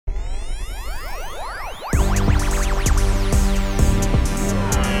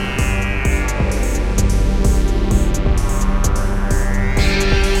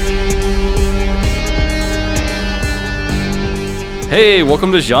Hey,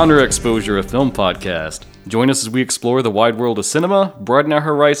 welcome to Genre Exposure, a film podcast. Join us as we explore the wide world of cinema, broaden our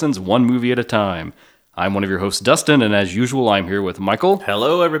horizons one movie at a time. I'm one of your hosts, Dustin, and as usual, I'm here with Michael.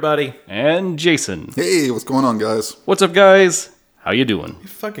 Hello, everybody. And Jason. Hey, what's going on, guys? What's up, guys? How you doing?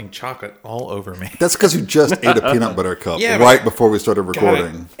 Fucking chocolate all over me. That's because you just ate a peanut butter cup Yeah, right before we started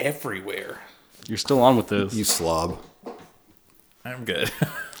recording. Everywhere. You're still on with this. You slob. I'm good.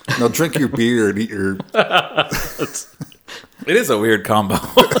 Now drink your beer and eat your... It is a weird combo.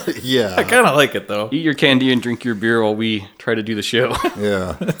 Yeah. I kind of like it, though. Eat your candy and drink your beer while we try to do the show.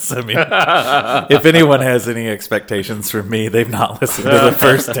 Yeah. I mean, if anyone has any expectations from me, they've not listened to the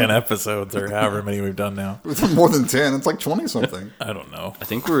first 10 episodes or however many we've done now. It's more than 10. It's like 20-something. I don't know. I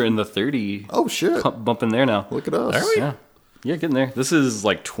think we're in the 30 Oh, shit. bump in there now. Look at us. Are we? Yeah. Yeah, getting there. This is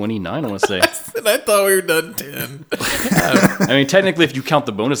like 29, I want to say. And I thought we were done 10. I mean, technically, if you count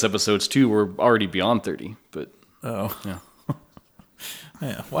the bonus episodes too, we're already beyond 30. But Oh. yeah.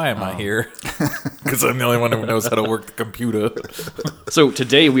 Yeah. Why am I here? Because I'm the only one who knows how to work the computer. So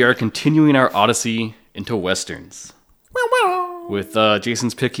today we are continuing our odyssey into westerns. With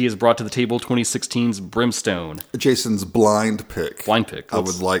Jason's pick, he has brought to the table 2016's Brimstone. Jason's blind pick. Blind pick. I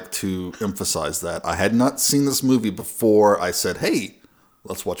would like to emphasize that. I had not seen this movie before I said, hey,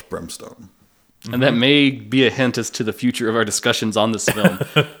 let's watch Brimstone. And that may be a hint as to the future of our discussions on this film.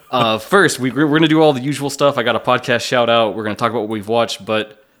 First, we're going to do all the usual stuff. I got a podcast shout out. We're going to talk about what we've watched.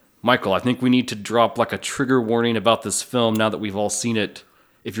 But, Michael, I think we need to drop like a trigger warning about this film now that we've all seen it.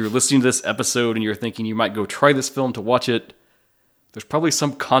 If you're listening to this episode and you're thinking you might go try this film to watch it, there's probably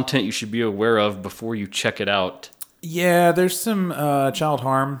some content you should be aware of before you check it out. Yeah, there's some child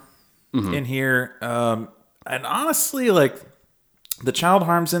harm in here. And honestly, like, the child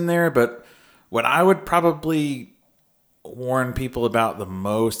harm's in there, but what I would probably warn people about the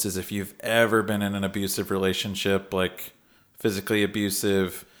most is if you've ever been in an abusive relationship, like physically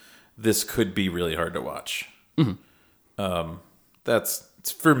abusive, this could be really hard to watch. That's,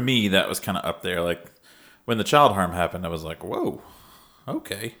 for me, that was kind of up there. Like, when the child harm happened, I was like, whoa,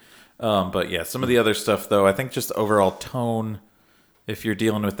 okay. But yeah, some of the other stuff, though, I think just overall tone, if you're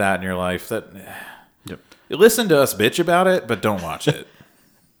dealing with that in your life, that listen to us bitch about it, but don't watch it.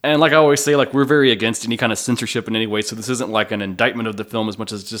 And like I always say, like, we're very against any kind of censorship in any way, so this isn't like an indictment of the film as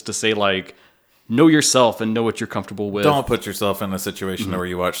much as just to say, like, know yourself and know what you're comfortable with. Don't put yourself in a situation where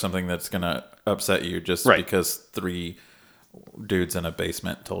you watch something that's going to upset you just because 3 dudes in a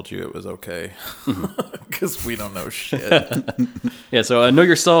basement told you it was okay. Because we don't know shit. Yeah, so know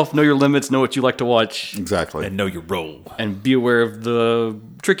yourself, know your limits, know what you like to watch, Exactly. And know your role. and be aware of the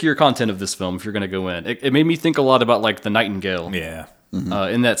trickier content of this film if you're going to go in. It made me think a lot about, like, The Nightingale. Yeah.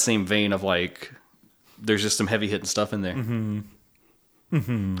 In that same vein of, like, there's just some heavy-hitting stuff in there.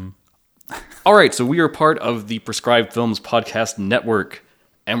 All right, so we are part of the Prescribed Films Podcast Network,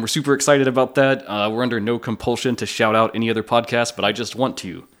 and we're super excited about that. We're under no compulsion to shout out any other podcasts, but I just want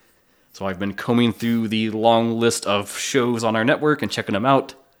to. So I've been combing through the long list of shows on our network and checking them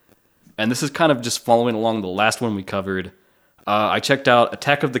out, and this is kind of just following along the last one we covered. I checked out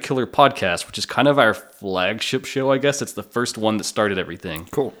Attack of the Killer Podcast, which is kind of our flagship show, I guess. It's the first one that started everything.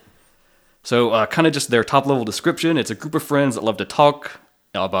 Cool. So kind of just their top-level description. It's a group of friends that love to talk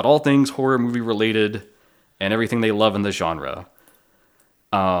about all things horror movie related and everything they love in the genre.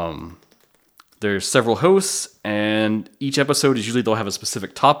 There's several hosts, and each episode is usually they'll have a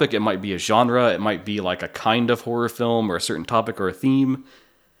specific topic. It might be a genre. It might be like a kind of horror film or a certain topic or a theme.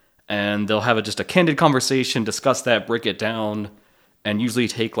 And they'll have just a candid conversation, discuss that, break it down, and usually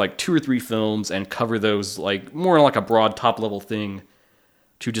take like 2 or 3 films and cover those like more like a broad top-level thing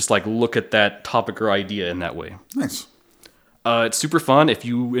to just like look at that topic or idea in that way. Nice. It's super fun. If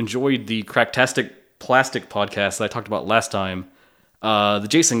you enjoyed the Cracktastic Plastic podcast that I talked about last time, the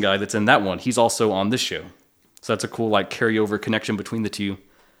Jason guy that's in that one, he's also on this show. So that's a cool like carryover connection between the two.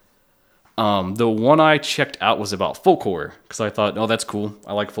 The one I checked out was about folk horror, because I thought, oh, that's cool.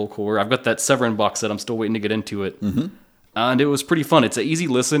 I like folk horror. I've got that Severin box set. I'm still waiting to get into it. And it was pretty fun. It's an easy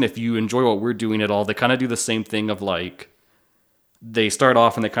listen if you enjoy what we're doing at all. They kind of do the same thing of like, they start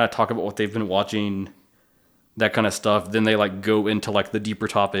off and they kind of talk about what they've been watching, that kind of stuff. Then they like go into like the deeper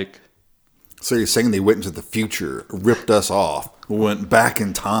topic. So you're saying they went into the future, ripped us off, went back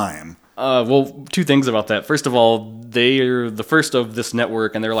in time. Well, 2 things about that. First of all, they are the first of this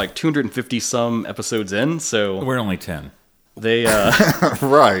network, and they're like 250 some episodes in. So We're only 10. they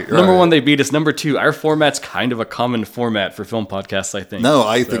Right. number 1, they beat us. Number 2, our format's kind of a common format for film podcasts, I think. No,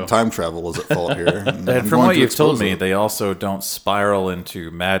 I think time travel is at fault here. And from what you've told me, they also don't spiral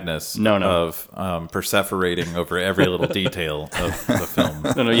into madness of perseverating over every little detail of the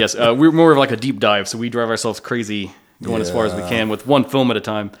film. No, yes, we're more of like a deep dive, so we drive ourselves crazy going as far as we can with one film at a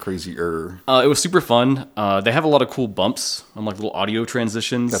time. Crazier. It was super fun. They have a lot of cool bumps and like little audio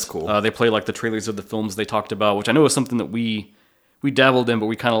transitions. That's cool. They play like the trailers of the films they talked about, which I know is something that we dabbled in, but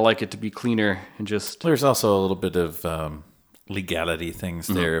we kind of like it to be cleaner and just. There's also a little bit of legality things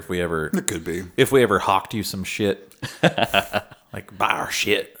there. If we ever hawked you some shit, like buy our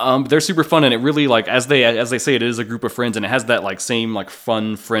shit. They're super fun, and it really like as they say, it is a group of friends, and it has that like same like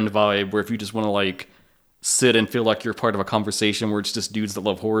fun friend vibe where if you just want to like sit and feel like you're part of a conversation where it's just dudes that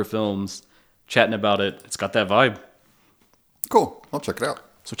love horror films chatting about it, it's got that vibe. Cool. I'll check it out.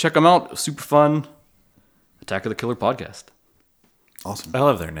 So check them out. Super fun. Attack of the Killer podcast. Awesome. I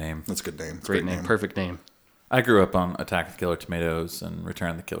love their name. That's a good name. It's a Great name. Perfect name. I grew up on Attack of the Killer Tomatoes and Return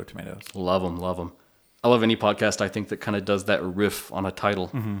of the Killer Tomatoes. Love them. Love them. I love any podcast I think that kind of does that riff on a title.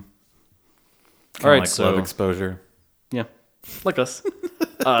 Mm-hmm. All right, like so Love Exposure. yeah, like us.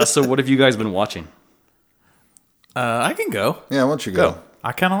 So what have you guys been watching? I can go. Yeah, why don't you go?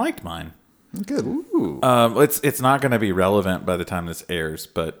 I kind of liked mine. Good. It's not going to be relevant by the time this airs,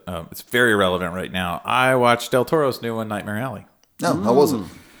 but it's very relevant right now. I watched Del Toro's new one, Nightmare Alley. No, I wasn't.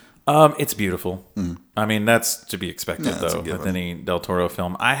 It's beautiful. I mean, that's to be expected, Yeah, that's a though, given. with any Del Toro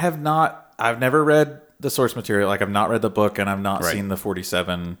film. I've never read the source material. Like, I've not read the book, and I've not Right. seen the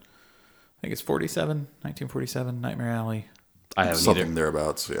 47, I think it's 1947, Nightmare Alley. I haven't Something either.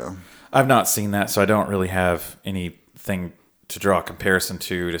 thereabouts, yeah. I've not seen that, so I don't really have anything to draw a comparison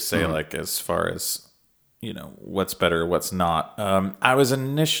to say, like, as far as, what's better, what's not. I was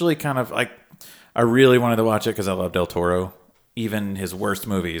initially kind of, like, I really wanted to watch it because I love Del Toro. Even his worst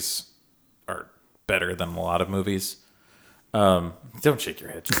movies are better than a lot of movies. Don't shake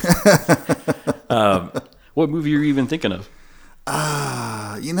your head. What movie are you even thinking of?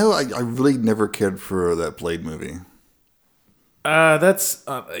 I really never cared for that Blade movie.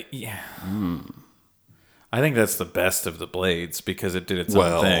 Yeah. I think that's the best of the Blades because it did its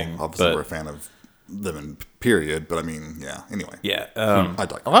own thing. Obviously but- we're a fan of them in period, but I mean, yeah, anyway. Yeah. I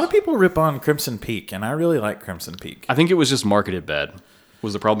digress. A lot of people rip on Crimson Peak, and I really like Crimson Peak. I think it was just marketed bad.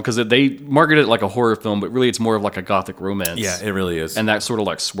 Was the problem because they marketed it like a horror film, but really it's more of like a gothic romance. Yeah, it really is. And that sort of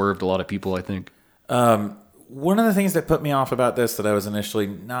like swerved a lot of people, I think. One of the things that put me off about this that I was initially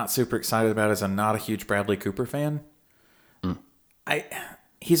not super excited about is I'm not a huge Bradley Cooper fan.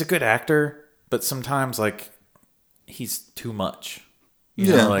 He's a good actor, but sometimes like he's too much.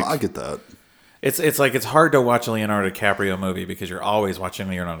 I get that. It's like it's hard to watch a Leonardo DiCaprio movie because you're always watching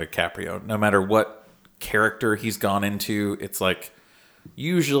Leonardo DiCaprio. No matter what character he's gone into, it's like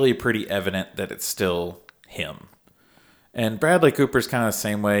usually pretty evident that it's still him. And Bradley Cooper's kind of the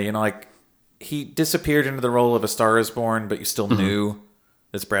same way. Like he disappeared into the role of A Star Is Born, but you still knew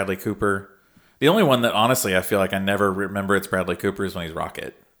it's Bradley Cooper. The only one that honestly I feel like I never remember it's Bradley Cooper is when he's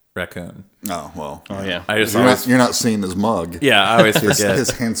Rocket Raccoon. Oh, well. Oh yeah. I just You're not seeing his mug. yeah, I always forget. His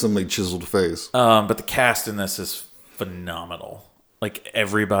handsomely chiseled face. But the cast in this is phenomenal. Like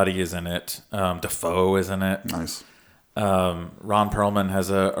everybody is in it. Defoe is in it. Nice. Ron Perlman has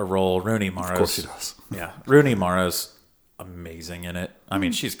a role. Rooney Mara's. Of course he does. Yeah, Rooney Mara's amazing in it. I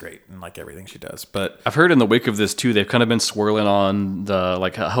mean, she's great in like everything she does. But I've heard in the wake of this too, they've kind of been swirling on the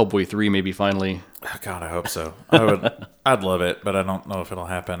like Hellboy 3 maybe finally. oh, God, I hope so. I'd love it, but I don't know if it'll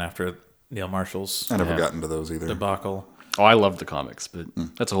happen after Neil Marshall's I never got into those either. debacle. Oh, I loved the comics, but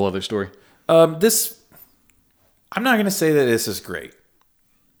that's a whole other story. I'm not going to say that this is great.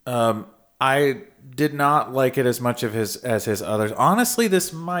 I did not like it as much as his others. Honestly,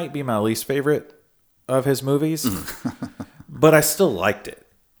 this might be my least favorite of his movies, but I still liked it.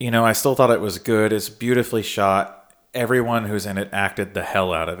 I still thought it was good. It's beautifully shot. Everyone who's in it acted the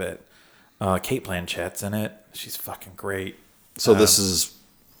hell out of it. Kate Blanchett's in it. She's fucking great. So this is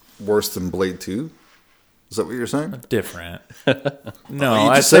worse than Blade 2? Is that what you're saying? Different. No, You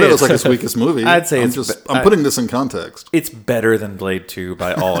I'd just said say it was it's- like his weakest movie. I'd say I'm putting this in context. it's better than Blade 2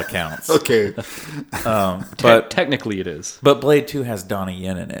 by all accounts. Okay. But Technically it is. but Blade 2 has Donnie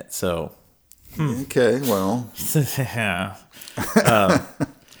Yen in it, so Okay, well. yeah.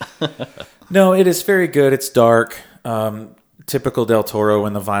 No, it is very good. It's dark. Typical Del Toro.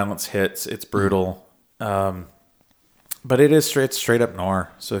 When the violence hits, it's brutal. But it is straight up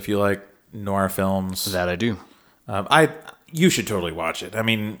noir. So if you like noir films, That I do. you should totally watch it. I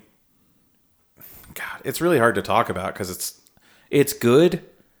mean, God, it's really hard to talk about because it's good,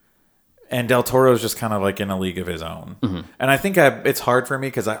 and Del Toro is just kind of like in a league of his own. And I think it's hard for me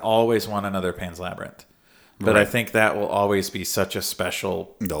because I always want another Pan's Labyrinth, but I think that will always be such a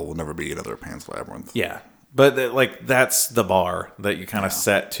special. No, will never be another Pan's Labyrinth. Yeah, but that's the bar that you kind of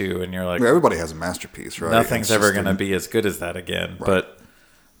set to, and you're like, Everybody has a masterpiece, right? nothing's It's ever just going to be as good as that again.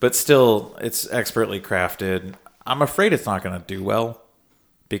 But still, it's expertly crafted. I'm afraid it's not going to do well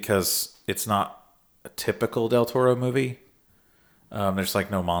because it's not a typical Del Toro movie. There's like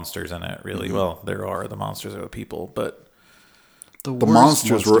no monsters in it, really. Well, there are. The monsters are the people, but The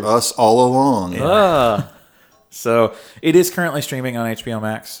monsters were us all along. so it is currently streaming on HBO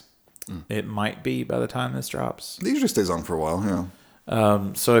Max. It might be by the time this drops. It usually stays on for a while,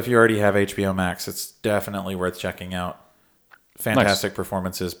 yeah. So if you already have HBO Max, it's definitely worth checking out. Fantastic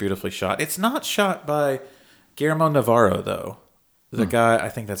performances, beautifully shot. It's not shot by Guillermo Navarro, though. The guy, I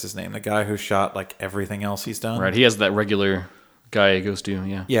think that's his name, the guy who shot like everything else he's done. Right, he has that regular guy he goes to,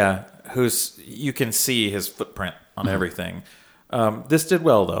 yeah. Yeah, you can see his footprint on everything. This did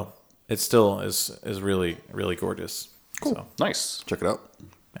well, though. It still is really, really gorgeous. Cool. So, Nice. Check it out.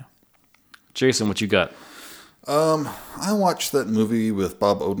 Jason, what you got? I watched that movie with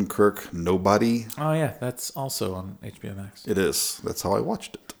Bob Odenkirk, Nobody. oh, yeah, that's also on HBO Max. It is. That's how I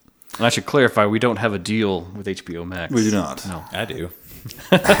watched it. And I should clarify, we don't have a deal with HBO Max. We do not. No. I do.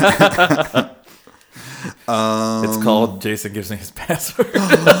 It's called Jason Gives Me His Password.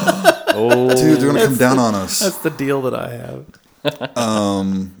 Oh, Dude, they're going to come down on us. That's the deal that I have.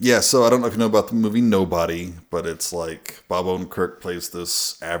 Yeah, so I don't know if you know about the movie Nobody, but it's like Bob Odenkirk plays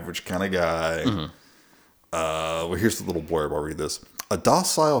this average kind of guy. Well, here's the little blurb. I'll read this. A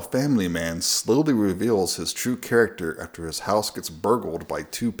docile family man slowly reveals his true character after his house gets burgled by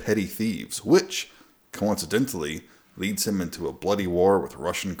two petty thieves, which, coincidentally, leads him into a bloody war with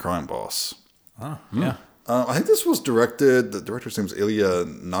Russian crime boss. Oh, yeah. I think this was directed. The director's name is Ilya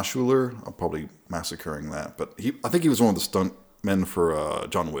Nashuler. I'm probably massacring that, but I think he was one of the stunt men for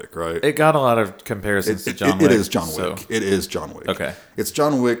John Wick, right? It got a lot of comparisons to John Wick. It is John Wick. so- It is John Wick. Okay. It's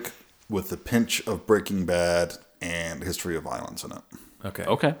John Wick with a pinch of Breaking Bad and History of Violence in it. Okay.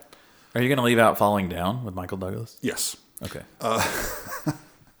 okay. Are you going to leave out Falling Down with Michael Douglas? Yes. Okay.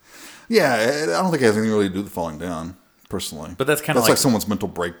 Yeah, I don't think it has anything really to do with Falling Down, personally. But that's kinda like like- someone's mental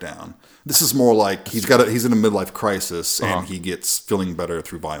breakdown. This is more like he's in a midlife crisis and he gets feeling better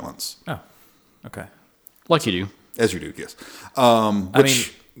through violence, Oh, okay. Like you do. as you do. Yes. I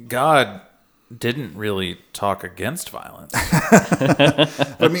mean, God didn't really talk against violence.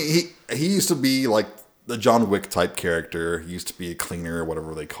 I mean, he used to be like the John Wick type character. He used to be a cleaner or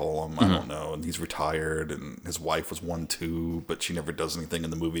whatever they call him. I don't know. And he's retired, and his wife was 1-2, but she never does anything in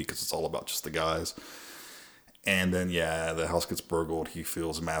the movie because it's all about just the guys. And then, yeah, the house gets burgled. He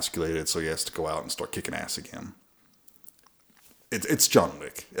feels emasculated, so he has to go out and start kicking ass again. It's John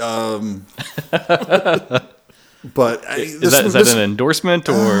Wick. But Is that an endorsement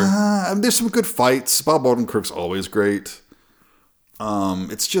or? there's some good fights. Bob Odenkirk's always great.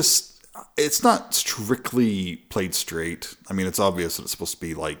 It's not strictly played straight. I mean, it's obvious that it's supposed to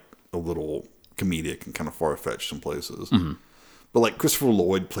be like a little comedic and kind of far-fetched in places. But like Christopher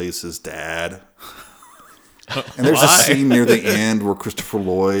Lloyd plays his dad. And there's a scene near the end where Christopher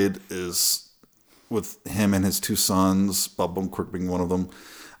Lloyd is with him and his two sons, Bob Odenkirk being one of them,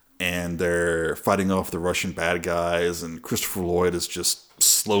 and they're fighting off the Russian bad guys, and Christopher Lloyd is just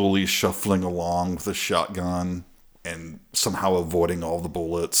slowly shuffling along with a shotgun and somehow avoiding all the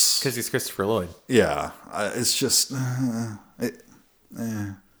bullets. Because he's Christopher Lloyd. Yeah, it's just... I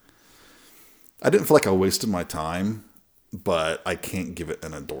didn't feel like I wasted my time, but I can't give it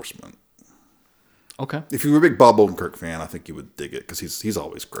an endorsement. Okay. If you were a big Bob Odenkirk fan, I think you would dig it because he's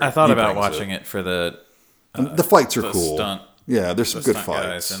always great. I thought He about brings watching it for the The fights are cool. stunt. Yeah, there's some good stunt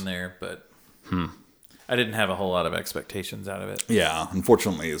fights. guys in there, but I didn't have a whole lot of expectations out of it. Yeah,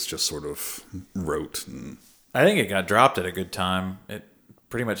 unfortunately, it's just sort of rote. And I think it got dropped at a good time. It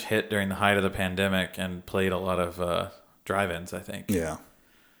pretty much hit during the height of the pandemic and played a lot of drive-ins, I think. yeah,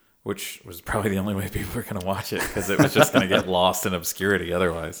 Which was probably the only way people were going to watch it because it was just going to get lost in obscurity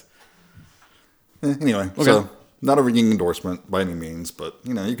otherwise. Anyway, so not a ringing endorsement by any means, but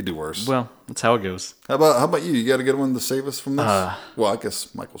you could do worse. Well, that's how it goes. How about you? You got a good one to save us from this? Well, I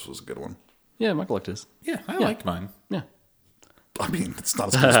guess Michael's was a good one. Yeah, Michael liked his. Yeah, I liked mine. Yeah. I mean, it's not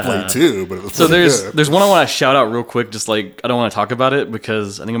as good as Play 2, but it was So pretty there's good. there's one I want to shout out real quick. Just like I don't want to talk about it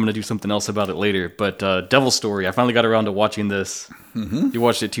because I think I'm going to do something else about it later. But Devil Story, I finally got around to watching this. You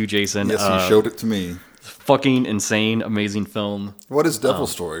watched it too, Jason. Yes, you showed it to me. Fucking insane, amazing film. What is Devil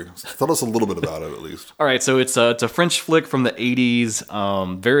Story? Tell us a little bit about it, at least. All right, so it's a French flick from the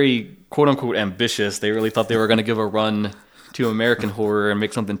 80s, very quote-unquote ambitious. They really thought they were going to give a run to American horror and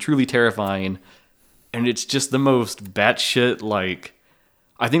make something truly terrifying. And it's just the most batshit, like...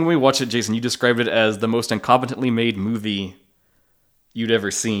 I think when we watched it, Jason, you described it as the most incompetently made movie you'd ever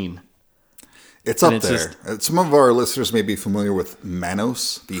seen. It's up it's there. Some of our listeners may be familiar with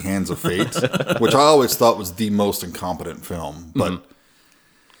Manos, The Hands of Fate, which I always thought was the most incompetent film. But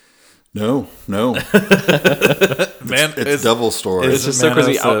No. Man, It's Devil's Story. It's just so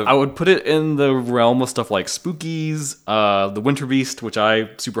crazy. Manos, I would put it in the realm of stuff like Spookies, The Winter Beast, which I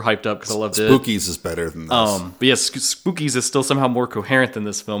super hyped up because I loved it. Spookies is better than this. But yes, Spookies is still somehow more coherent than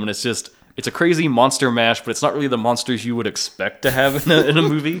this film, and it's a crazy monster mash, but it's not really the monsters you would expect to have in a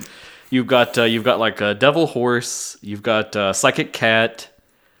movie. You've got like a devil horse, you've got a psychic cat,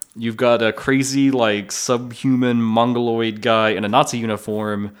 you've got a crazy like subhuman mongoloid guy in a Nazi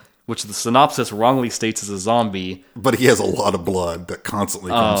uniform, which the synopsis wrongly states as a zombie. But he has a lot of blood that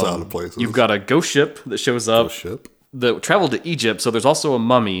constantly comes out of places. You've got a ghost ship that shows up. Ghost ship? That traveled to Egypt, so there's also a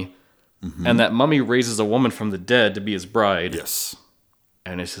mummy, and that mummy raises a woman from the dead to be his bride. Yes.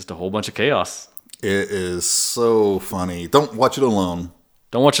 And it's just a whole bunch of chaos. It is so funny. Don't watch it alone.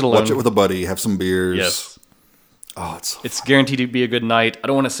 Don't watch it alone. Watch it with a buddy. Have some beers. Yes. Oh, it's so It's guaranteed to be a good night. I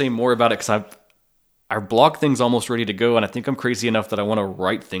don't want to say more about it because our blog thing's almost ready to go, and I think I'm crazy enough that I want to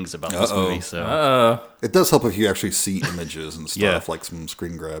write things about this movie. So, It does help if you actually see images and stuff, Yeah. like some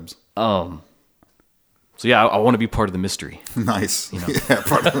screen grabs. so yeah, I want to be part of the mystery. Nice. Yeah,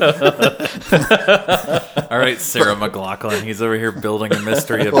 All right, Sarah McLachlan. He's over here building a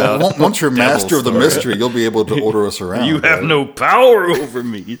mystery well, about. once you're master of the Story. mystery, you'll be able to order us around. You have right? no power over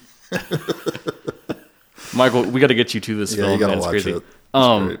me. Michael, we got to get you to this Yeah, film. you gotta Man. It's watch crazy. it.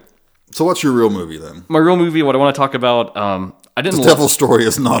 It's great. So what's your real movie then? My real movie, what I want to talk about, I didn't. The Devil's Story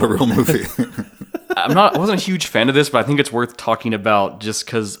is not a real movie. I wasn't a huge fan of this, but I think it's worth talking about just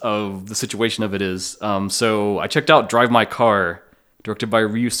because of the situation of it is. So I checked out Drive My Car, directed by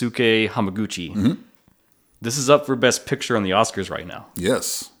Ryusuke Hamaguchi. This is up for Best Picture on the Oscars right now.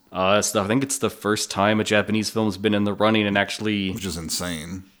 Yes, I think it's the first time a Japanese film's been in the running and actually, which is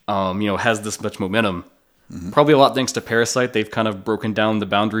insane. has this much momentum. Probably a lot thanks to Parasite. They've kind of broken down the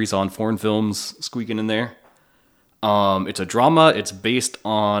boundaries on foreign films squeaking in there. It's a drama. It's based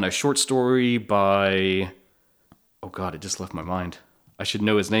on a short story by... Oh god, it just left my mind. I should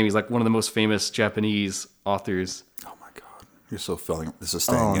know his name. He's like one of the most famous Japanese authors. Oh my god, you're so filling. This is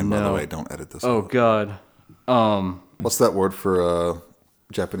staying in, by the no. way. Don't edit this. Oh out. god. What's that word for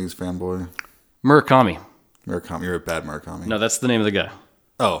Japanese fanboy? Murakami. Murakami. You're a bad Murakami. No, that's the name of the guy.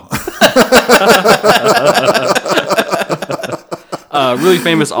 Oh, Really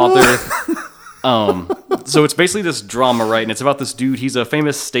famous author. So it's basically this drama, right? And it's about this dude. He's a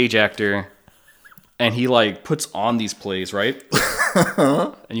famous stage actor, and he like puts on these plays, right?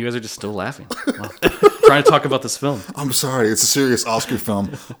 And you guys are just still laughing. Wow. Trying to talk about this film. I'm sorry. It's a serious Oscar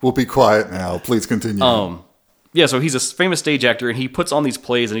film. We'll be quiet now. Please continue. Yeah, so he's a famous stage actor, and he puts on these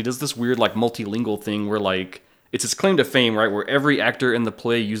plays, and he does this weird like multilingual thing where like it's his claim to fame, right? Where every actor in the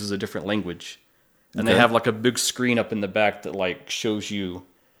play uses a different language, and they Okay. have like a big screen up in the back that like shows you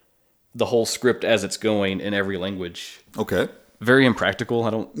the whole script as it's going in every language. Okay. Very impractical. I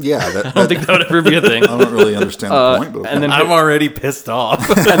don't Yeah, I don't think that would ever be a thing. I don't really understand the point, but okay. And then I'm already pissed off.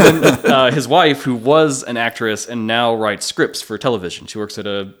 his wife, who was an actress and now writes scripts for television. She works at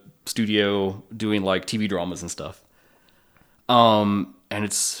a studio doing like TV dramas and stuff. And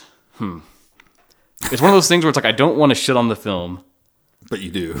it's one of those things where it's like I don't want to shit on the film, But you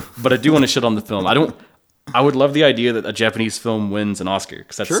do. but I do want to shit on the film. I would love the idea that a Japanese film wins an Oscar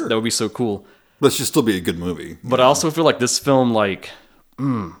because Sure. that would be so cool. But it should still be a good movie. But I also feel like this film, like, I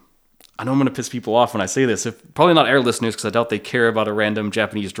know I'm going to piss people off when I say this. Probably not our listeners, because I doubt they care about a random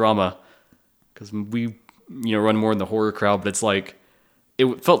Japanese drama. Because we, run more in the horror crowd. But it's like,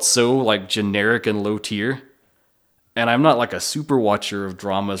 it felt so, like, generic and low tier. And I'm not, like, a super watcher of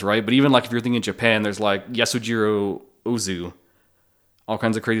dramas, right? But even, like, if you're thinking Japan, there's, like, Yasujiro Ozu. All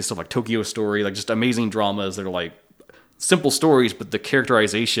kinds of crazy stuff, like Tokyo Story. Like, just amazing dramas that are, like, simple stories, but the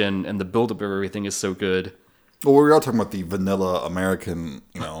characterization and the buildup of everything is so good. Well, we are talking about the vanilla American,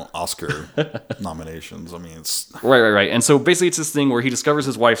 Oscar nominations. I mean, it's Right. And so basically it's this thing where he discovers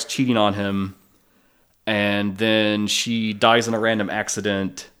his wife's cheating on him, and then she dies in a random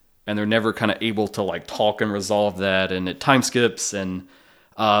accident, and they're never kind of able to like talk and resolve that, and it time skips, and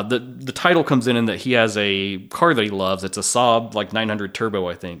the title comes in that he has a car that he loves. It's a Saab like 900 Turbo,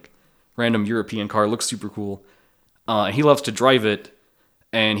 I think. Random European car, looks super cool. And he loves to drive it,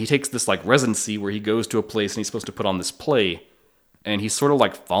 and he takes this like residency where he goes to a place and he's supposed to put on this play. And he's sort of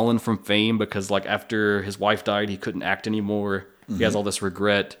like fallen from fame because like after his wife died, he couldn't act anymore. He has all this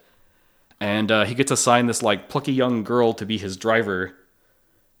regret. And he gets assigned this like plucky young girl to be his driver.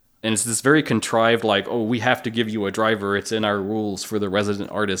 And it's this very contrived like, oh, we have to give you a driver. It's in our rules for the resident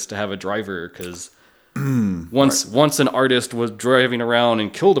artist to have a driver because once an artist was driving around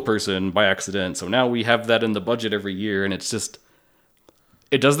and killed a person by accident. So now we have that in the budget every year. And it's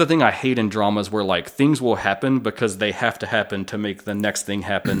it does the thing I hate in dramas where like things will happen because they have to happen to make the next thing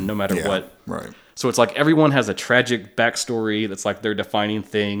happen no matter what. Right. So it's like everyone has a tragic backstory that's like their defining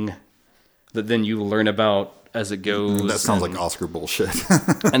thing that then you learn about as it goes. That sounds like Oscar bullshit.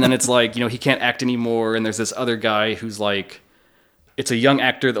 And then it's like, he can't act anymore. And there's this other guy who's like, it's a young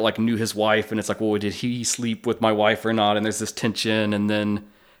actor that like knew his wife. And it's like, well, did he sleep with my wife or not? And there's this tension. And then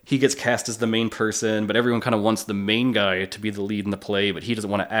he gets cast as the main person, but everyone kind of wants the main guy to be the lead in the play, but he doesn't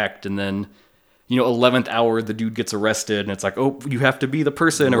want to act. And then, 11th hour, the dude gets arrested and it's like, oh, you have to be the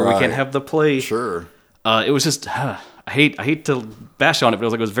person or we can't have the play. Sure. It was just, I hate to bash on it,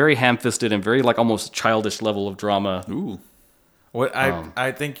 but it was very ham-fisted and very like almost childish level of drama. Ooh. What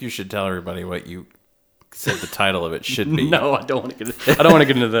I think you should tell everybody what you said the title of it should be. No, I don't want to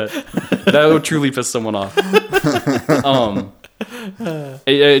get into that. That would truly piss someone off.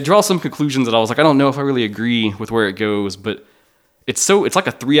 It draws some conclusions that I was like, I don't know if I really agree with where it goes, but it's like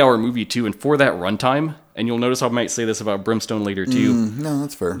a 3-hour movie too, and for that runtime, and you'll notice I might say this about Brimstone later too. No,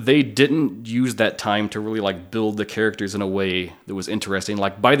 that's fair. They didn't use that time to really like build the characters in a way that was interesting.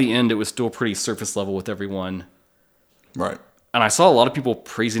 Like by the end, it was still pretty surface level with everyone. Right. And I saw a lot of people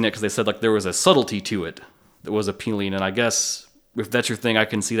praising it because they said like there was a subtlety to it that was appealing. And I guess if that's your thing, I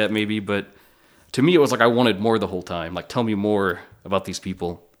can see that maybe. But to me, it was like I wanted more the whole time. Like, tell me more about these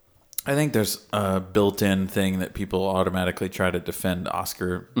people. I think there's a built-in thing that people automatically try to defend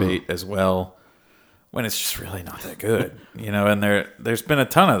Oscar bait as well, when it's just really not that good, And there's been a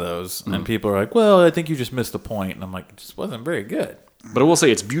ton of those, and people are like, "Well, I think you just missed the point," and I'm like, "It just wasn't very good." But I will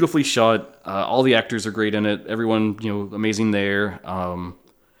say it's beautifully shot. All the actors are great in it. Everyone, amazing there.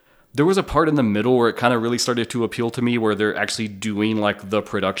 There was a part in the middle where it kind of really started to appeal to me, where they're actually doing like the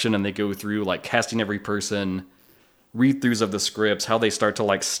production and they go through like casting every person, read-throughs of the scripts, how they start to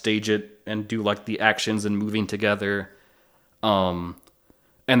like stage it and do like the actions and moving together. And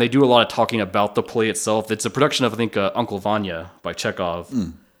they do a lot of talking about the play itself. It's a production of, I think, Uncle Vanya by Chekhov.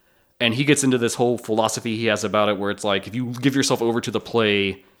 And he gets into this whole philosophy he has about it where it's like, if you give yourself over to the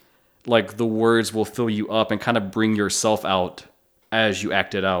play, like the words will fill you up and kind of bring yourself out as you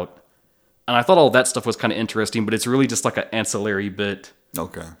act it out. And I thought all that stuff was kind of interesting, but it's really just like an ancillary bit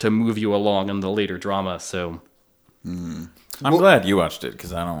to move you along in the later drama. So I'm glad you watched it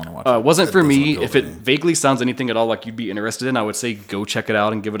because I don't want to watch it. it wasn't for me. If it vaguely sounds anything at all like you'd be interested in, I would say go check it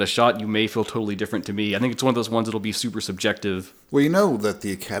out and give it a shot. You may feel totally different to me. I think it's one of those ones that'll be super subjective. Well, you know that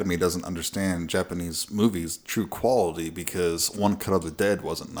the Academy doesn't understand Japanese movies' true quality because One Cut of the Dead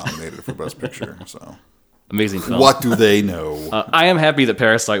wasn't nominated for Best Picture. So amazing film. What do they know? I am happy that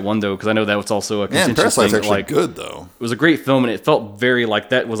Parasite won though, because I know that was also a contentious Parasite's thing. actually Like, good though. it was a great film, and it felt very like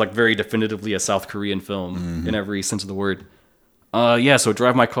that was like very definitively a South Korean film in every sense of the word. So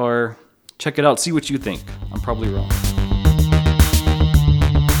Drive My Car, check it out, see what you think. I'm probably wrong.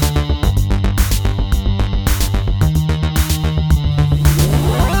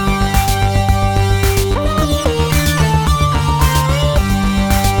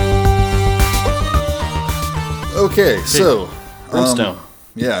 Okay, so Brimstone.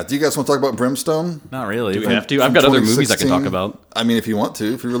 yeah, do you guys want to talk about Brimstone? Not really. Do we have to? I've got other movies I can talk about. I mean, if you want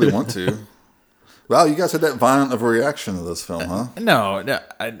to, if you really want to. Wow, you guys had that violent of a reaction to this film, huh? No,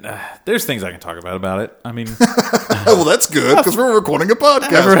 there's things I can talk about it. I mean, Well, that's good because we're recording a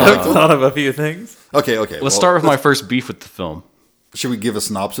podcast. I've thought of a few things. Okay. Let's start with my first beef with the film. Should we give a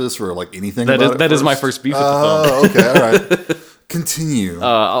synopsis or like anything? That is my first beef with the film. Oh, okay, all right. Continue.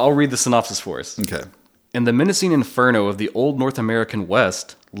 I'll read the synopsis for us. Okay. In the menacing inferno of the old North American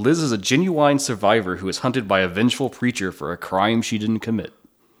West, Liz is a genuine survivor who is hunted by a vengeful preacher for a crime she didn't commit.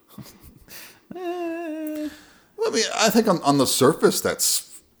 Well, I mean, I think on the surface,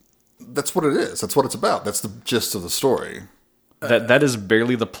 that's what it is. That's what it's about. That's the gist of the story. That is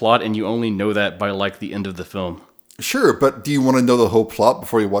barely the plot, and you only know that by like the end of the film. Sure, but do you want to know the whole plot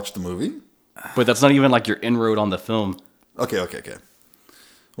before you watch the movie? But that's not even like your inroad on the film. Okay.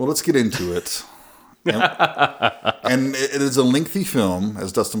 Well, let's get into it. And it is a lengthy film,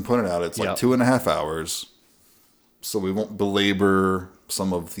 as Dustin pointed out. It's like 2.5 hours. So we won't belabor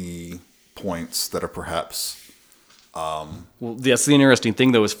some of the points that are perhaps... Well, that's the interesting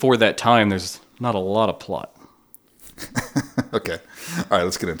thing, though, is for that time, there's not a lot of plot. Okay. All right,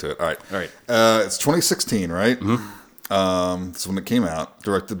 let's get into it. All right. It's 2016, right? Mm-hmm. This is when it came out.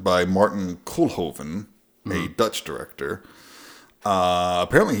 Directed by Martin Koolhoven, a Dutch director.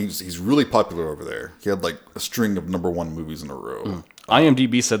 Apparently, he's really popular over there. He had like a string of #1 movies in a row.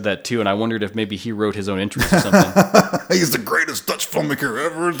 IMDb said that too, and I wondered if maybe he wrote his own entries or something. He's the greatest Dutch filmmaker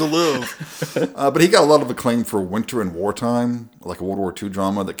ever to live. But he got a lot of acclaim for Winter and Wartime, like a World War II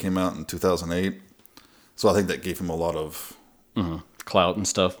drama that came out in 2008. So I think that gave him a lot of clout and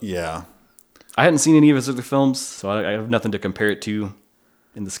stuff. Yeah. I hadn't seen any of his other films, so I have nothing to compare it to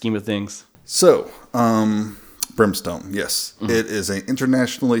in the scheme of things. So, Brimstone, yes. It is an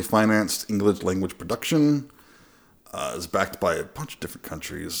internationally financed English language production. It's backed by a bunch of different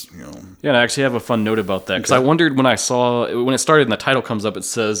countries, you know. Yeah, and I actually have a fun note about that, because I wondered when it started and the title comes up, it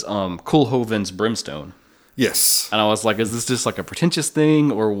says Koolhoven's Brimstone. Yes. And I was like, is this just like a pretentious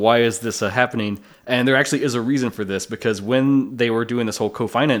thing, or why is this happening? And there actually is a reason for this, because when they were doing this whole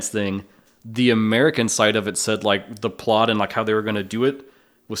co-finance thing, the American side of it said like the plot and like how they were going to do it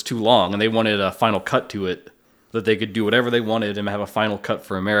was too long, and they wanted a final cut to it, that they could do whatever they wanted and have a final cut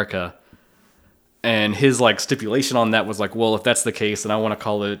for America. And his like stipulation on that was like, well, if that's the case, then I want to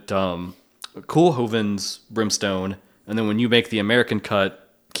call it Koolhoven's Brimstone, and then when you make the American cut,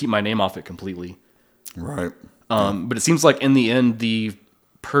 keep my name off it completely. Right. But it seems like in the end, the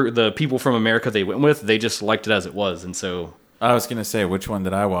people from America they went with, they just liked it as it was, and so I was gonna say, which one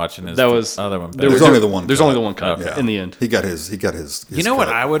did I watch? And that was the other one. There's only the one. There's cut. only the one cut Yeah. in the end. He got his. You know what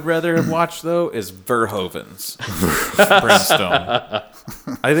cut. I would rather have watched though is Verhoeven's Brimstone.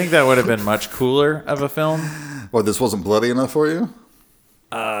 I think that would have been much cooler of a film. What, this wasn't bloody enough for you?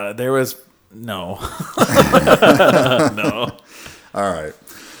 There was no, no. All right.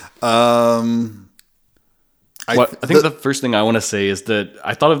 I think the first thing I want to say is that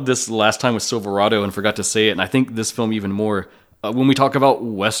I thought of this last time with Silverado and forgot to say it, and I think this film even more. When we talk about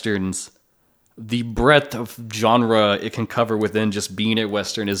Westerns, the breadth of genre it can cover within just being a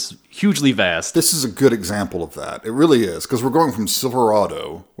Western is hugely vast. This is a good example of that. It really is, because we're going from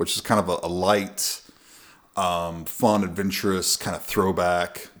Silverado, which is kind of a light, fun, adventurous kind of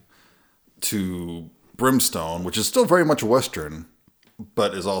throwback, to Brimstone, which is still very much a Western,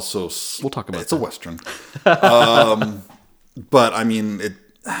 but is also... We'll talk about It's a Western. But, I mean, it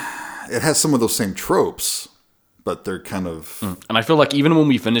has some of those same tropes, but they're kind of... And I feel like even when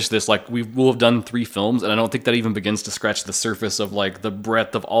we finish this, like we will have done 3 films, and I don't think that even begins to scratch the surface of like the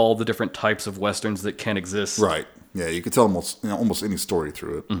breadth of all the different types of Westerns that can exist. Right. Yeah, you could tell almost any story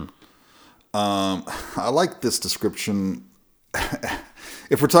through it. I like this description.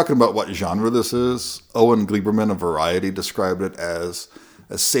 If we're talking about what genre this is, Owen Gleiberman of Variety described it as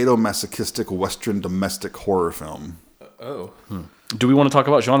a sadomasochistic Western domestic horror film. Do we want to talk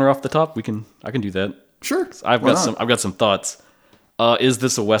about genre off the top? I can do that. Sure. I've got some thoughts. Is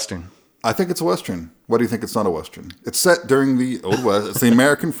this a Western? I think it's a Western. Why do you think it's not a Western? It's set during the Old West. It's the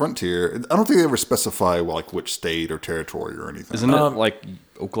American frontier. I don't think they ever specify like which state or territory or anything. Isn't it like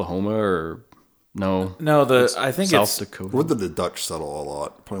Oklahoma or no? No, I think South it's Dakota. Where did the Dutch settle a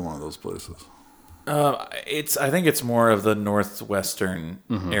lot? Probably one of those places. I think it's more of the northwestern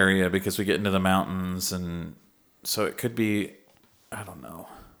area because we get into the mountains, and so it could be. I don't know.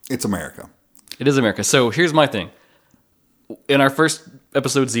 It's America. It is America. So here's my thing. In our first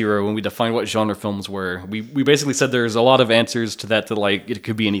episode 0, when we defined what genre films were, we basically said there's a lot of answers to that, like it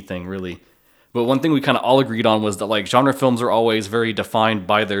could be anything really. But one thing we kind of all agreed on was that like genre films are always very defined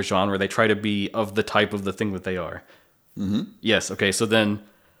by their genre. They try to be of the type of the thing that they are. Mm-hmm. Yes. Okay. So then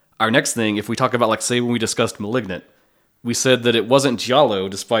our next thing, if we talk about like say when we discussed Malignant, we said that it wasn't giallo,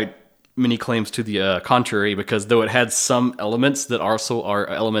 despite many claims to the contrary, because though it had some elements that also are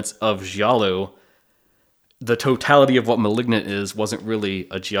elements of giallo, the totality of what Malignant is wasn't really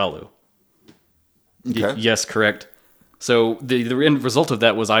a giallo. Okay. Yes, correct. So the end result of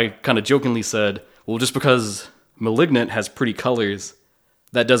that was I kind of jokingly said, well, just because Malignant has pretty colors,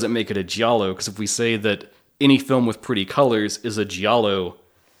 that doesn't make it a giallo, because if we say that any film with pretty colors is a giallo,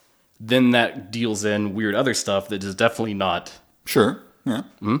 then that deals in weird other stuff that is definitely not. Sure. Yeah.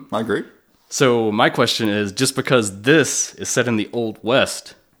 I agree. So my question is, just because this is set in the Old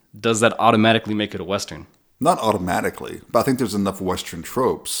West, does that automatically make it a Western? Not automatically, but I think there's enough Western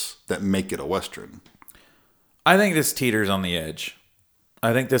tropes that make it a Western. I think this teeters on the edge.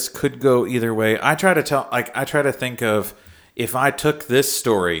 I think this could go either way. I try to think of if I took this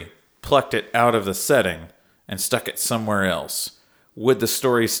story, plucked it out of the setting, and stuck it somewhere else, would the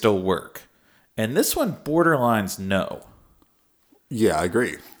story still work? And this one borderlines no. Yeah, I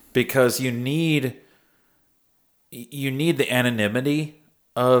agree. Because you need the anonymity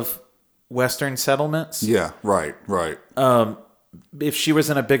of Western settlements. Yeah, right. If she was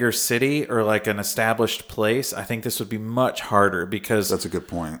in a bigger city or like an established place, I think this would be much harder because That's a good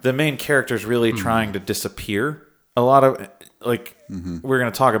point. the main character is really trying to disappear. A lot of we're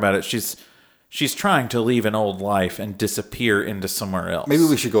going to talk about it. she's trying to leave an old life and disappear into somewhere else. Maybe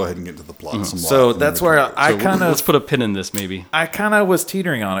we should go ahead and get into the plot. So that's where I kind Let's of put a pin in this, maybe. was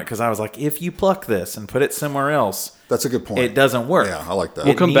teetering on it because I was like, if you pluck this and put it somewhere else, That's a good point. it doesn't work. Yeah, I like that.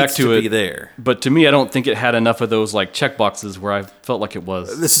 We'll come back needs to it. Be there. But to me, I don't think it had enough of those like check boxes where I felt like it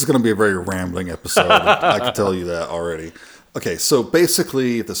was. This is going to be a very rambling episode. I can tell you that already. Okay, so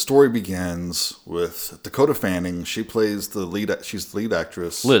basically, the story begins with Dakota Fanning. She plays the lead. She's the lead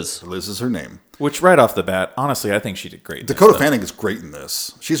actress. Liz. Liz is her name. Which right off the bat, honestly, I think she did great. in this, Dakota though. Fanning is great in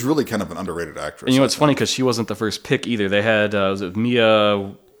this. She's really kind of an underrated actress. And you know, it's funny because she wasn't the first pick either. They had was it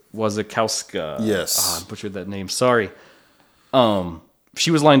Mia Wasikowska? Yes. I butchered that name. Sorry.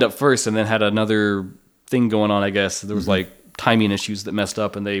 She was lined up first, and then had another thing going on. I guess there was like timing issues that messed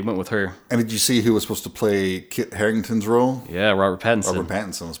up, and they went with her. And did you see who was supposed to play Kit Harington's role? Yeah, Robert Pattinson. Robert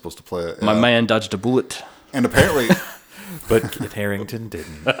Pattinson was supposed to play it. My man dodged a bullet. And apparently, But Kit Harington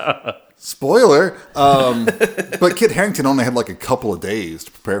didn't. spoiler, but Kit Harington only had like a couple of days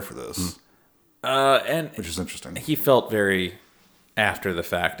to prepare for this, And which is interesting. he felt very after the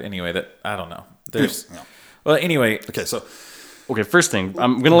fact. Anyway, that I don't know. There's Yeah. well, anyway, Okay, so Okay, first thing,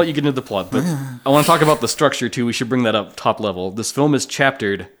 I'm going to let you get into the plot, but I want to talk about the structure too. We should bring that up top level. This film is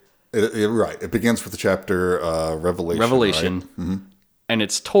chaptered right, it begins with the chapter Revelation. Right? and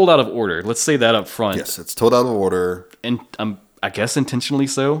it's told out of order. Let's say that up front. Yes, it's told out of order. And I guess intentionally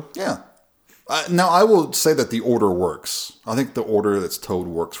so. Yeah. Now, I will say that the order works. I think the order that's told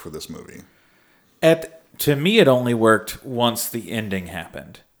works for this movie. to me, it only worked once the ending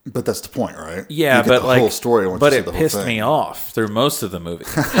happened. But that's the point, right? Yeah, you get but the like, whole story. Once but you see it the whole pissed thing. me off through most of the movie.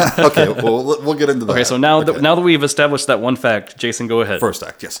 Okay, well, we'll get into that. Okay, so now Okay. now that we've established that one fact, Jason, go ahead. First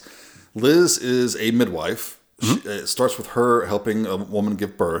act, yes. Liz is a midwife. It starts with her helping a woman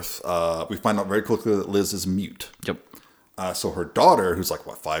give birth. We find out very quickly that Liz is mute. Yep. So her daughter, who's like,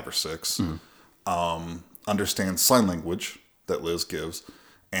 5 or 6, understands sign language that Liz gives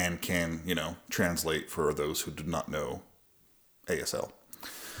and can, translate for those who do not know ASL.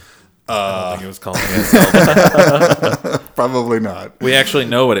 I don't think it was called ASL. Probably not. We actually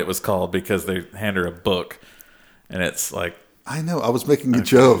know what it was called because they hand her a book, and it's like, I know. I was making a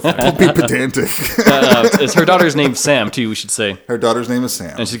joke. Don't be pedantic. Is her daughter's name Sam too? We should say. Her daughter's name is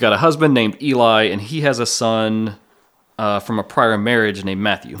Sam. And she's got a husband named Eli, and he has a son from a prior marriage named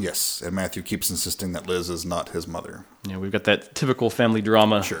Matthew. Yes, and Matthew keeps insisting that Liz is not his mother. Yeah, we've got that typical family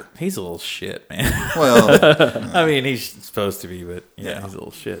drama. Sure. he's a little shit, man. Well, I mean, he's supposed to be, but yeah, he's a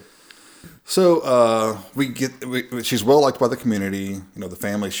little shit. so she's well liked by the community. The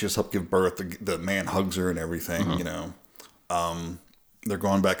family she just helped give birth. The man hugs her and everything. They're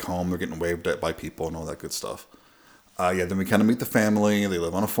going back home. They're getting waved at by people and all that good stuff. Then we kind of meet the family. They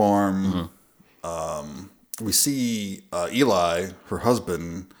live on a farm. We see Eli, her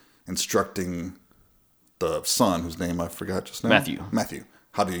husband, instructing the son, whose name I forgot just now. Matthew.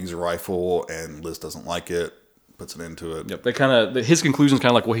 How to use a rifle, and Liz doesn't like it, puts it into it. Yep. They his conclusion is kind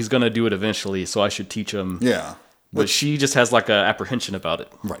of like, well, he's going to do it eventually, so I should teach him. Yeah. But she just has like a apprehension about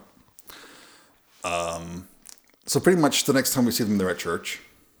it. Right. So pretty much the next time we see them, they're at church.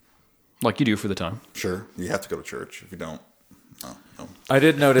 Like you do for the time. Sure. You have to go to church. If you don't, no. I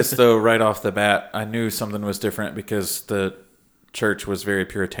did notice, though, right off the bat, I knew something was different because the church was very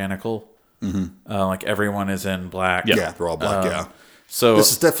puritanical. Like everyone is in black. Yeah, they're all black, yeah. So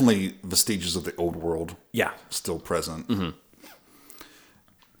This is definitely vestiges of the old world. yeah, Still present.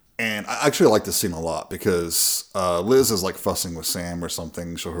 And I actually like this scene a lot because Liz is like fussing with Sam or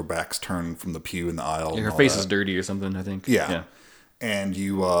something, so her back's turned from the pew in the aisle. Her and all face that. is dirty or something, I think. Yeah. And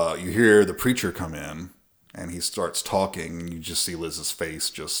you hear the preacher come in, and he starts talking, and you just see Liz's face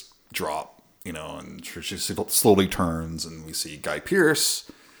just drop, and she slowly turns, and we see Guy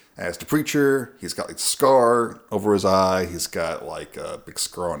Pearce as the preacher. He's got like a scar over his eye. He's got like a big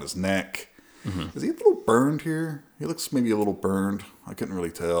scar on his neck. Is he a little burned here? He looks maybe a little burned. I couldn't really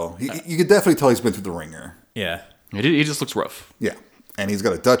tell. You could definitely tell he's been through the ringer. yeah. He just looks rough. Yeah. And he's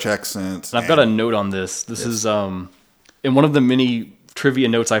got a Dutch accent. And I've got a note on this. This is in one of the many trivia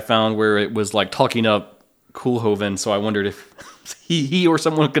notes I found where it was like talking up Koolhoven, so I wondered if he or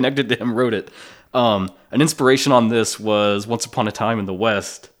someone connected to him wrote it. An inspiration on this was Once Upon a Time in the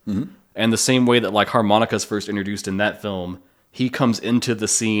West. And the same way that like harmonica's first introduced in that film, he comes into the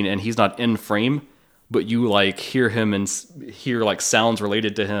scene and he's not in frame, but you like hear him and hear like sounds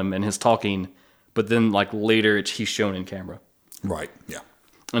related to him and his talking, but then like later he's shown in camera. Right, yeah.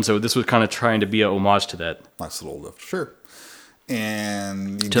 And so this was kind of trying to be a homage to that. Nice little lift. Sure.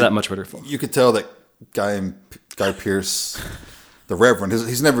 And That much better film. You could tell that Guy Pearce, the Reverend,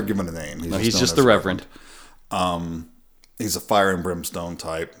 he's never given a name. He's known just as the Reverend. He's a fire and brimstone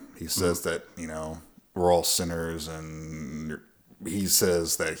type. He says that, we're all sinners, and he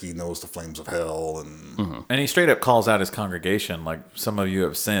says that he knows the flames of hell, and he straight up calls out his congregation, like, some of you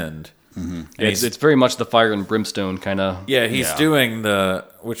have sinned. And it's very much the fire and brimstone kind of. Yeah, he's doing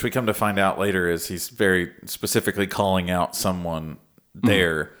which we come to find out later is he's very specifically calling out someone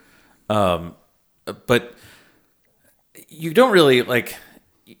there. But you don't really, like,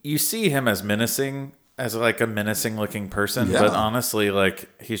 you see him as menacing, as like a menacing looking person, but honestly, like,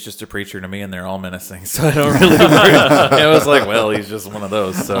 he's just a preacher to me, and they're all menacing, so I don't really worry. It was like, well, he's just one of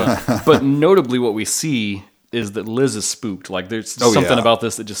those. So, but notably, what we see is that Liz is spooked. Like, there's something about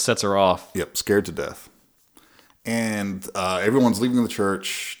this that just sets her off. Yep, scared to death. And everyone's leaving the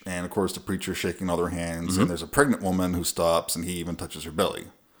church, and of course, the preacher's shaking all their hands, and there's a pregnant woman who stops, and he even touches her belly.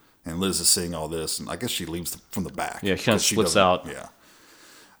 And Liz is seeing all this, and I guess she leaves from the back. Yeah, she kind of slips out. Yeah.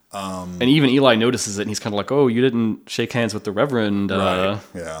 And even Eli notices it, and he's kind of like, "Oh, you didn't shake hands with the Reverend. Right.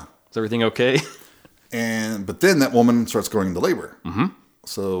 Yeah. Is everything okay?" But then that woman starts going into labor. Mm-hmm.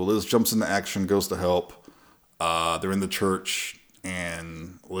 So Liz jumps into action, goes to help. They're in the church,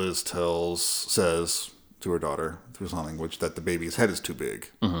 and Liz says to her daughter, through sign language, that the baby's head is too big,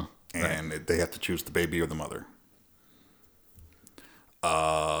 and they have to choose the baby or the mother.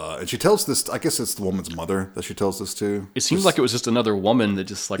 And she tells this, I guess it's the woman's mother that she tells this to. It seems like it was just another woman that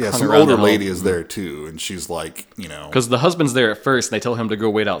just, like, hung some around older lady is there too, and she's like, because the husband's there at first, and they tell him to go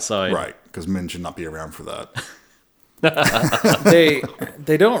wait outside. Right, because men should not be around for that.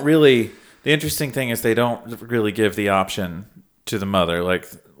 they don't really. The interesting thing is they don't really give the option to the mother. Like,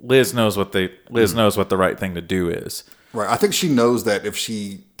 Liz knows what the right thing to do is. Right, I think she knows that if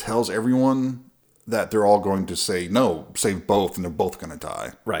she tells everyone that they're all going to say no, save both, and they're both going to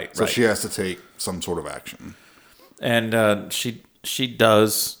die. Right. So she has to take some sort of action. And she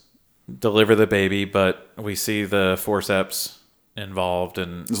does deliver the baby, but we see the forceps involved,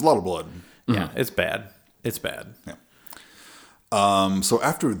 and there's a lot of blood. Yeah, it's bad. It's bad. Yeah. So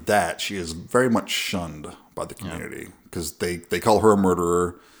after that, she is very much shunned by the community because they call her a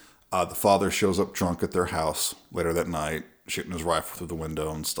murderer. The father shows up drunk at their house later that night, shooting his rifle through the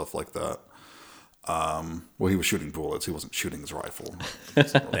window and stuff like that. Well, he was shooting bullets. He wasn't shooting his rifle.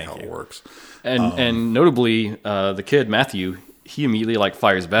 That's not really how it works. And notably, the kid, Matthew, he immediately, like,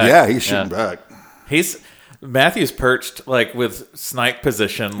 fires back. Yeah, he's shooting back. Matthew's perched, like, with snipe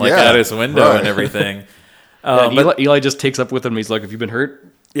position, like, at his window and everything. But Eli just takes up with him. He's like, "Have you been hurt?"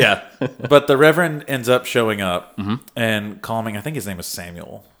 Yeah. But the Reverend ends up showing up and calming. I think his name is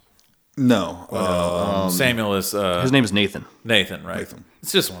Samuel. No. Samuel is... his name is Nathan. Nathan, right? Nathan.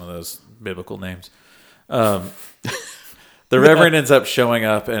 It's just one of those biblical names. The Reverend ends up showing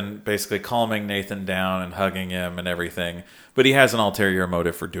up and basically calming Nathan down and hugging him and everything. But he has an ulterior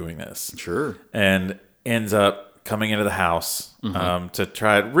motive for doing this. Sure. And ends up coming into the house to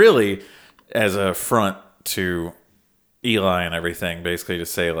try it really as a front to Eli and everything, basically to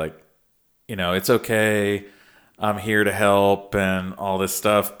say, like, it's okay, I'm here to help and all this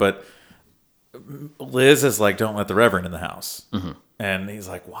stuff. But Liz is like, don't let the Reverend in the house. And he's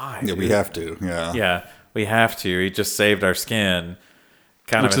like, why? Yeah, we have to. Yeah, we have to. He just saved our skin.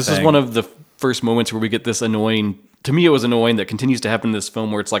 This is one of the first moments where we get this annoying, to me it was annoying, that continues to happen in this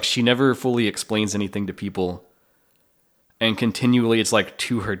film, where it's like she never fully explains anything to people. And continually it's like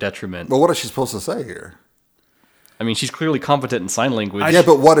to her detriment. But what is she supposed to say here? I mean, she's clearly competent in sign language. Yeah,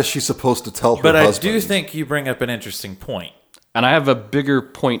 but what is she supposed to tell her husband? But I do think you bring up an interesting point. And I have a bigger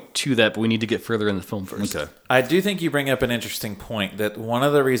point to that, but we need to get further in the film first. Okay. I do think you bring up an interesting point, that one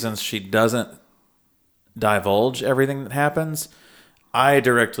of the reasons she doesn't divulge everything that happens, I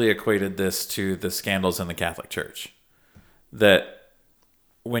directly equated this to the scandals in the Catholic Church. That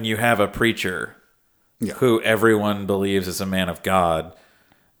when you have a preacher who everyone believes is a man of God,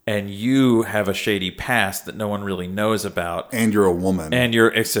 and you have a shady past that no one really knows about, and you're a woman, and you're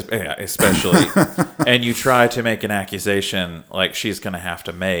especially, and you try to make an accusation like she's going to have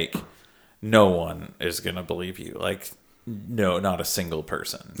to make, no one is going to believe you. Like, no, not a single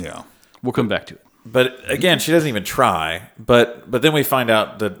person. Yeah, we'll come back to it. But again, she doesn't even try. But then we find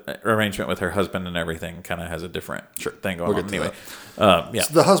out the arrangement with her husband and everything kind of has a different thing going on. Anyway, so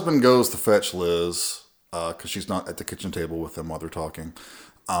the husband goes to fetch Liz because she's not at the kitchen table with them while they're talking.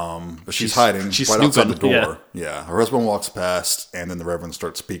 But she's hiding right outside the door. Yeah. Her husband walks past, and then the Reverend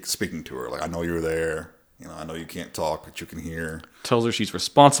starts speaking to her. Like, I know you're there. I know you can't talk, but you can hear. Tells her she's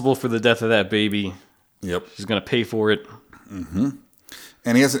responsible for the death of that baby. Yep. She's going to pay for it. Mm-hmm.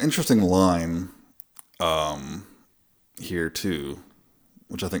 And he has an interesting line here, too,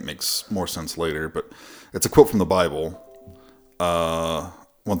 which I think makes more sense later. But it's a quote from the Bible.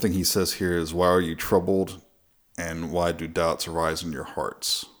 One thing he says here is, "Why are you troubled? And why do doubts arise in your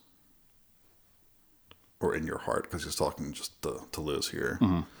hearts?" or in your heart, because he's talking just to Liz here.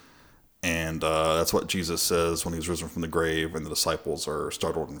 And that's what Jesus says when he's risen from the grave, and the disciples are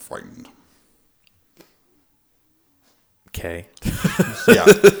startled and frightened. Okay. Yeah.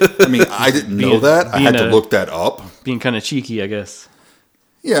 I mean, I didn't know that. I had to look that up. Being kind of cheeky, I guess.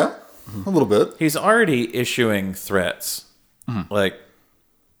 Yeah, a little bit. He's already issuing threats. Like,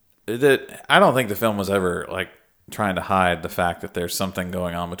 that. I don't think the film was ever, like, trying to hide the fact that there's something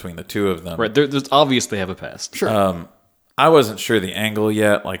going on between the two of them. Right. There's obvious they have a past. Sure. I wasn't sure the angle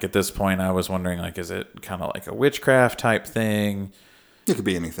yet. Like, at this point, I was wondering, like, is it kind of like a witchcraft type thing? It could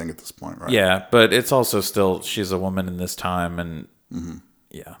be anything at this point, right? Yeah, but it's also still, she's a woman in this time, and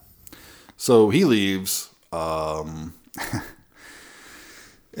yeah. So he leaves, and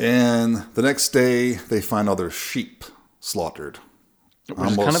the next day they find all their sheep slaughtered. Which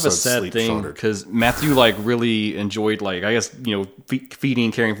is kind of a sad thing, because Matthew, like, really enjoyed, like, I guess, you know,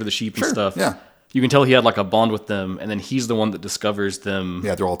 feeding, caring for the sheep and stuff. Yeah. You can tell he had, like, a bond with them, and then he's the one that discovers them.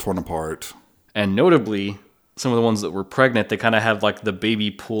 Yeah, they're all torn apart. And notably, some of the ones that were pregnant, they kind of have, like, the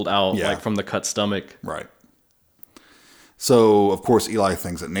baby pulled out, Yeah. like, from the cut stomach. Right. So, of course, Eli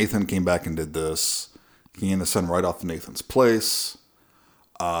thinks that Nathan came back and did this. He and his son ride off to Nathan's place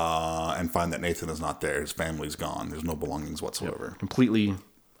and find that Nathan is not there. His family's gone. There's no belongings whatsoever. Completely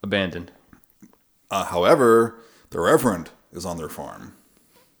abandoned. However, the Reverend is on their farm.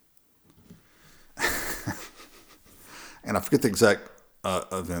 And I forget the exact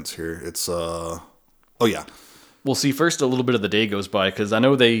events here. It's, oh yeah. Well, see, first a little bit of the day goes by, because I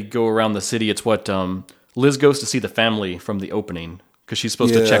know they go around the city. It's what Liz goes to see the family from the opening, because she's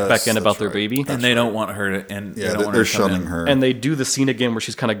supposed to check back in about their baby. And they don't want her to, and Yeah, they don't want they're her to come shunning in. her. And they do the scene again where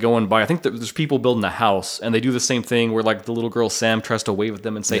she's kind of going by. I think there's people building a house, and they do the same thing where, like, the little girl Sam tries to wave at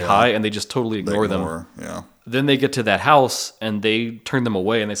them and say hi, and they just totally ignore them. Yeah. Then they get to that house, and they turn them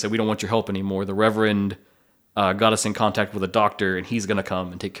away, and they say, "We don't want your help anymore. The Reverend got us in contact with a doctor, and he's going to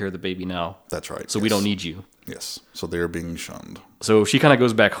come and take care of the baby now. That's right. So we don't need you." Yes. So they're being shunned. So she kind of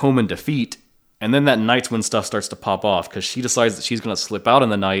goes back home in defeat, and then that night's when stuff starts to pop off, because she decides that she's going to slip out in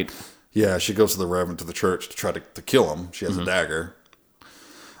the night. Yeah, she goes to the Reverend to the church to try to kill him. She has a dagger.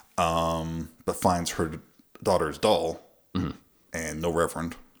 But finds her daughter's doll and no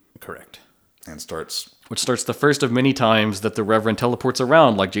Reverend. Correct. And starts... Which starts the first of many times that the Reverend teleports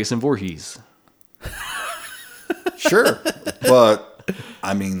around like Jason Voorhees. Sure. But,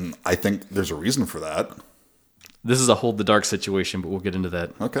 I mean, I think there's a reason for that. This is a Hold the Dark situation, but we'll get into that.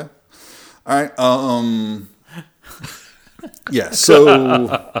 Okay. All right. Yeah,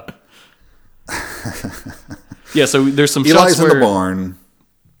 so... Yeah, so there's some Eli's shots in where... the barn,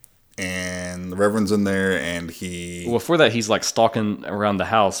 and the Reverend's in there, and he... Well, before that, he's, like, stalking around the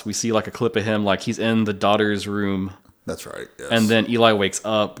house. We see, like, a clip of him, like, he's in the daughter's room. That's right, yes. And then Eli wakes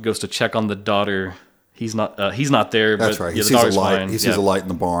up, goes to check on the daughter. He's not there. That's but, right. Yeah, He the sees a daughter's light. fine. He sees a light in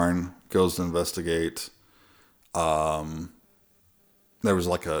the barn, goes to investigate. There was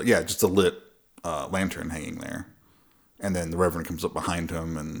like just a lit lantern hanging there. And then the Reverend comes up behind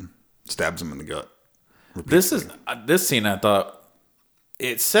him and stabs him in the gut. This scene, I thought,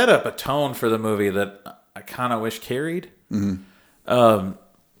 it set up a tone for the movie that I kind of wish carried.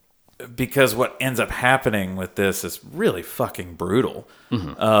 Because what ends up happening with this is really fucking brutal.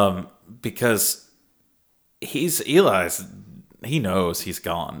 Because he knows he's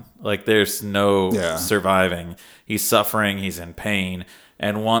gone. Like, there's no surviving. He's suffering. He's in pain.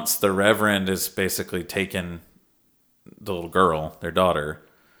 And once the Reverend is basically taken the little girl, their daughter,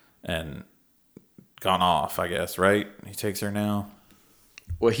 and gone off, I guess, right? He takes her now.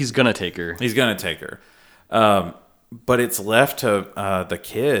 Well, he's going to take her. He's going to take her. But it's left to the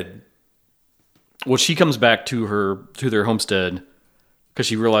kid. Well, she comes back to their homestead because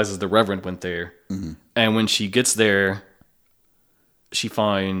she realizes the Reverend went there. And when she gets there, they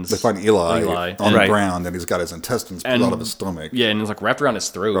find Eli on the ground, and he's got his intestines pulled out of his stomach. Yeah, and it's like wrapped around his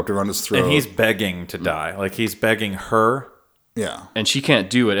throat. And he's begging to die. Like, he's begging her. Yeah. And she can't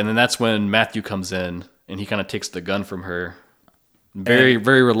do it. And then that's when Matthew comes in, and he kind of takes the gun from her. Very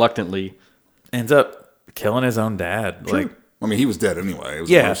reluctantly. Ends up killing his own dad. Sure. Like, I mean, he was dead anyway. It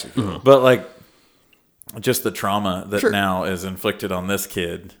was a mercy kill. But, like, just the trauma that now is inflicted on this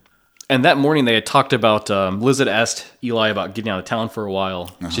kid. And that morning they had talked about, Liz had asked Eli about getting out of town for a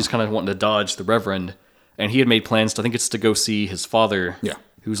while. She's kind of wanting to dodge the Reverend. And he had made plans, I think it's to go see his father,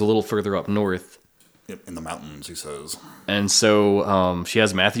 who's a little further up north. In the mountains, he says. And so she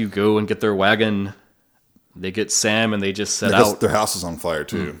has Matthew go and get their wagon. They get Sam and they just set out. Their house is on fire,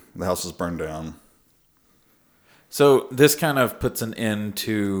 too. The house is burned down. So this kind of puts an end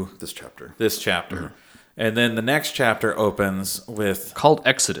to this chapter. And then the next chapter opens with... Called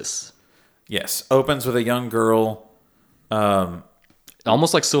Exodus. Yes, opens with a young girl.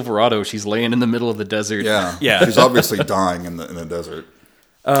 Almost like Silverado, she's laying in the middle of the desert. Yeah. Yeah. She's obviously dying in the desert.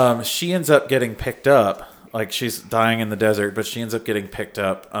 She ends up getting picked up. Like, she's dying in the desert, but she ends up getting picked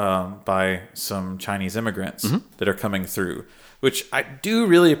up by some Chinese immigrants that are coming through, which I do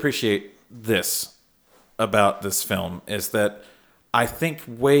really appreciate this about this film, is that I think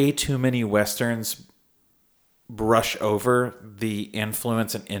way too many Westerns brush over the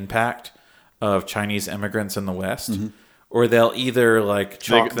influence and impact of Chinese immigrants in the West, or they'll either like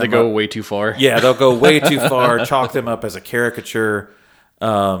chalk They them go up. way too far. Yeah, they'll go way too far, chalk them up as a caricature,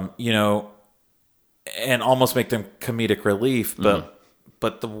 and almost make them comedic relief.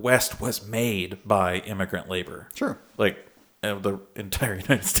 But the West was made by immigrant labor. Sure. Like, the entire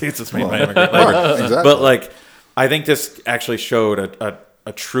United States was made by immigrant labor. Right, exactly. But like, I think this actually showed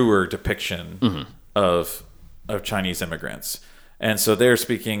a truer depiction of Chinese immigrants. And so they're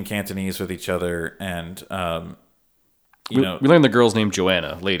speaking Cantonese with each other, and We learned the girl's name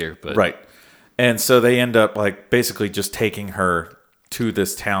Joanna later, but right. And so they end up like basically just taking her to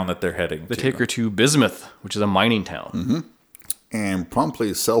this town that they're heading they to. take her to Bismuth, which is a mining town. And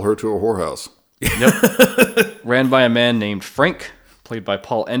promptly sell her to a whorehouse. Ran by a man named Frank, played by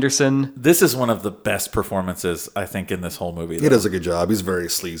Paul Anderson, This is one of the best performances, I think, in this whole movie. He does a good job. He's very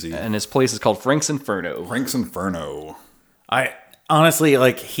sleazy. and his place is called Frank's Inferno. Frank's Inferno. I honestly,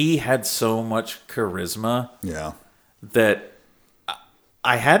 like, he had so much charisma Yeah. that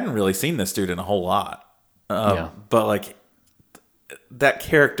I hadn't really seen this dude in a whole lot. Yeah. But like, that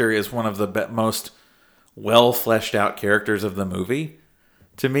character is one of the most well fleshed out characters of the movie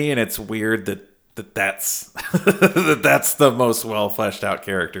to me, and it's weird that's that's the most well fleshed out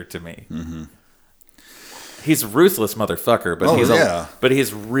character to me. He's a ruthless motherfucker, but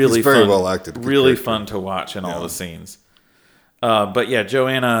he's really He's very fun, well acted, good really character. fun to watch in all the scenes. But yeah,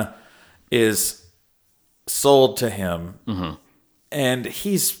 Joanna is sold to him, and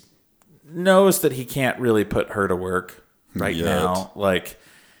he's knows that he can't really put her to work right Yet. now. Like,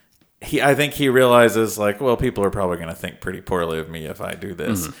 I think he realizes, like, well, people are probably going to think pretty poorly of me if I do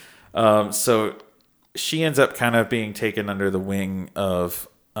this. So she ends up kind of being taken under the wing of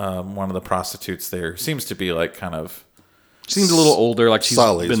one of the prostitutes there. Seems to be like kind of, She seems a little older, like she's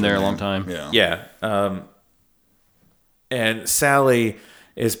Sally's been her there a name. long time. Yeah. yeah. And Sally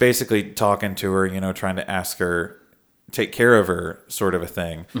is basically talking to her, trying to ask her, take care of her, sort of a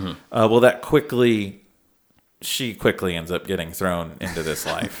thing. Well, she quickly ends up getting thrown into this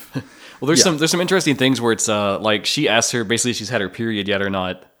life. Well, there's some interesting things where it's like she asks her basically if she's had her period yet or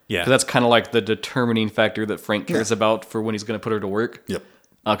not. Yeah. 'Cause that's kind of like the determining factor that Frank cares about for when he's going to put her to work. Yep.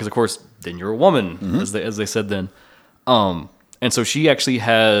 Because of course, then you're a woman, as they said then. And so she actually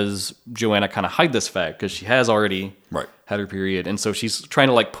has Joanna kind of hide this fact because she has already Right. had her period, and so she's trying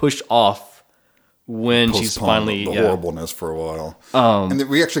to like push off when she's Postpone finally the horribleness for a while. And then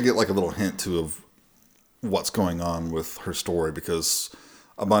we actually get like a little hint too of what's going on with her story, because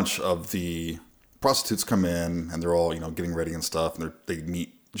a bunch of the prostitutes come in and they're all getting ready and stuff, and they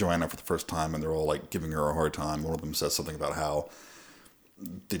meet Joanna for the first time, and they're all like giving her a hard time. One of them says something about how,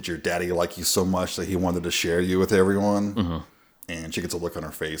 did your daddy like you so much that he wanted to share you with everyone? And she gets a look on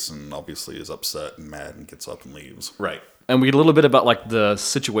her face and obviously is upset and mad and gets up and leaves. Right. And we get a little bit about like the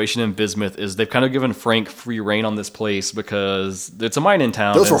situation in Bismuth is they've kind of given Frank free reign on this place because it's a mining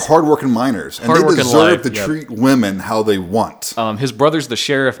town. Those are hardworking miners, and they Hardworking deserve life, to yep. treat women how they want. His brother's the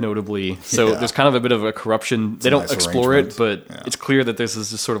sheriff, notably. So Yeah. there's kind of a bit of a corruption. They don't nice explore it, arrangement. but Yeah. it's clear that this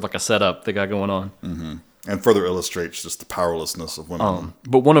is just sort of like a setup they got going on. And further illustrates just the powerlessness of women.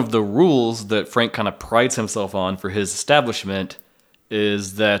 But one of the rules that Frank kind of prides himself on for his establishment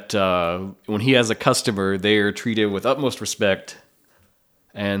is that when he has a customer, they are treated with utmost respect,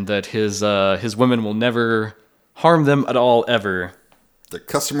 and that his women will never harm them at all, ever. The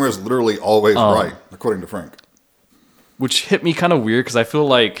customer is literally always right, according to Frank. Which hit me kind of weird because I feel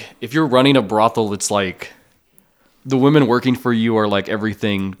like if you're running a brothel, it's like the women working for you are like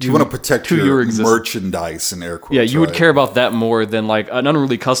everything to You want to protect to your existence. merchandise in air quotes. Yeah, you would right? care about that more than like an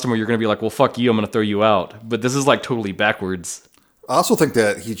unruly customer. You're going to be like, well, fuck you, I'm going to throw you out. But this is like totally backwards. I also think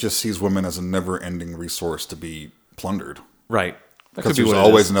that he just sees women as a never-ending resource to be plundered. Right. That Because could be there's what it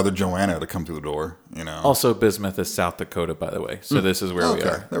always is. another Joanna to come through the door. Also, Bismuth is South Dakota, by the way. So this is where we Okay,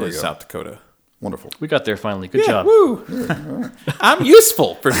 are. there we is go. South Dakota. Wonderful. We got there finally. Good job. Woo! I'm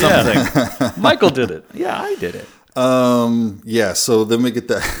useful for something. Michael did it. Yeah, I did it. Yeah, so then we get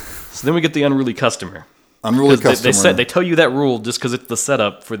that So then we get the unruly customer. unruly 'Cause customer. they tell you that rule just because it's the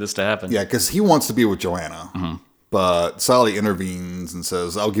setup for this to happen. Yeah, because he wants to be with Joanna. But Sally intervenes and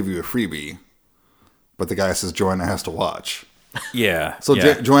says, I'll give you a freebie. But the guy says Joanna has to watch. Yeah. So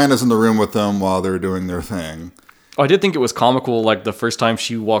yeah. Joanna's in the room with them while they're doing their thing. Oh, I did think it was comical, like the first time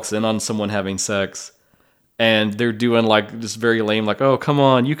she walks in on someone having sex, and they're doing like just very lame, like, "Oh, come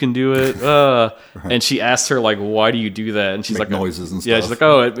on, you can do it." And she asks her like, "Why do you do that?" And she's Make like, noises and Yeah, stuff. she's like,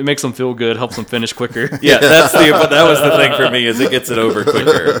 "Oh, it makes them feel good, helps them finish quicker." Yeah, but that was the thing for me is it gets it over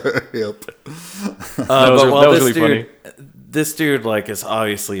quicker. Yep. That was really funny. This dude, like, is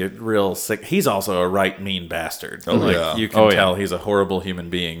obviously a real sick. He's also a right mean bastard. Oh, like, yeah. you can tell he's a horrible human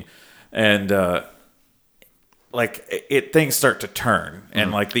being, and things start to turn,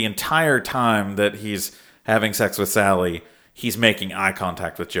 and like the entire time that he's having sex with Sally, he's making eye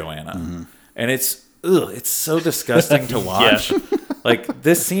contact with Joanna, and it's so disgusting to watch. Like,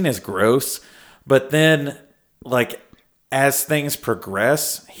 this scene is gross, but then like, as things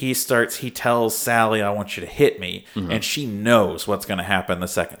progress, he tells Sally, "I want you to hit me." And she knows what's going to happen the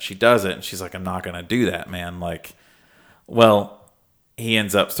second she does it. And she's like, "I'm not going to do that, man." Like, well, he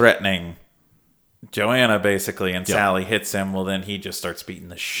ends up threatening Joanna basically, and Sally hits him. Well, then he just starts beating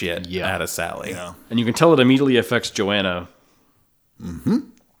the shit out of Sally. Yeah. And you can tell it immediately affects Joanna.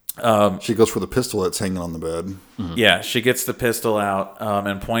 She goes for the pistol that's hanging on the bed. Yeah, she gets the pistol out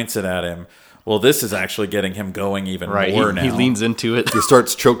and points it at him. Well, this is actually getting him going even more now. He leans into it. He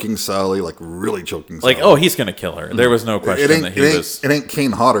starts choking Sally, like really choking Sally. like, oh, he's going to kill her. There was no question that he was. It ain't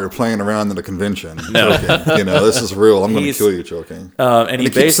Kane Hodder playing around in a convention. No. Choking. This is real. I'm going to kill you choking. And he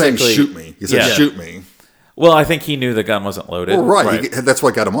keeps saying, basically "Shoot me." He said, "Shoot me." Well, I think he knew the gun wasn't loaded. Well, right. That's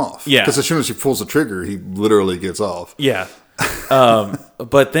what got him off. Yeah. Because as soon as he pulls the trigger, he literally gets off. Yeah.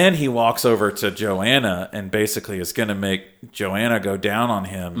 But then he walks over to Joanna and basically is going to make Joanna go down on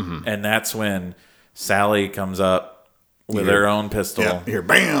him. And that's when Sally comes up with her own pistol. Yeah. Here,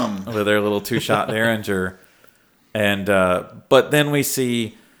 bam! With her little 2-shot Derringer. And, but then we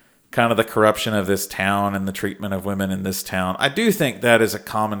see kind of the corruption of this town and the treatment of women in this town. I do think that is a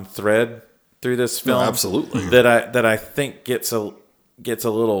common thread through this film. No, absolutely. That I think gets a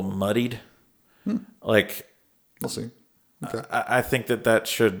little muddied. Like, We'll see. Okay. I think that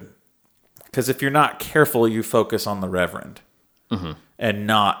should, because if you're not careful, you focus on the Reverend and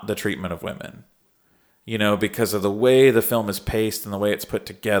not the treatment of women. Because of the way the film is paced and the way it's put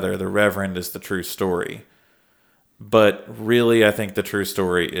together, the Reverend is the true story. But really, I think the true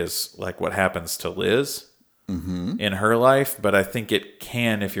story is like what happens to Liz in her life. But I think it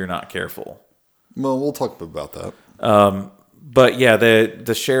can if you're not careful. Well, we'll talk about that. But yeah,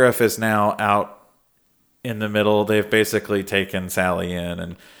 the sheriff is now out in the middle. They've basically taken Sally in,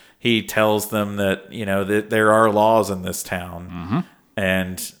 and he tells them that that there are laws in this town,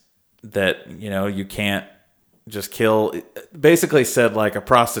 and that you can't just kill. Basically said like a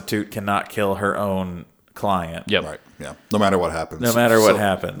prostitute cannot kill her own client. Yep. Right. Yeah. No matter what happens. No matter what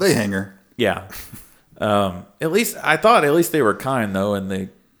happens. They hang her. Yeah. At least they were kind though, and they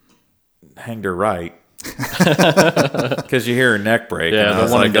hanged her right. Because you hear her neck break. Yeah, and I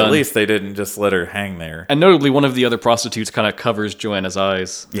was like, at least they didn't just let her hang there. And notably, one of the other prostitutes kind of covers Joanna's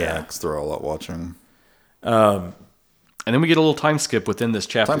eyes. Yeah, because they're all out watching. And then we get a little time skip within this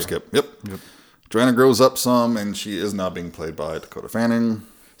chapter. Time skip. Yep. Joanna grows up some, and she is now being played by Dakota Fanning.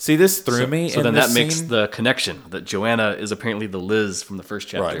 See, this threw me. So then that makes the connection that Joanna is apparently the Liz from the first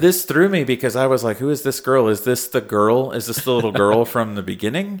chapter. Right. This threw me because I was like, "Who is this girl? Is this the girl? Is this the little girl from the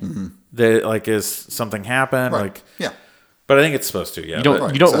beginning? That like is something happened? Right. Like, Yeah. But I think it's supposed to. Yeah.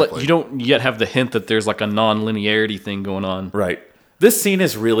 You don't yet have the hint that there's like a non-linearity thing going on. Right. This scene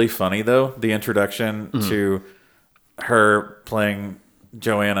is really funny though. The introduction to her playing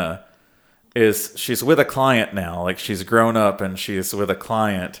Joanna is she's with a client now. Like she's grown up and she's with a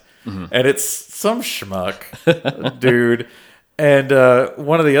client, and it's some schmuck dude. And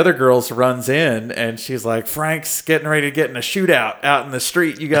one of the other girls runs in and she's like, "Frank's getting ready to get in a shootout out in the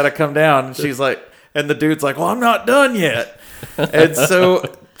street. You got to come down." And she's like, and the dude's like, "Well, I'm not done yet." And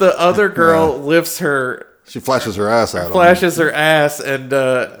so the other girl lifts her. She flashes her ass out. Flashes her ass, and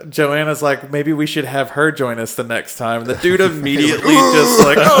Joanna's like, "Maybe we should have her join us the next time." The dude immediately just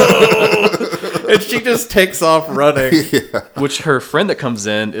like, "Oh!" And she just takes off running. Yeah. Which her friend that comes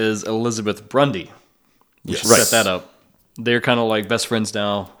in is Elizabeth Grundy. We should set that up. They're kind of like best friends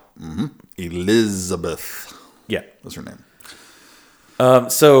now. Elizabeth. Yeah. What's her name?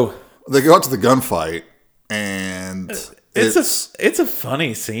 So They go out to the gunfight, and it's a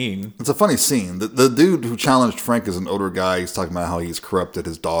funny scene. It's a funny scene. The dude who challenged Frank is an older guy. He's talking about how he's corrupted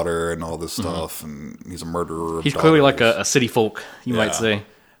his daughter and all this stuff, and he's a murderer. Of He's clearly like daughters. a city folk, you might say.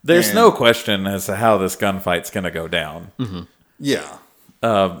 There's no question as to how this gunfight's going to go down. Yeah.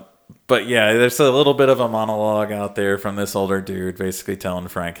 But yeah, there's a little bit of a monologue out there from this older dude basically telling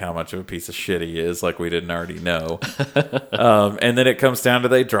Frank how much of a piece of shit he is, like we didn't already know. And then it comes down to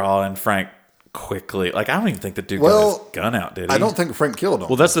they draw, and Frank quickly, like I don't even think the dude got his gun out, did he? I don't think Frank killed him.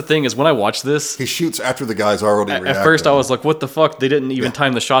 Well, that's the thing is when I watched this, he shoots after the guy's already reacted. at first I was like, what the fuck? They didn't even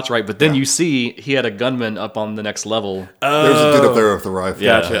time the shots right. But then you see he had a gunman up on the next level. There's a dude up there with the rifle.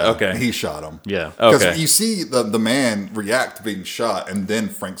 Gotcha, okay. He shot him. Yeah. Because Okay. you see the man react to being shot, and then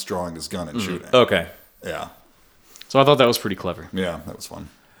Frank's drawing his gun and shooting. Okay. Yeah. So I thought that was pretty clever. Yeah, that was fun.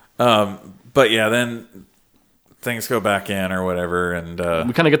 But yeah, then things go back in or whatever, and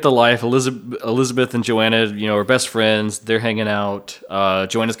We kind of get the life. Elizabeth and Joanna, are best friends. They're hanging out.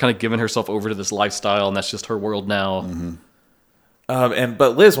 Joanna's kind of giving herself over to this lifestyle, and that's just her world now. Mm-hmm.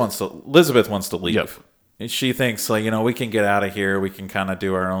 but Elizabeth wants to leave. Yep. And she thinks like, we can get out of here. We can kind of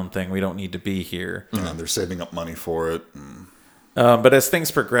do our own thing. We don't need to be here. And they're saving up money for it. But as things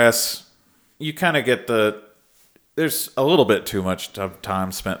progress, you kind of get there's a little bit too much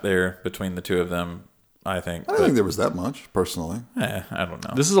time spent there between the two of them, I think. I don't think there was that much, personally. I don't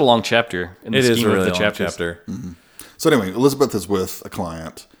know. This is a long chapter. In the It is scheme a really of the long chapters. chapter. So anyway, Elizabeth is with a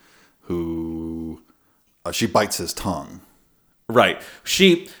client who she bites his tongue. Right.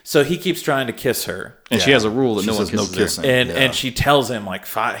 So he keeps trying to kiss her. And she has a rule that She no one says no kisses her. kissing. And Yeah. and she tells him like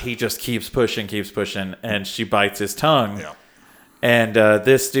he just keeps pushing, and she bites his tongue. Yeah. And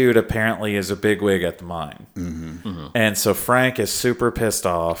this dude apparently is a bigwig at the mine. And so Frank is super pissed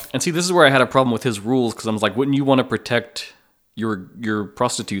off. And see, this is where I had a problem with his rules because I was like, wouldn't you want to protect your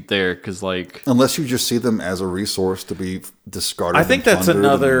prostitute there? Because like, Unless you just see them as a resource to be discarded. I think and that's plundered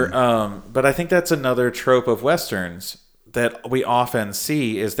another, and- but I think that's another trope of Westerns that we often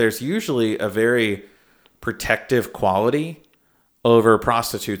see is there's usually a very protective quality over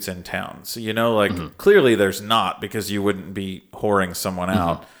prostitutes in towns. Clearly there's not, because you wouldn't be whoring someone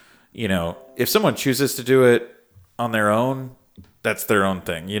out. If someone chooses to do it on their own, that's their own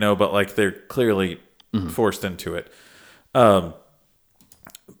thing, but like they're clearly forced into it.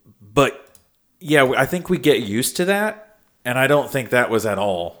 But yeah, I think we get used to that. And I don't think that was at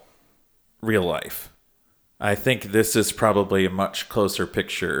all real life. I think this is probably a much closer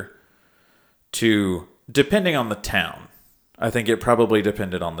picture to, depending on the town. I think it probably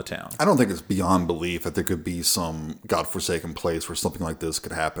depended on the town. I don't think it's beyond belief that there could be some godforsaken place where something like this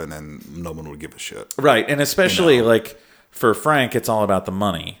could happen and no one would give a shit. Right. And especially like for Frank, it's all about the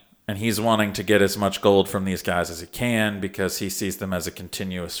money. And he's wanting to get as much gold from these guys as he can because he sees them as a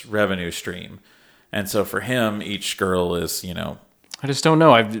continuous revenue stream. And so for him, each girl is, I just don't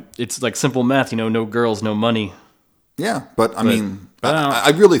know. It's like simple math, no girls, no money. Yeah, but I mean,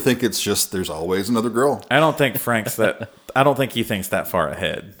 I really think it's just there's always another girl. I don't think I don't think he thinks that far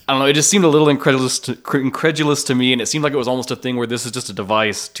ahead. I don't know. It just seemed a little incredulous to me, and it seemed like it was almost a thing where this is just a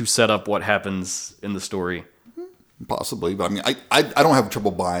device to set up what happens in the story. Possibly, but I mean, I don't have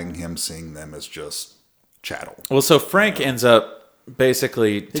trouble buying him seeing them as just chattel. Well, so Frank ends up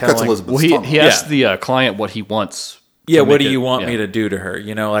basically He cuts telling, Elizabeth's Well, tongue. he asked the client what he wants. yeah, to what make do it- you want yeah. me to do to her?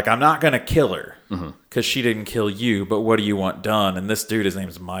 Like, I'm not going to kill her because she didn't kill you, but what do you want done? And this dude, his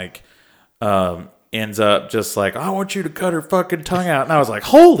name's Mike, ends up just like, I want you to cut her fucking tongue out. And I was like,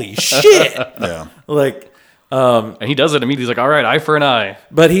 holy shit. Yeah, Like, And he does it immediately. He's like, all right, eye for an eye.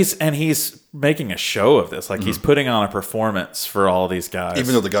 but he's making a show of this. Like, he's putting on a performance for all these guys.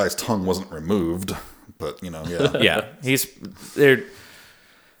 even though the guy's tongue wasn't removed, but yeah. Yeah, they're.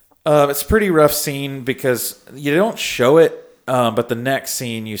 It's a pretty rough scene because you don't show it, but the next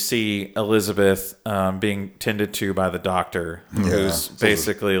scene you see Elizabeth being tended to by the doctor, who's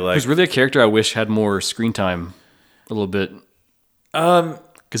basically like, He's really a character I wish had more screen time, a little bit.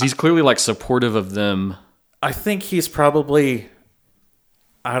 Because he's clearly like supportive of them. I think he's probably.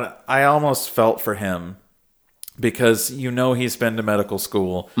 I almost felt for him because he's been to medical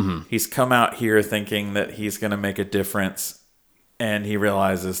school. He's come out here thinking that he's going to make a difference. And he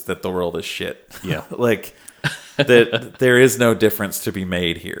realizes that the world is shit. Yeah. Like, that there is no difference to be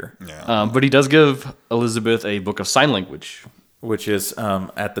made here. Yeah. But he does give Elizabeth a book of sign language. Which is,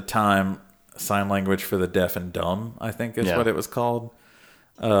 at the time, sign language for the deaf and dumb, I think is what it was called.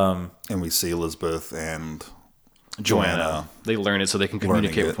 And we see Elizabeth and Joanna They learn it so they can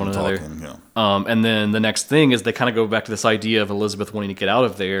learning communicate it with one and another. talking, yeah. And then the next thing is they kind of go back to this idea of Elizabeth wanting to get out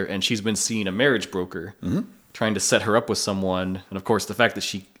of there, and she's been seeing a marriage broker trying to set her up with someone. And of course, the fact that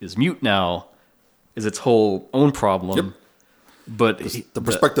she is mute now is its whole own problem. Yep. But The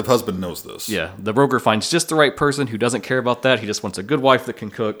prospective husband knows this. the broker finds just the right person who doesn't care about that. He just wants a good wife that can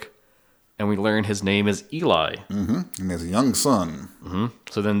cook. And we learn his name is Eli. And he has a young son.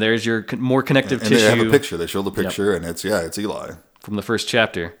 So then there's your more connective And tissue they have a picture. They show the picture, and it's Eli. from the first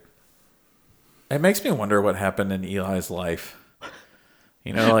chapter. It makes me wonder what happened in Eli's life.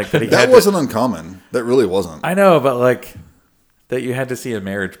 You know, like that he That wasn't uncommon. That really wasn't. I know, but like that you had to see a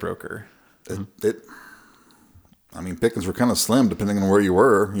marriage broker. I mean, pickings were kind of slim depending on where you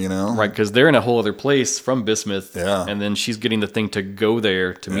were, you know? Right, because they're in a whole other place from Bismuth. Yeah. And then she's getting the thing to go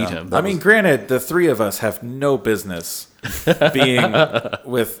there to meet him. I mean, granted, the three of us have no business being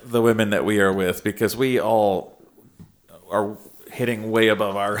with the women that we are with because we all are hitting way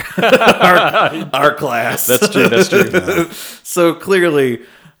above our our class. That's true. That's true. So clearly,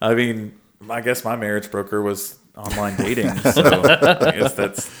 I mean, I guess my marriage broker was online dating. So I guess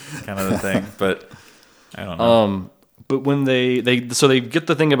that's kind of the thing. But I don't know. But when they get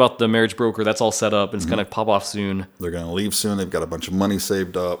the thing about the marriage broker, that's all set up and it's going to pop off soon. They're going to leave soon. They've got a bunch of money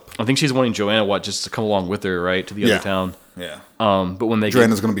saved up. I think she's wanting Joanna just to come along with her, right, to the other town. Yeah. But when they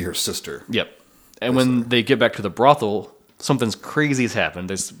Joanna's going to be her sister. Yep. And when they get back to the brothel, something's crazy has happened.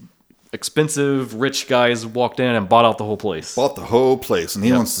 There's expensive rich guys walked in and bought out the whole place. Bought the whole place, and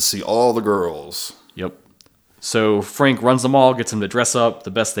he wants to see all the girls. Yep. So Frank runs them all, gets them to dress up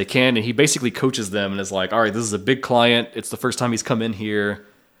the best they can, and he basically coaches them and is like, all right, this is a big client. It's the first time he's come in here.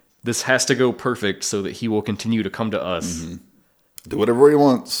 This has to go perfect so that he will continue to come to us. Mm-hmm. Do whatever he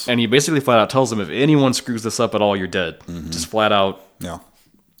wants. And he basically flat out tells them, if anyone screws this up at all, you're dead. Just flat out. Yeah.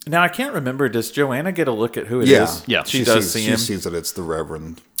 Now, I can't remember. Does Joanna get a look at who it is? Yeah. She does see him. She sees that it's the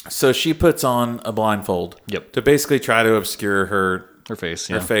Reverend. So she puts on a blindfold. Yep. To basically try to obscure her face,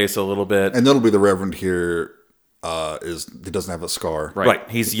 face a little bit. And that'll be the Reverend here. He doesn't have a scar. Right.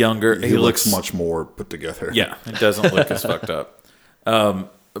 He's younger. He looks much more put together. Yeah. It doesn't look as fucked up.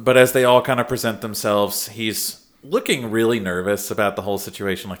 But as they all kind of present themselves, he's looking really nervous about the whole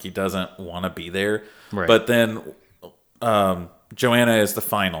situation. Like he doesn't want to be there. Right. But then Joanna is the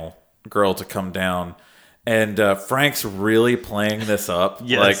final girl to come down. And Frank's really playing this up,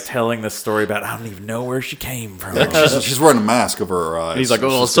 Yes. like telling this story about, I don't even know where she came from. She's wearing a mask over her eyes. And he's like,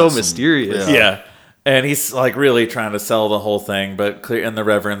 oh, She's so got some- mysterious. Yeah. And he's like really trying to sell the whole thing, but clear. And the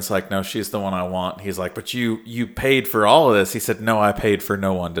Reverend's like, no, she's the one I want. He's like, but you paid for all of this. He said, no, I paid for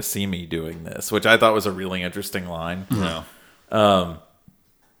no one to see me doing this, which I thought was a really interesting line. Yeah.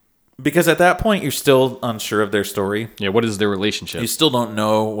 Because at that point, you're still unsure of their story. Yeah, what is their relationship? You still don't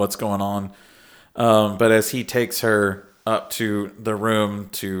know what's going on. But as he takes her up to the room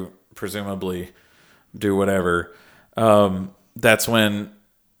to presumably do whatever, that's when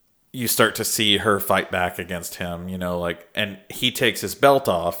you start to see her fight back against him, you know, like, and he takes his belt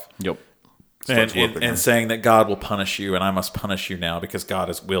off. Yep. And saying that God will punish you and I must punish you now because God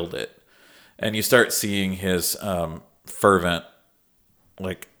has willed it. And you start seeing his fervent,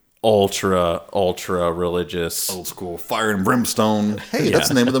 like, ultra religious. Old school fire and brimstone. Hey, that's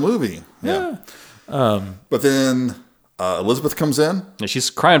the name of the movie. Yeah. But then Elizabeth comes in. Yeah, she's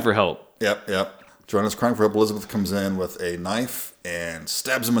crying for help. Yep. Joanna's crying for help. Elizabeth comes in with a knife and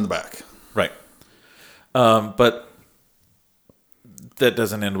stabs him in the back. Right. But that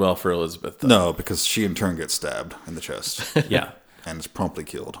doesn't end well for Elizabeth, though. No, because she in turn gets stabbed in the chest Yeah. and is promptly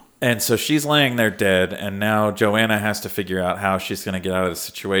killed. And so she's laying there dead, and now Joanna has to figure out how she's going to get out of the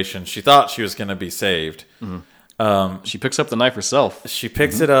situation. She thought she was going to be saved. She picks up the knife herself. She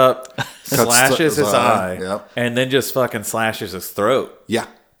picks it up, slashes his eye, yep. and then just fucking slashes his throat. Yeah.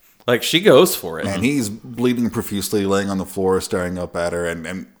 Like, she goes for it. And he's bleeding profusely, laying on the floor, staring up at her.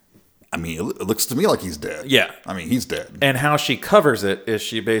 And I mean, it looks to me like he's dead. Yeah. I mean, he's dead. And how she covers it is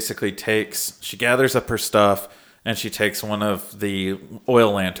she basically she gathers up her stuff, and she takes one of the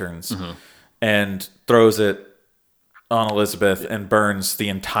oil lanterns and throws it on Elizabeth and burns the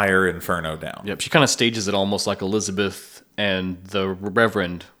entire inferno down. Yep. She kind of stages it almost like Elizabeth and the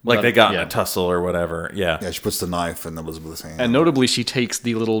Reverend. Like they got in a tussle or whatever. Yeah. Yeah, she puts the knife in Elizabeth's hand. And notably, she takes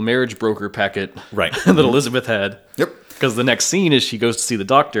the little marriage broker packet Right. that Elizabeth had. Yep. Because the next scene is she goes to see the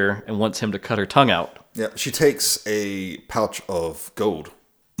doctor and wants him to cut her tongue out. Yeah, she takes a pouch of gold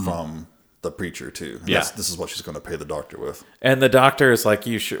from the preacher too. And Yeah. this is what she's going to pay the doctor with. And the doctor is like,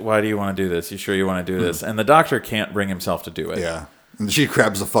 why do you want to do this? You sure you want to do this? And the doctor can't bring himself to do it. Yeah, and she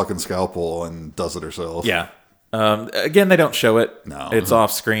grabs a fucking scalpel and does it herself. Yeah. Again, they don't show it. No. It's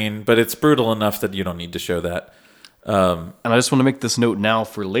off screen, but it's brutal enough that you don't need to show that. And I just want to make this note now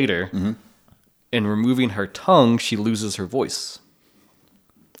for later. In removing her tongue, she loses her voice.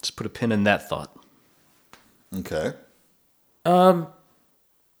 Just put a pin in that thought. Okay.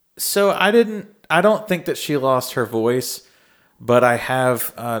 So I don't think that she lost her voice, but I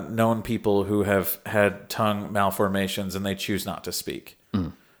have known people who have had tongue malformations and they choose not to speak.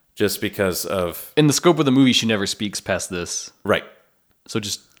 Just because of... In the scope of the movie, she never speaks past this. Right. So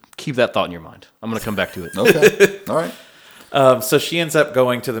just keep that thought in your mind. I'm going to come back to it. Okay. All right. So she ends up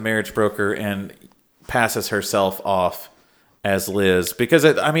going to the marriage broker and passes herself off as Liz because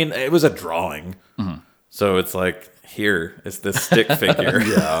it was a drawing. Mm-hmm. So it's like, here is this stick figure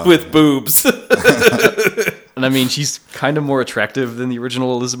Yeah. with boobs. And I mean, she's kind of more attractive than the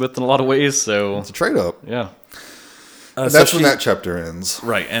original Elizabeth in a lot of ways. So It's a trade up. yeah, That's when that chapter ends.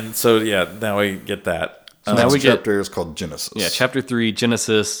 Right. And so, now we get that. now Next we get chapter is called Genesis. yeah, chapter 3,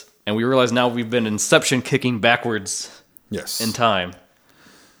 Genesis, and we realize now we've been Inception kicking backwards Yes. in time.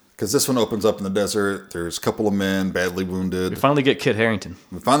 Because this one opens up in the desert. There's a couple of men badly wounded. We finally get Kit Harington.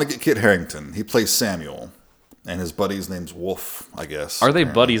 We finally get Kit Harington. He plays Samuel. And his buddy's name's Wolf, I guess. Are they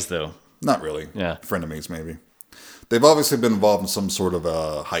apparently. buddies though? Not really. Yeah. Frenemies, maybe. They've obviously been involved in some sort of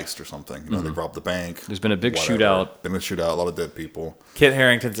a heist or something. You know, they've robbed the bank. There's been a big whatever. shootout. Been a shootout, a lot of dead people. Kit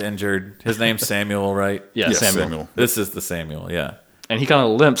Harington's injured. His name's Samuel, right? Yeah, Yes, Samuel. This is the Samuel, yeah. And he kind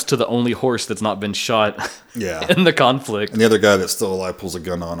of limps to the only horse that's not been shot Yeah. in the conflict. And the other guy that's still alive pulls a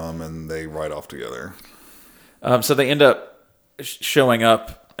gun on him, and they ride off together. So they end up showing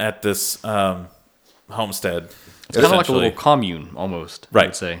up at this homestead. It's kind of like a essentially. little commune almost, I Right.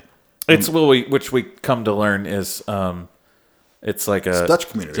 would say. It's which we come to learn is it's like a Dutch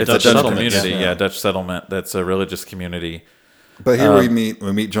community. It's Dutch a Dutch settlement, community, yeah. yeah, Dutch settlement. That's a religious community But here we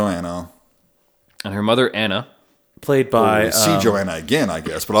meet Joanna. And her mother, Anna. played by We see Joanna again, I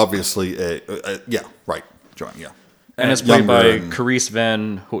guess. But obviously, yeah, right. Joanna, yeah. And it's played by younger and- Carice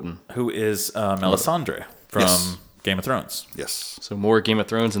Van Houten. who is Melisandre from Yes. Game of Thrones. Yes. So more Game of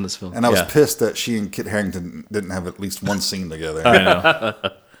Thrones in this film. And I was Yeah. pissed that she and Kit Harington didn't have at least one scene together. I know.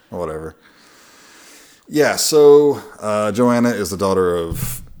 Or whatever. Yeah, so Joanna is the daughter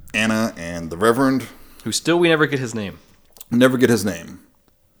of Anna and the Reverend. Who still we never get his name. We never get his name.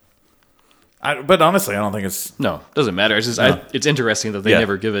 But honestly, I don't think it's. No, doesn't matter. It's just it's interesting that they Yeah.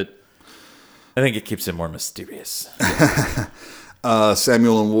 never give it. I think it keeps it more mysterious.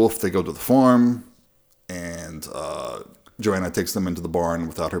 Samuel and Wolf, they go to the farm, and Joanna takes them into the barn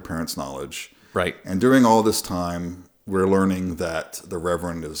without her parents' knowledge. Right. And during all this time, we're learning that the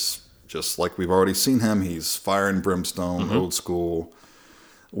Reverend is just like we've already seen him. He's fire and brimstone, old school.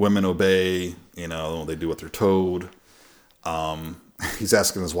 Women obey, they do what they're told. He's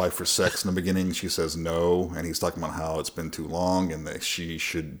asking his wife for sex in the beginning. She says no, and he's talking about how it's been too long and that she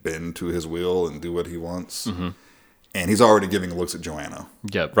should bend to his will and do what he wants. And he's already giving looks at Joanna.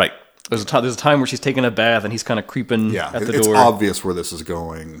 Yeah. Right. There's a time where she's taking a bath and he's kind of creeping Yeah, at the it's door. obvious where this is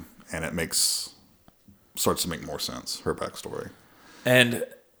going, and it starts to make more sense, her backstory. And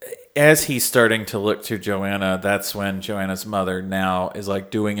as he's starting to look to Joanna, that's when Joanna's mother now is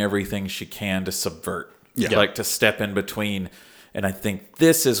like doing everything she can to subvert. Yeah. Like to step in between. And I think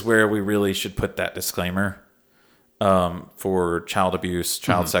this is where we really should put that disclaimer for child abuse,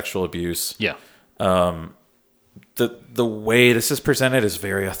 child sexual abuse. Yeah. The way this is presented is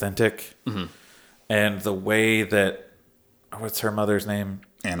very authentic. And the way that, what's her mother's name?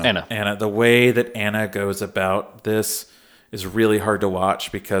 Anna. Anna. The way that Anna goes about this is really hard to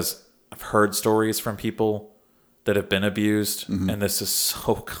watch because I've heard stories from people that have been abused, and this is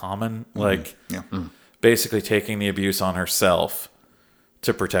so common. Like, Yeah, basically taking the abuse on herself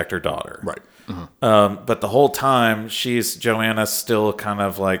to protect her daughter. right. But the whole time, Joanna's still kind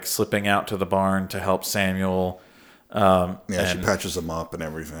of like slipping out to the barn to help Samuel. Yeah, she patches him up and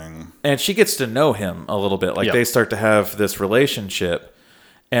everything. And she gets to know him a little bit. Like Yeah. they start to have this relationship.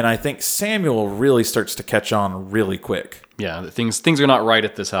 And I think Samuel really starts to catch on really quick. Yeah. Things are not right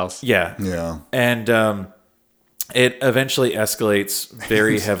at this house. Yeah. Yeah. And it eventually escalates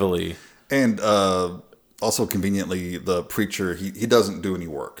very heavily. And also conveniently, the preacher, he doesn't do any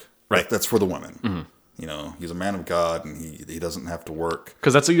work. Right. That's for the women. He's a man of God, and he doesn't have to work.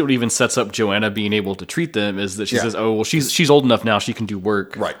 Because that's what even sets up Joanna being able to treat them is that she Yeah. says, oh, well, she's old enough now. She can do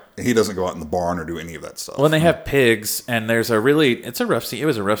work. Right. And he doesn't go out in the barn or do any of that stuff. When they have pigs, and there's it's a rough scene. It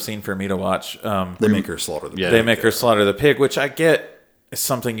was a rough scene for me to watch. They make her slaughter the Yeah. pig. They make her slaughter the pig, which I get is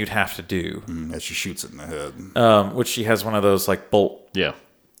something you'd have to do. As she shoots it in the head. Which she has one of those like bolt Yeah.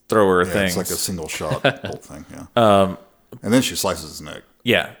 thrower Yeah, things. it's like a single shot whole thing. Yeah. And then she slices his neck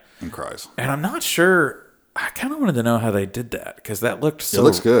Yeah. and cries. And I'm not sure. I kind of wanted to know how they did that because that looked so.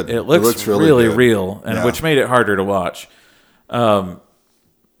 looks good. It looks, It looks really really good. real, and Yeah. which made it harder to watch.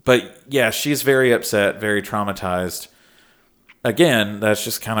 But yeah, she's very upset, very traumatized. Again, that's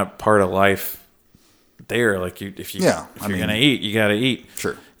just kind of part of life. There, like if you're gonna eat, you got to eat.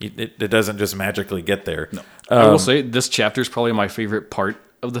 Sure. It doesn't just magically get there. No. I will say this chapter is probably my favorite part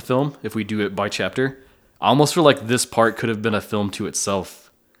of the film if we do it by chapter. I almost feel like this part could have been a film to itself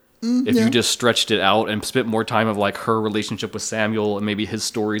if you just stretched it out and spent more time of like her relationship with Samuel and maybe his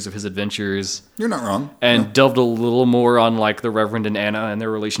stories of his adventures. You're not wrong. And delved a little more on like the Reverend and Anna and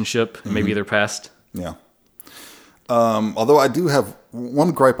their relationship, maybe their past. Yeah. Although I do have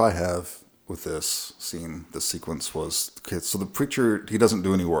one gripe I have with this scene, this sequence was, okay, so the preacher, he doesn't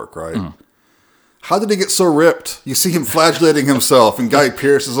do any work, right? How did he get so ripped? You see him flagellating himself, and Guy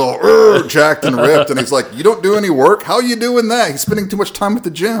Pearce is all jacked and ripped, and he's like, you don't do any work? How are you doing that? He's spending too much time at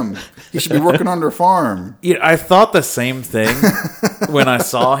the gym. He should be working on their farm. Yeah, I thought the same thing when I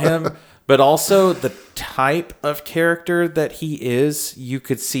saw him, but also the type of character that he is, you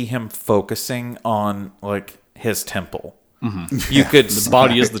could see him focusing on like his temple. You could The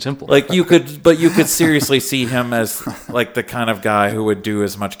body is the temple. like you could seriously see him as like the kind of guy who would do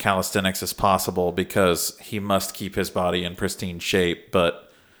as much calisthenics as possible because he must keep his body in pristine shape.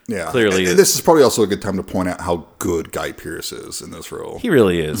 But Yeah. clearly, and this is probably also a good time to point out how good Guy Pearce is in this role. he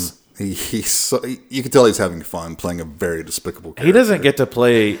really is. He's so, you can tell he's having fun playing a very despicable character. He doesn't get to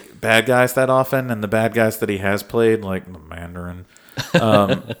play bad guys that often, and the bad guys that he has played, like the Mandarin,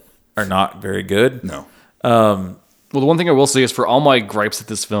 are not very good. No. Well, the one thing I will say is for all my gripes at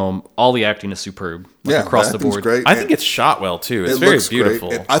this film, all the acting is superb. Like, across the acting's board. Great. I think it's shot well too. It's It very looks beautiful.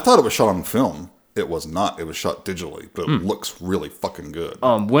 great. I thought it was shot on film. It was not. It was shot digitally, but it looks really fucking good.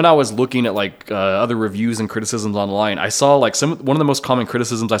 When I was looking at like other reviews and criticisms online, I saw like one of the most common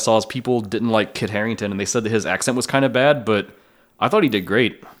criticisms I saw is people didn't like Kit Harington, and they said that his accent was kind of bad, but I thought he did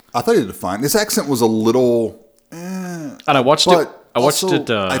great. I thought he did fine. His accent was a little, And I watched but it. I watched also, it.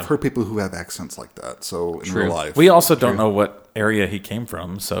 I've heard people who have accents like that. So in real life, We also don't know what area he came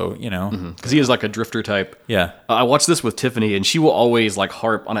from, so you know. because he is like a drifter type. Yeah. I watched this with Tiffany, and she will always like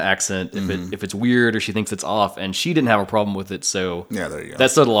harp on an accent if it's weird or she thinks it's off, and she didn't have a problem with it. So Yeah, there you go.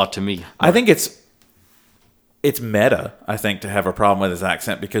 That said a lot to me. I think it's meta, I think, to have a problem with his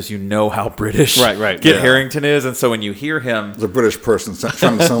accent because you know how British Right, Kit yeah. Harington is, and so when you hear him, the British person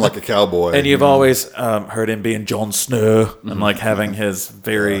trying to sound like a cowboy, and you've always heard him being Jon Snow and like having his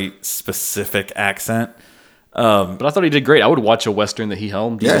very specific accent. But I thought he did great. I would watch a western that he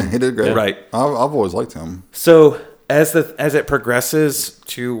helmed. yeah, he did great. Right. I've always liked him. So as it progresses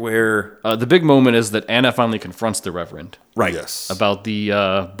to where The big moment is that Anna finally confronts the Reverend Yes, about the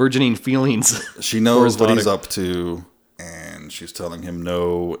burgeoning feelings. she knows his what he's daughter. up to, and she's telling him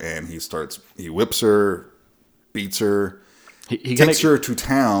no, and he whips her, beats her. He Takes her to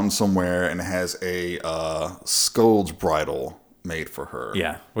town somewhere and has a scold's bridle made for her.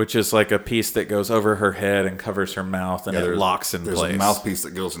 yeah, which is like a piece that goes over her head and covers her mouth and it locks in there's place. a mouthpiece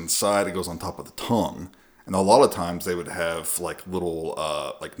that goes inside. It goes on top of the tongue. And a lot of times they would have like little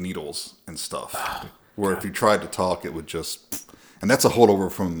like needles and stuff. Where if you tried to talk, it would just... And that's a holdover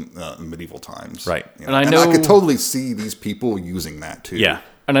from medieval times. Right. You And I And know- I could totally see these people using that too. Yeah.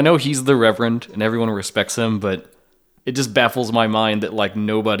 And I know he's the Reverend and everyone respects him, but it just baffles my mind that like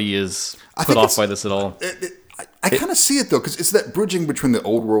nobody is I put think off it's- by this at all. I kind of see it though, because it's that bridging between the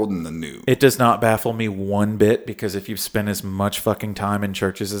old world and the new. It does not baffle me one bit because if you've spent as much fucking time in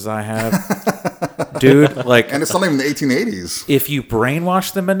churches as I have, dude, like, And it's not even the 1880s. if you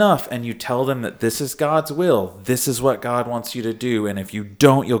brainwash them enough and you tell them that this is God's will, this is what God wants you to do, and if you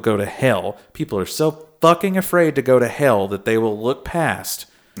don't, you'll go to hell. People are so fucking afraid to go to hell that they will look past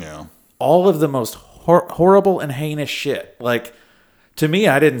Yeah. all of the most horrible and heinous shit. Like, to me,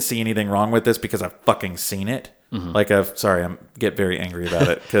 I didn't see anything wrong with this because I've fucking seen it. Like, I'm get very angry about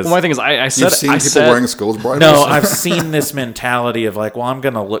it because Well, my thing is, I said, You've seen I people said, wearing skulls bridles? no, I've seen this mentality of like, well, I'm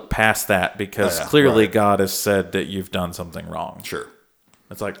going to look past that because Yeah, clearly right. God has said that you've done something wrong. Sure.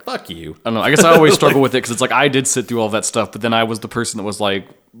 It's like, fuck you. I don't know. I guess I always struggle with it because it's like I did sit through all that stuff, but then I was the person that was like,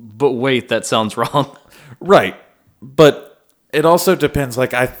 but wait, that sounds wrong. Right. But it also depends.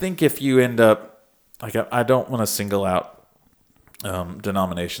 Like, I think if you end up, like, I don't want to single out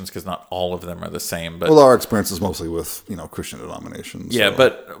denominations because not all of them are the same. But Well, our experience is mostly with, Christian denominations. yeah,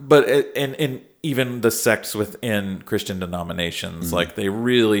 so. but in even the sects within Christian denominations, like, they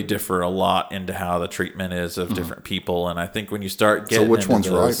really differ a lot into how the treatment is of different people. And I think when you start So getting which into one's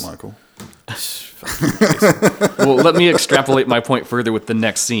those, right, Michael? Well, let me extrapolate my point further with the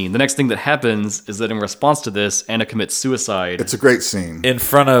next scene. The next thing that happens is that in response to this, Anna commits suicide. It's a great scene. in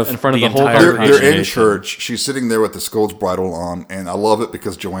front of the whole entire congregation. They're in congregation. church. She's sitting there with the scold's bridle on, and I love it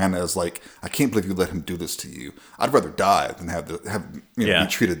because Joanna is like, "I can't believe you let him do this to you. I'd rather die than have Yeah. be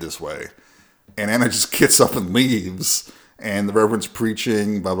treated this way." And Anna just gets up and leaves, and the Reverend's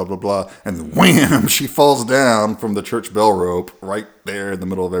preaching, blah blah blah blah, and then wham, she falls down from the church bell rope right there in the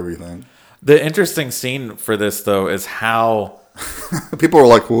middle of everything. The interesting scene for this, though, is how... People are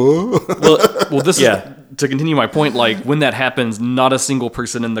like, whoa. Well, this is to continue my point. Like when that happens, not a single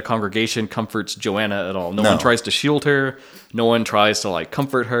person in the congregation comforts Joanna at all. No one tries to shield her. No one tries to like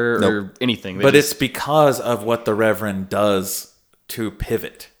comfort her or anything. But it's because of what the Reverend does to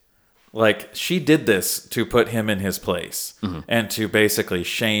pivot. Like she did this to put him in his place and to basically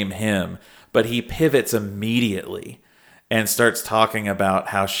shame him. But he pivots immediately and starts talking about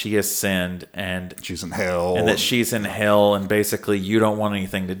how she has sinned and she's in hell. And that she's in hell, and basically you don't want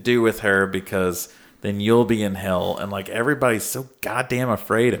anything to do with her because then you'll be in hell. And like everybody's so goddamn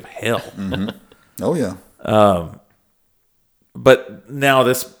afraid of hell. Mm-hmm. Oh, yeah. But now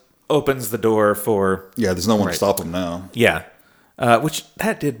this opens the door for... Yeah, there's no one to stop him now. Yeah. Which,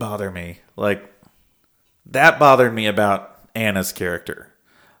 that did bother me. Like, that bothered me about Anna's character.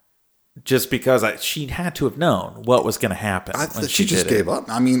 Just because she had to have known what was going to happen. She just gave up.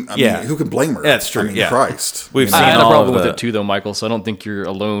 I mean, who can blame her? That's true. I mean, Christ. We've seen I had a all problem of with it too, though, Michael. So I don't think you're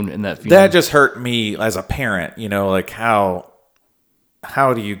alone in that feeling. That just hurt me as a parent. You know, like how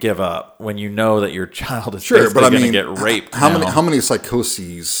do you give up when you know that your child is going to get raped? How many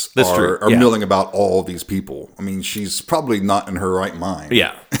psychoses are milling about all these people? I mean, she's probably not in her right mind.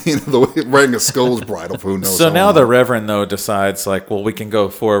 Yeah. The way wearing a skull's bridle, who knows? So now the Reverend, though, decides, like, well, we can go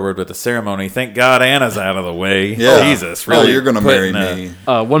forward with the ceremony. Thank God Anna's out of the way. Yeah. Jesus, really. You're going to marry me.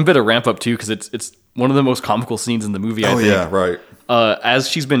 One bit of ramp up, too, because it's one of the most comical scenes in the movie, I think. Yeah, right. As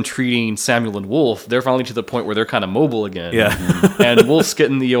she's been treating Samuel and Wolf, they're finally to the point where they're kind of mobile again. Yeah. And Wolf's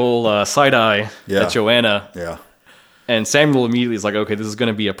getting the old side eye at Joanna. Yeah. And Samuel immediately is like, okay, this is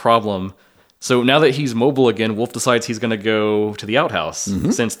going to be a problem. So now that he's mobile again, Wolf decides he's going to go to the outhouse.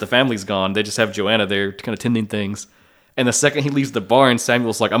 Since the family's gone, they just have Joanna there kind of tending things. And the second he leaves the barn,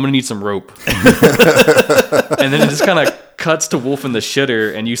 Samuel's like, I'm going to need some rope. And then it just kind of cuts to Wolf in the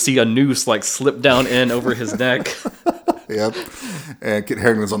shitter, and you see a noose like slip down in over his neck. Yep. And Kit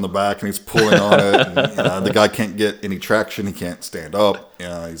Harington's on the back, and he's pulling on it. And, the guy can't get any traction. He can't stand up.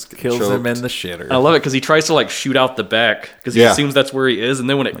 Yeah, he's getting kills choked. him in the shitter. I love it because he tries to like shoot out the back because he assumes that's where he is, and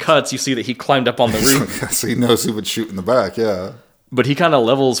then when it cuts, you see that he climbed up on the roof. So he knows he would shoot in the back. Yeah. But he kind of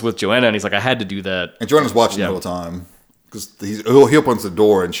levels with Joanna, and he's like, I had to do that. And Joanna's watching the whole time because he opens the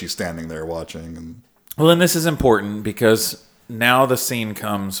door, and she's standing there watching. And well, and this is important because now the scene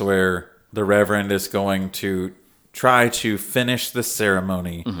comes where the Reverend is going to try to finish the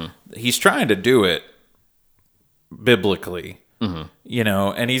ceremony. He's trying to do it biblically, you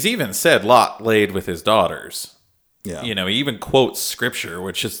know, and he's even said Lot laid with his daughters. Yeah. You know, he even quotes scripture,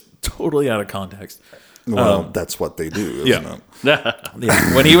 which is totally out of context. Well, that's what they do, isn't it?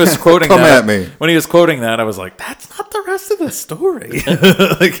 Yeah. When he was quoting at me. When he was quoting that, I was like, that's not the rest of the story.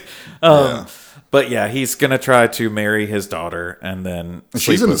 But yeah, he's going to try to marry his daughter and then And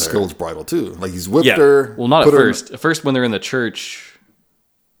sleep she's in the with her. skull's bridle, too. Like, he's whipped her. Well, not at put her in- first. At first, when they're in the church,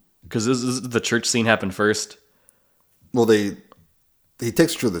 because the church scene happened first. Well, he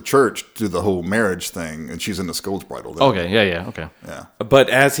takes her to the church to do the whole marriage thing, and she's in the skull's bridle. Then. Okay, yeah, okay. Yeah. But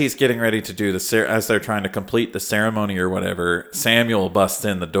as he's getting ready to do as they're trying to complete the ceremony or whatever, Samuel busts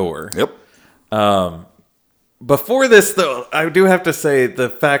in the door. Yep. Before this, though, I do have to say the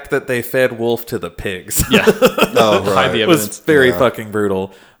fact that they fed Wolf to the pigs Yeah, Oh, hide the right. was evidence. very fucking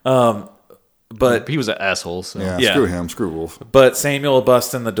brutal. But He was an asshole. So. Yeah, screw him. Screw Wolf. But Samuel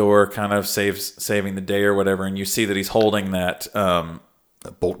busts in the door, kind of saving the day or whatever, and you see that he's holding that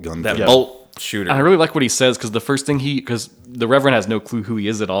That bolt gun. thing. bolt shooter. And I really like what he says because the first thing because the Reverend has no clue who he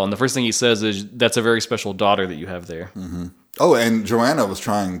is at all, and the first thing he says is, "That's a very special daughter that you have there." Oh, and Joanna was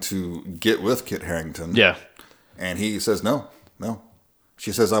trying to get with Kit Harington. Yeah, And he says, no.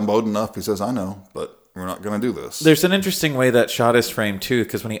 She says, I'm old enough. He says, I know, but we're not going to do this. There's an interesting way that shot is framed too,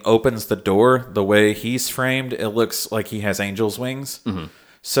 because when he opens the door, the way he's framed, it looks like he has angel's wings.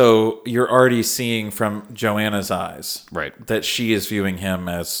 So you're already seeing from Joanna's eyes, Right. that she is viewing him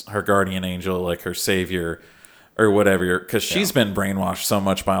as her guardian angel, like her savior or whatever, because she's been brainwashed so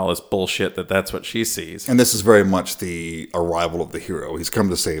much by all this bullshit that's what she sees. And this is very much the arrival of the hero. He's come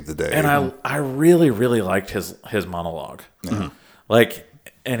to save the day. And I really, really liked his monologue. Like,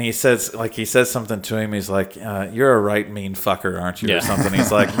 and he says something to him. He's like, "You're a right mean fucker, aren't you?" Yeah. Or something.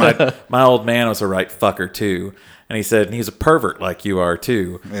 He's like, "My old man was a right fucker too." And he said, and he's a pervert like you are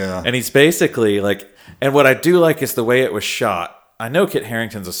too. Yeah. And he's basically like, and what I do like is the way it was shot. I know Kit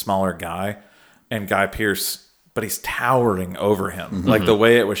Harington's a smaller guy, and Guy Pearce, but he's towering over him. Like the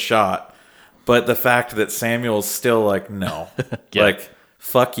way it was shot. But the fact that Samuel's still like, no, like,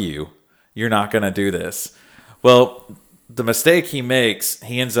 fuck you. You're not going to do this. Well, the mistake he makes,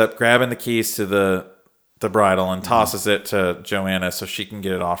 he ends up grabbing the keys to the bridle and tosses it to Joanna so she can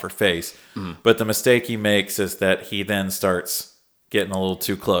get it off her face. But the mistake he makes is that he then starts getting a little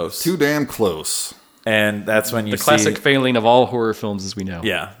too close. Too damn close. And that's when you The classic see... failing of all horror films as we know.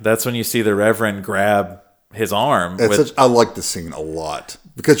 Yeah, that's when you see the Reverend grab his arm. I like this scene a lot.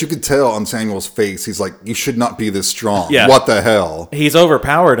 Because you could tell on Samuel's face, he's like, you should not be this strong. Yeah. What the hell? He's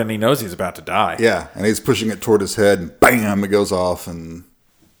overpowered and he knows he's about to die. Yeah, and he's pushing it toward his head, and bam, it goes off, and...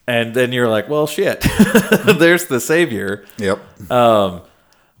 And then you're like, well, shit. There's the savior. Yep.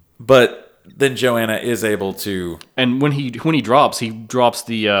 But then Joanna is able to... And when he drops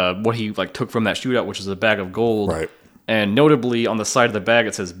the what he like took from that shootout, which is a bag of gold. Right. And notably on the side of the bag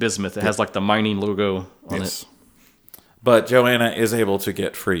it says bismuth. It has like the mining logo on Yes. it. But Joanna is able to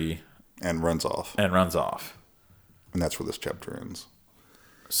get free And runs off. and runs off. And that's where this chapter ends.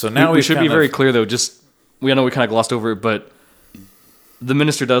 So now We should be very clear though. I know we kind of glossed over it, but the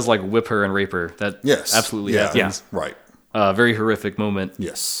minister does like whip her and rape her. That Yes. absolutely Yeah. happens. Right. Very horrific moment.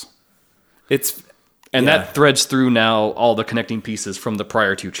 Yes. It's... And Yeah. that threads through now all the connecting pieces from the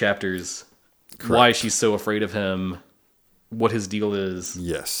prior 2 chapters. Why she's so afraid of him, what his deal is.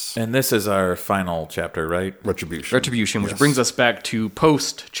 Yes. And this is our final chapter, right? Retribution. Retribution, which Yes. brings us back to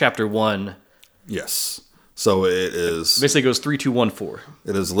post chapter 1. Yes. So it is... Basically goes 3, 2, 1, 4.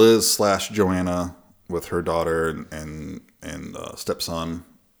 It is Liz / Joanna with her daughter and stepson.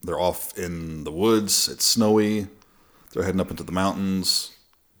 They're off in the woods. It's snowy. They're heading up into the mountains.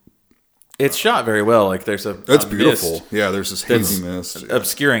 It's shot very well. Like there's a It's a beautiful. mist Yeah, there's this hazy mist.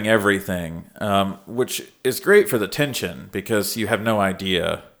 obscuring everything, which is great for the tension because you have no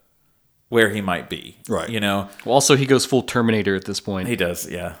idea where he might be. Right. You know, Well, also, he goes full Terminator at this point. he does.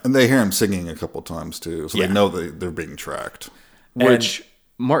 Yeah. And they hear him singing a couple times too, so Yeah. they know they're being tracked. Which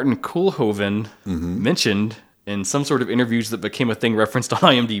Martin Koolhoven Mm-hmm. mentioned in some sort of interviews that became a thing referenced on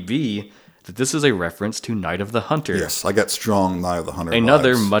IMDb, that this is a reference to Night of the Hunter. Yes, I got strong Night of the Hunter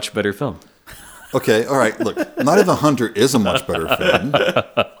Another vibes. much better film. Okay, all right. Look, Night of the Hunter is a much better film.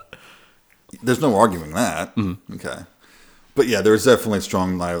 There's no arguing that. Mm-hmm. Okay. But yeah, there's definitely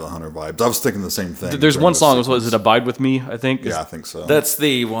strong Night of the Hunter vibes. I was thinking the same thing. There's during one this song, sequence. was it Abide With Me, I think? Yeah, I think so. That's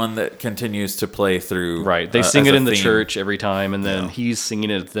the one that continues to play through. Right. They sing as it a in the theme. church every time, and then he's singing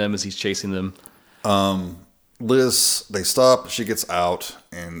it at them as he's chasing them. Liz, they stop. She gets out,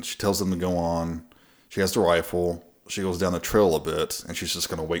 and she tells them to go on. She has the rifle. She goes down the trail a bit, and she's just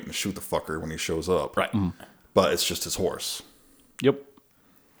going to wait and shoot the fucker when he shows up. Right. But it's just his horse. Yep.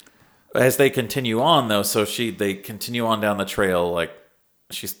 As they continue on, though, they continue on down the trail. Like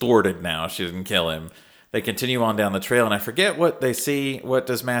she's thwarted now. She didn't kill him. They continue on down the trail, and I forget what they see. What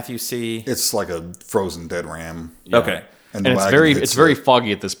does Matthew see? It's like a frozen dead ram. Okay. And, And the it's wagon very hits very it.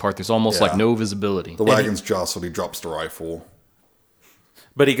 foggy at this part. There's almost like Yeah. no visibility. The wagon's jostled. He drops the rifle.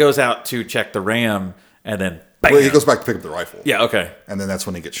 But he goes out to check the ram, and then bam. Well, he goes back to pick up the rifle. Yeah. Okay. And then that's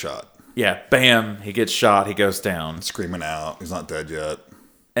when he gets shot. Yeah. Bam. He gets shot. He goes down. Screaming out. He's not dead yet.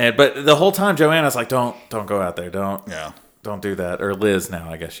 But the whole time, Joanna's like, "Don't go out there. Don't do that." Or Liz now,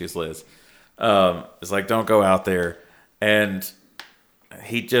 I guess she's Liz. Is like, "Don't go out there," and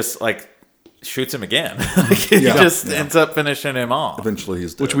he just like shoots him again. He just ends up finishing him off. Eventually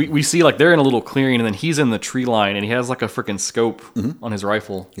he's dead. Which we see like they're in a little clearing, and then he's in the tree line, and he has like a freaking scope on his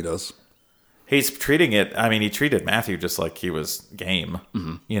rifle. He does. He's treating it. I mean, he treated Matthew just like he was game,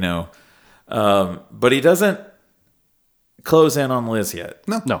 you know. But he doesn't close in on Liz yet.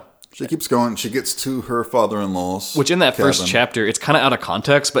 No. She keeps going. She gets to her father-in-law's Which in that first cabin. chapter, it's kind of out of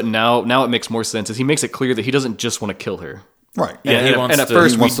context, but now it makes more sense as he makes it clear that he doesn't just want to kill her. Right. Yeah, and, he at- wants and at to-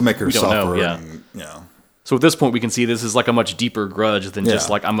 first He wants we, to make her we don't suffer. know, yeah. And, yeah. So at this point, we can see this is like a much deeper grudge than just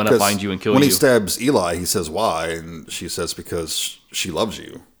like I'm going to 'Cause find you and kill when you. he stabs Eli, he says why, and she says because she loves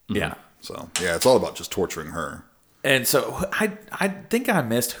you. Yeah. So yeah, it's all about just torturing her. And so I think I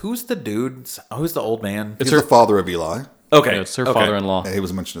missed who's the dude? Who's the old man? He's the father of Eli. Okay, Yeah, it's her okay. father-in-law. Yeah, he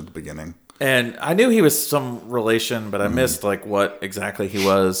was mentioned at the beginning. And I knew he was some relation, but I missed like what exactly he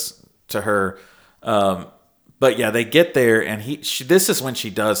was to her. But yeah, they get there, and this is when she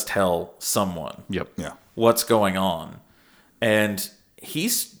does tell someone Yep. Yeah. what's going on, and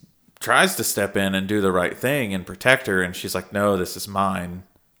he tries to step in and do the right thing and protect her, and she's like, "No, this is mine.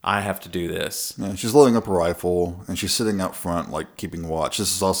 I have to do this." Yeah, she's loading up a rifle, and she's sitting out front, like, keeping watch.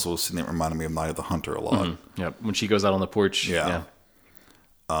 This is also a scene that reminded me of Night of the Hunter a lot. Yep. When she goes out on the porch. Yeah.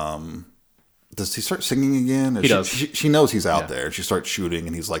 Does he start singing again? Or He does. She knows he's out there. She starts shooting,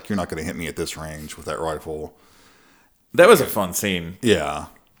 and he's like, you're not going to hit me at this range with that rifle. That was a fun scene Yeah.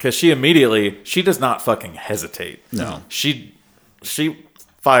 because she does not fucking hesitate. No. She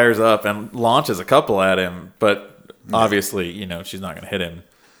fires up and launches a couple at him, but obviously, she's not going to hit him.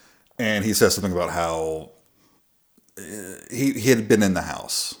 And he says something about how he had been in the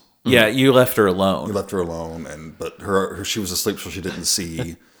house. Yeah, you left her He alone. left her alone, but she was asleep, so she didn't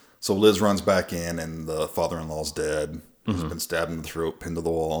see. So Liz runs back in, and the father-in-law's dead. He's been stabbed in the throat, pinned to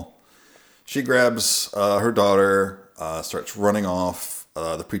the wall. She grabs her daughter, starts running off.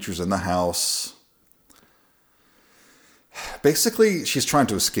 The preacher's in the house. Basically, she's trying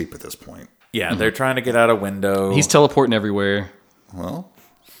to escape at this point. Yeah, they're trying to get out a window. He's teleporting everywhere. Well,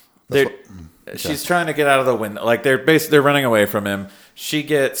 She's trying to get out of the window. Like they're running away from him. She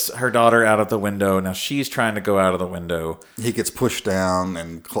gets her daughter out of the window. Now she's trying to go out of the window. he gets pushed down,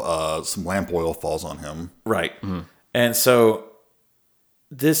 and some lamp oil falls on him. Right. And so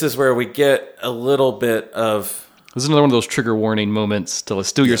this is where we get a little bit of This is another one of those trigger warning moments to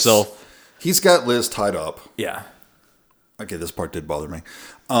steal yourself. He's got Liz tied up. yeah. Okay, this part did bother me.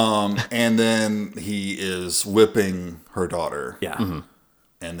 And then he is whipping her daughter. Yeah.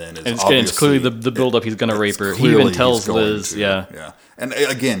 And then It's clearly the build-up he's going to rape her. He even tells Liz, Yeah. And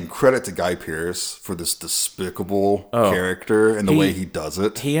again, credit to Guy Pearce for this despicable character and the way he does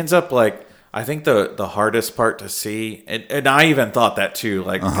it. He ends up like, I think the hardest part to see, and I even thought that too,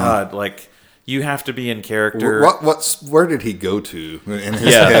 like, God, like, you have to be in character. Where did he go to in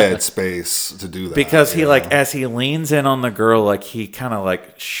his head space to do that? Because he like, as he leans in on the girl, like he kind of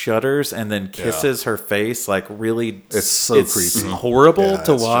like shudders and then kisses her face, like really, It's so creepy. horrible Yeah,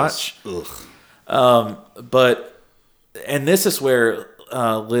 to it's watch. just, ugh. And this is where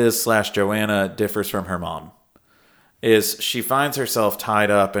Liz/Joanna differs from her mom. Is she finds herself tied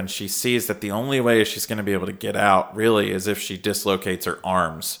up and she sees that the only way she's going to be able to get out really is if she dislocates her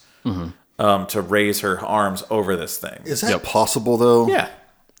arms to raise her arms over this thing. Is that possible though? Yeah.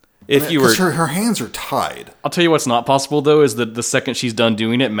 If you were, Because her hands are tied. I'll tell you what's not possible, though, is that the second she's done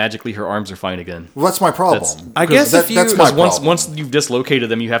doing it, magically her arms are fine again. Well, that's my problem. I guess if you- that's my Because problem. once you've dislocated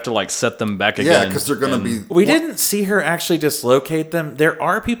them, you have to, set them back again. Yeah, because they're going to be. we didn't see her actually dislocate them. There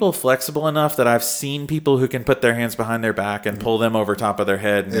are people flexible enough that I've seen people who can put their hands behind their back and pull them over top of their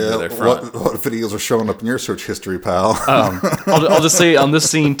head and into their front. What videos are showing up in your search history, pal? I'll just say, on this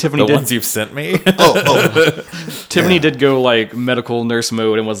scene, Tiffany The did ones you've sent me. Tiffany did go, medical nurse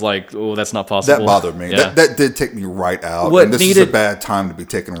mode and was like, oh, that's not possible. That bothered me. Yeah. That did take me right out. What And this is needed- a bad time to be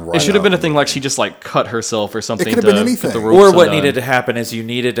taken right out. It should have been a thing like she just, cut herself or something. It could have been to anything. put the ropes Or what undone. needed to happen is you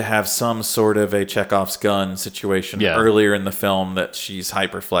needed to have some sort of a Chekhov's gun situation Yeah. earlier in the film that she's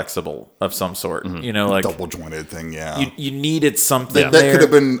hyper flexible of some sort. You know, like double jointed thing, yeah. you needed something that there. could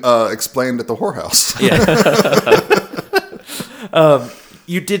have been explained at the whorehouse.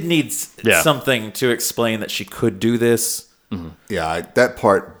 You did need something to explain that she could do this, Yeah, that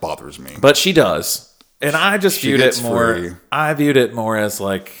part bothers me. but she does. And I just She viewed gets it more. free. I viewed it more as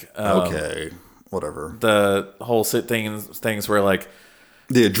like Okay, whatever. the whole things where like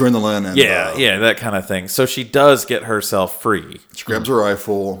The adrenaline and that kind of thing. So she does get herself free. she grabs her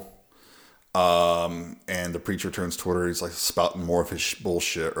rifle, and the preacher turns toward her. He's spouting more of his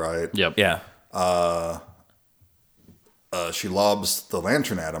bullshit, right? Yep. Yeah. She lobs the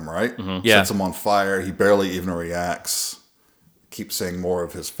lantern at him, right? Yeah. Sets him on fire. He barely even reacts. Keeps saying more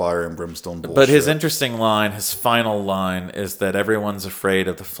of his fire and brimstone bullshit. But his interesting line, his final line, is that everyone's afraid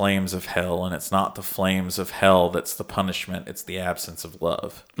of the flames of hell, and it's not the flames of hell that's the punishment, it's the absence of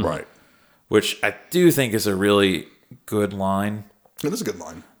love. Right. Which I do think is a really good line, It is a good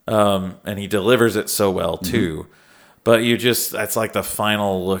line. and he delivers it so well, too. But that's like the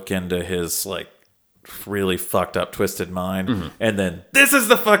final look into his, really fucked up, twisted mind. And then, this is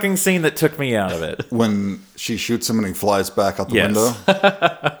the fucking scene that took me out of it. When she shoots him and he flies back out the Yes. window.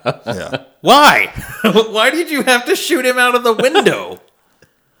 Yeah. Why? Why did you have to shoot him out of the window?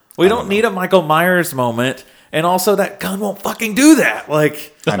 We don't need a Michael Myers moment. And also, that gun won't fucking do that.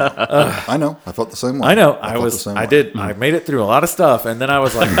 I know. I know. I felt the same way. I know. felt the same way. did. I made it through a lot of stuff. And then I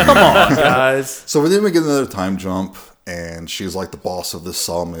was like, come on, guys. So then we get another time jump, and she's like the boss of this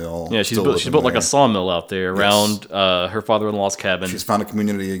sawmill. Yeah, she's still built living like there. a sawmill out there around her father-in-law's cabin. She's found a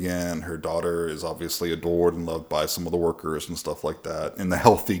community again. Her daughter is obviously adored and loved by some of the workers and stuff like that in the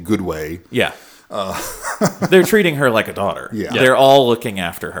healthy, good way. Yeah. They're treating her like a daughter. Yeah. They're all looking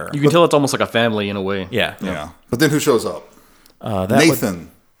after her. You can tell it's almost like a family in a way. Yeah. Yeah. But then who shows up? That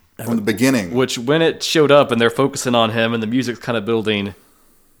Nathan from the beginning. Which, when it showed up and they're focusing on him and the music's kind of building,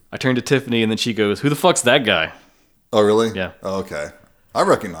 I turned to Tiffany and then she goes, "Who the fuck's that guy?" Oh, really? Yeah. Oh, okay. I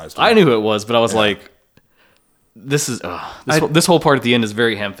recognized him. I knew who it was, but I was like, "This is this whole part at the end is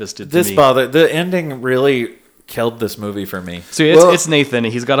very ham-fisted." To me. Mm-hmm. the ending really killed this movie for me. So it's Nathan.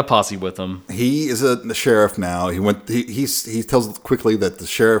 And he's got a posse with him. He is the sheriff now. He tells quickly that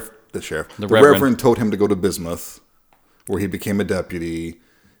the Reverend. Reverend told him to go to Bismuth, where he became a deputy.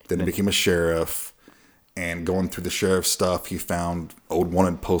 Then he became a sheriff. And going through the sheriff stuff, he found old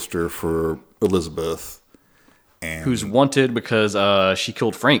wanted poster for Elizabeth. And Who's wanted because she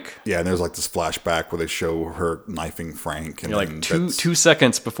killed Frank. yeah, and there's like this flashback where they show her knifing Frank. And Like then two that's-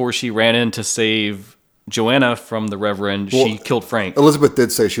 seconds before she ran in to save Joanna from the Reverend, she killed Frank. Elizabeth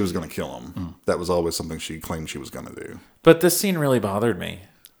did say she was going to kill him. That was always something she claimed she was going to do. But this scene really bothered me.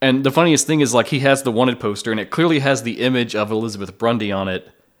 And the funniest thing is, like, he has the wanted poster, and it clearly has the image of Elizabeth Grundy on it.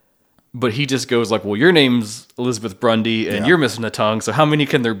 But he just goes like, well, your name's Elizabeth Grundy, and Yeah. you're missing a tongue, so how many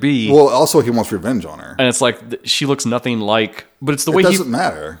can there be? Well, also he wants revenge on her. And it's like, she looks nothing like... But it's the It way doesn't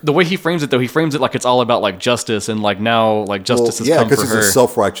matter. The way he frames it, though, he frames it like it's all about, like, justice, and, like, now, like, justice has come for because he's her. a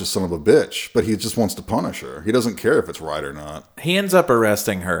self-righteous son of a bitch, but he just wants to punish her. He doesn't care if it's right or not. He ends up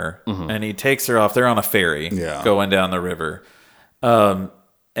arresting her, and he takes her off. They're on a ferry Yeah. going down the river.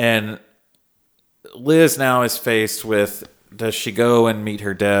 And Liz now is faced with, does she go and meet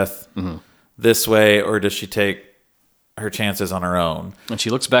her death this way, or does she take her chances on her own? And she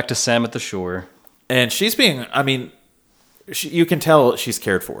looks back to Sam at the shore. And she's being, I mean, you can tell she's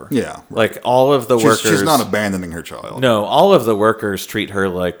cared for. Yeah, right. Like all of the workers. She's not abandoning her child. No, all of the workers treat her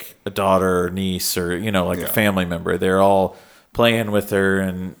like a daughter or niece or, like a Yeah. family member. They're all playing with her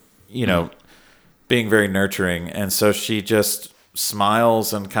and, being very nurturing. And so she just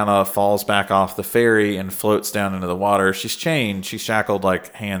smiles and kind of falls back off the ferry and floats down into the water. She's chained. She's shackled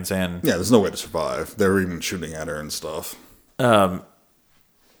like hands in. Yeah, there's no way to survive. They're even shooting at her and stuff.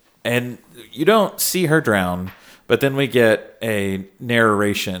 And you don't see her drown, but then we get a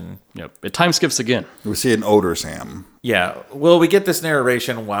narration. Yep. It time skips again. We see an older Sam. Yeah. Well, we get this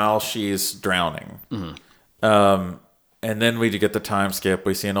narration while she's drowning. And then we get the time skip.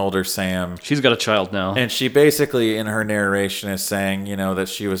 We see an older Sam. She's got a child now. And she basically, in her narration, is saying, that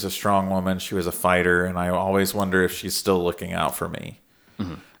she was a strong woman. She was a fighter. And I always wonder if she's still looking out for me.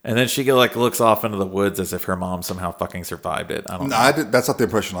 And then she looks off into the woods as if her mom somehow fucking survived it. I don't know. That's not the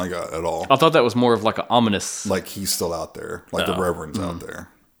impression I got at all. I thought that was more of like an ominous... Like he's still out there. Like the Reverend's out there.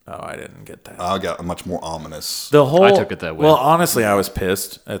 Oh, I didn't get that. I got a much more ominous. The whole, I took it that way. Well, honestly, I was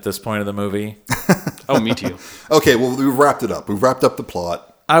pissed at this point of the movie. Oh, me too. Okay, well, we've wrapped it up. We've wrapped up the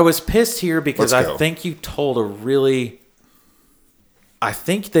plot. I was pissed here because Let's I go. think you told I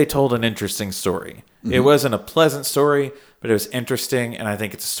think they told an interesting story. It wasn't a pleasant story, but it was interesting, and I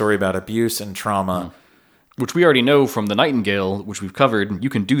think it's a story about abuse and trauma. Which we already know from The Nightingale, which we've covered. You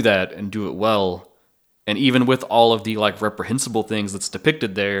can do that and do it well. And even with all of the like reprehensible things that's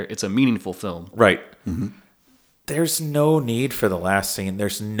depicted there, it's a meaningful film. Right. There's no need for the last scene.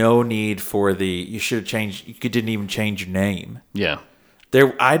 There's no need for you should have changed, you didn't even change your name. Yeah.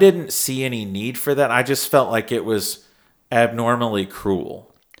 I didn't see any need for that. I just felt like it was abnormally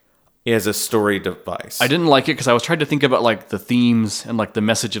cruel as a story device. I didn't like it because I was trying to think about like the themes and like the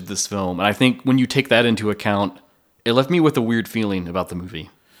message of this film. And I think when you take that into account, it left me with a weird feeling about the movie.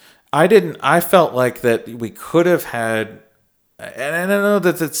 I felt like that we could have had, and I know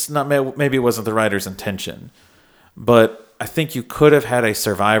that it's not, maybe it wasn't the writer's intention, but I think you could have had a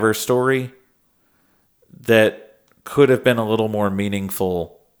survivor story that could have been a little more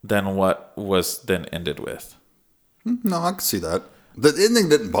meaningful than what was then ended with. No, I can see that. The ending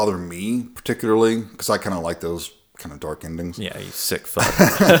didn't bother me particularly because I kind of like those kind of dark endings. Yeah, you sick fuck.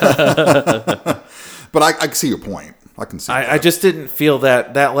 But I can see your point. I can see I just didn't feel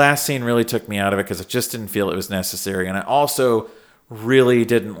that last scene really took me out of it because I just didn't feel it was necessary. And I also really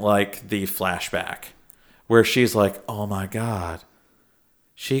didn't like the flashback where she's like, oh my God,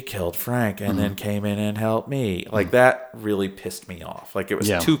 she killed Frank and then came in and helped me. Like that really pissed me off. Like it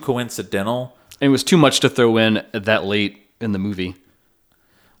was too coincidental. And it was too much to throw in that late in the movie.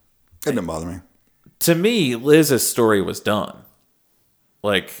 It didn't bother me. To me, Liz's story was done.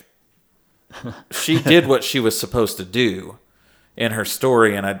 Like she did what she was supposed to do in her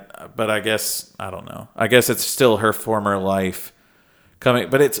story, but I guess I don't know. I guess it's still her former life coming,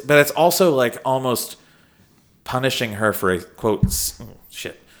 but it's also like almost punishing her for a quote You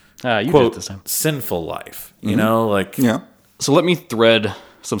did it quote this time. sinful life. You know, like Yeah. So let me thread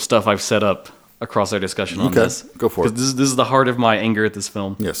some stuff I've set up across our discussion on Okay, this. go for it. 'Cause this is the heart of my anger at this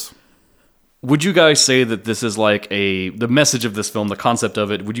film. Yes. Would you guys say that this is like the message of this film, the concept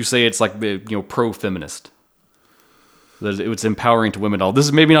of it, would you say it's like, pro-feminist? That it's empowering to women all. This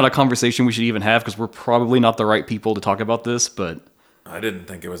is maybe not a conversation we should even have because we're probably not the right people to talk about this, but... I didn't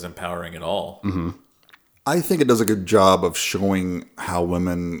think it was empowering at all. I think it does a good job of showing how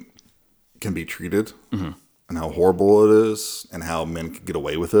women can be treated and how horrible it is and how men can get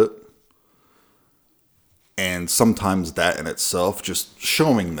away with it. And sometimes that in itself, just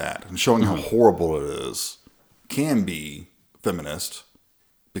showing that and showing how horrible it is, can be feminist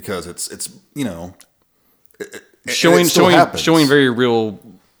because it's you know showing it still happens. very real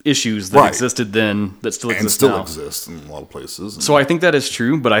issues that Right. existed then that still and exist still now. exists in a lot of places. And So I think that is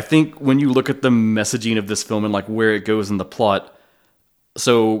true, but I think when you look at the messaging of this film and like where it goes in the plot,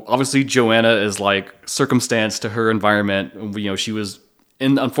 so obviously Joanna is like circumstance to her environment. You know, she was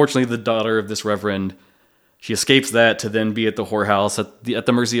unfortunately the daughter of this reverend. She escapes that to then be at the whorehouse at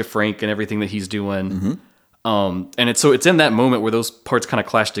the mercy of Frank and everything that he's doing. And it's in that moment where those parts kind of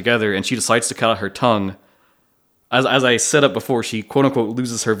clash together, and she decides to cut out her tongue. As I said up before, she quote unquote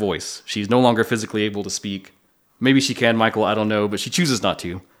loses her voice. She's no longer physically able to speak. Maybe she can, Michael, I don't know, but she chooses not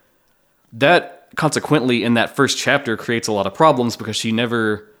to. That consequently in that first chapter creates a lot of problems because she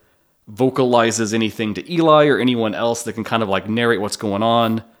never vocalizes anything to Eli or anyone else that can kind of like narrate what's going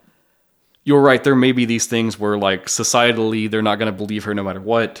on. You're right, there may be these things where like societally they're not going to believe her no matter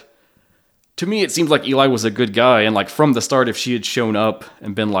what. To me, it seems like Eli was a good guy, and like from the start, if she had shown up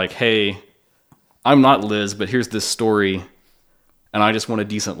and been like, hey, I'm not Liz, but here's this story, and I just want a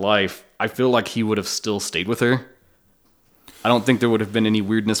decent life, I feel like he would have still stayed with her. I don't think there would have been any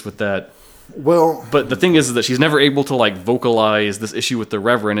weirdness with that. well, But the thing is that she's never able to like vocalize this issue with the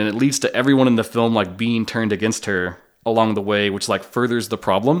Reverend, and it leads to everyone in the film like being turned against her along the way, which like furthers the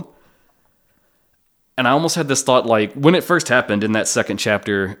problem. And I almost had this thought like when it first happened in that second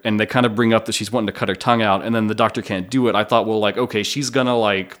chapter, and they kind of bring up that she's wanting to cut her tongue out, and then the doctor can't do it. I thought, well, like, okay, she's gonna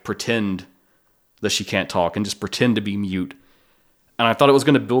like pretend that she can't talk and just pretend to be mute. And I thought it was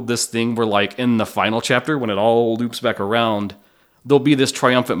going to build this thing where like in the final chapter, when it all loops back around, there'll be this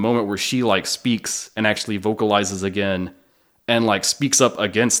triumphant moment where she like speaks and actually vocalizes again and like speaks up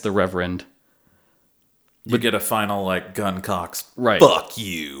against the Reverend. You get a final like gun cocks. Right. Fuck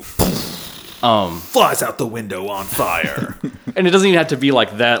you. Flies out the window on fire. And it doesn't even have to be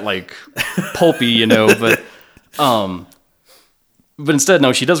like that, like pulpy, you know, but instead,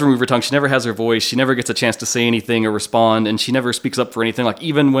 no, she does remove her tongue. She never has her voice. She never gets a chance to say anything or respond, and she never speaks up for anything. Like,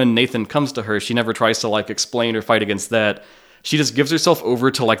 even when Nathan comes to her, she never tries to, like, explain or fight against that. She just gives herself over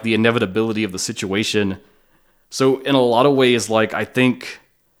to, like, the inevitability of the situation. So, in a lot of ways, like, I think,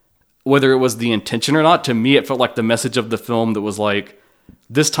 whether it was the intention or not, to me, it felt like the message of the film that was, like,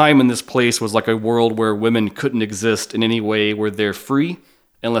 this time and this place was, like, a world where women couldn't exist in any way where they're free,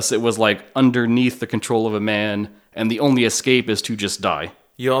 unless it was, like, underneath the control of a man, and the only escape is to just die.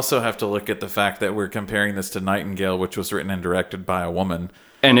 You also have to look at the fact that we're comparing this to Nightingale, which was written and directed by a woman.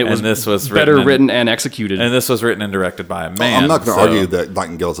 And this was better written and executed. And this was written and directed by a man. I'm not going to argue that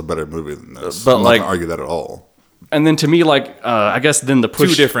Nightingale is a better movie than this. But I'm like, not going to argue that at all. And then to me, like, I guess then the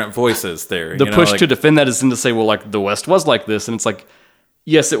push... two different voices there. The push to defend that is then to say, well, like, the West was like this. And it's like,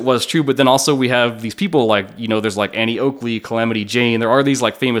 yes, it was true. But then also we have these people like, you know, there's like Annie Oakley, Calamity Jane. There are these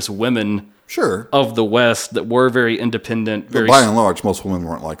like famous women... Sure. Of the West that were very independent. But by and large, most women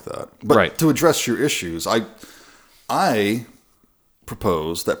weren't like that. But right. To address your issues, I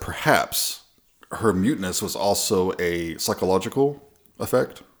propose that perhaps her muteness was also a psychological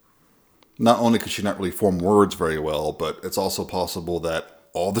effect. Not only could she not really form words very well, but it's also possible that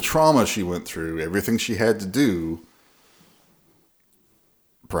all the trauma she went through, everything she had to do,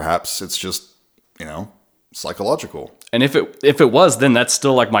 perhaps it's just, you know, psychological. And if it was, then that's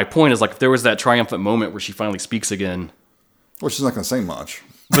still like my point is like if there was that triumphant moment where she finally speaks again. Well, she's not going to say much.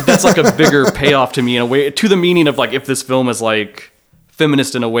 But that's like a bigger payoff to me in a way, to the meaning of like if this film is like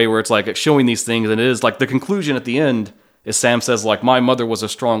feminist in a way where it's like showing these things, and it is like the conclusion at the end is Sam says like my mother was a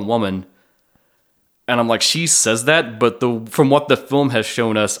strong woman. And I'm like, she says that, but from what the film has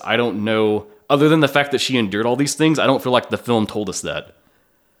shown us, I don't know, other than the fact that she endured all these things, I don't feel like the film told us that.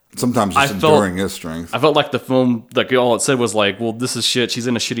 Sometimes just enduring is strength. I felt like the film, like all it said was like, well, this is shit. She's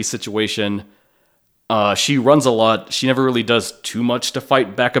in a shitty situation. She runs a lot. She never really does too much to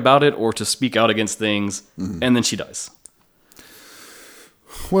fight back about it or to speak out against things. Mm-hmm. And then she dies.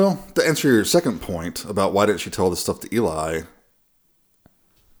 Well, to answer your second point about why didn't she tell this stuff to Eli,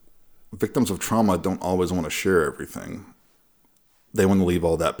 victims of trauma don't always want to share everything. They want to leave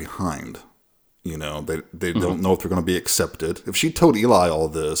all that behind. You know, they don't know if they're going to be accepted. If she told Eli all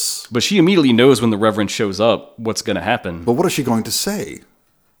this... But she immediately knows when the Reverend shows up what's going to happen. But what is she going to say?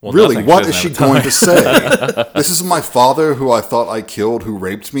 Well, really, what is she going to say? This is my father who I thought I killed who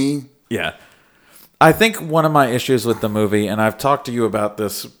raped me? Yeah. I think one of my issues with the movie, and I've talked to you about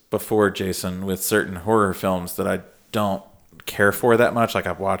this before, Jason, with certain horror films that I don't care for that much. Like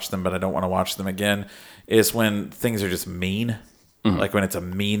I've watched them, but I don't want to watch them again, is when things are just mean. Mm-hmm. Like when it's a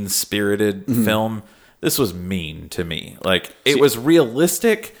mean-spirited film. This was mean to me. Like it was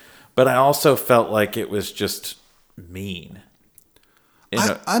realistic, but I also felt like it was just mean.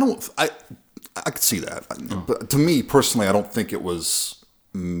 I could see that. But to me, personally, I don't think it was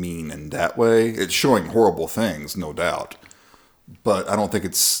mean in that way. It's showing horrible things, no doubt. But I don't think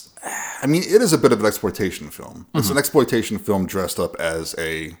it's... I mean, it is a bit of an exploitation film. It's an exploitation film dressed up as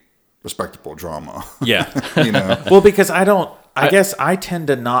a respectable drama. Yeah. You know? Well, because I guess I tend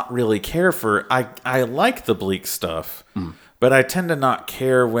to not really care for... I like the bleak stuff, but I tend to not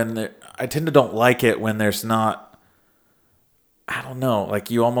care I tend to don't like it when there's not... I don't know,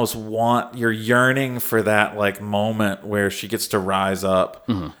 like you almost you're yearning for that like moment where she gets to rise up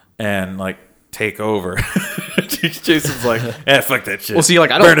and like take over. Jason's like, fuck that shit. Well, see, like,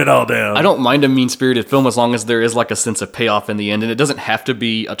 burn it all down. I don't mind a mean-spirited film as long as there is like a sense of payoff in the end, and it doesn't have to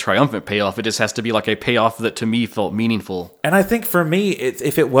be a triumphant payoff. It just has to be like a payoff that to me felt meaningful. And I think for me,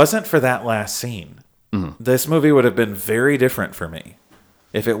 if it wasn't for that last scene, this movie would have been very different for me.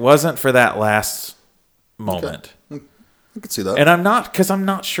 If it wasn't for that last moment. Okay. I could see that. And I'm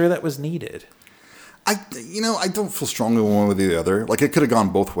not sure that was needed. I don't feel strongly one way or the other. Like, it could have gone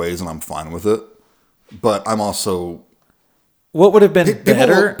both ways, and I'm fine with it. But I'm also... What would have been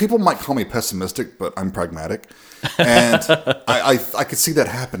better? People might call me pessimistic, but I'm pragmatic. And I could see that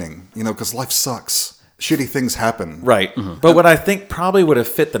happening, because life sucks. Shitty things happen. Right. But what I think probably would have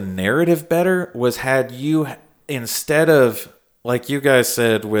fit the narrative better was had you, instead of, like you guys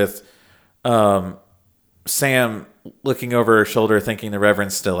said, with Sam looking over her shoulder thinking the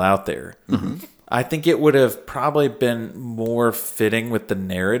Reverend's still out there. I think it would have probably been more fitting with the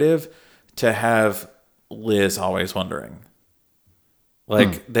narrative to have Liz always wondering.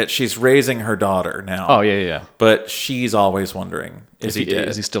 Like, that she's raising her daughter now. Oh, yeah. But she's always wondering, is he dead?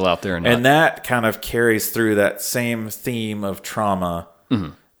 Is he still out there or not? And that kind of carries through that same theme of trauma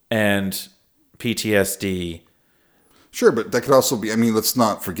and PTSD. Sure, but that could also be... I mean, let's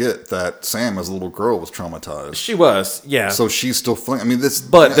not forget that Sam, as a little girl, was traumatized. She was, yeah. So she's still feeling... I mean, this...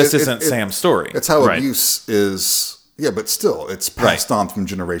 But this isn't Sam's story. It's how abuse is... Yeah, but still, it's passed on from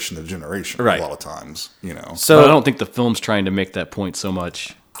generation to generation a lot of times, So but I don't think the film's trying to make that point so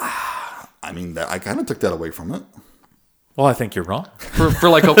much. I mean, I kind of took that away from it. Well, I think you're wrong. for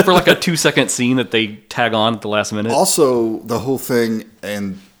like a 2-second scene that they tag on at the last minute. Also, the whole thing,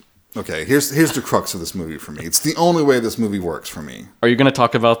 and okay, here's the crux of this movie for me. It's the only way this movie works for me. Are you going to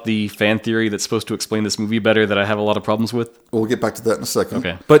talk about the fan theory that's supposed to explain this movie better that I have a lot of problems with? We'll get back to that in a second.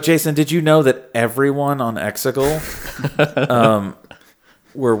 Okay. But Jason, did you know that everyone on Exegol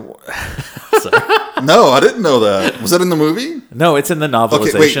were... Sorry. No, I didn't know that. Was that in the movie? No, it's in the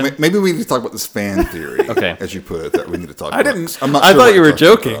novelization. Okay, wait. Maybe we need to talk about this fan theory. Okay. As you put it, that we need to talk about. I didn't... I'm not I sure thought what you were I'm talking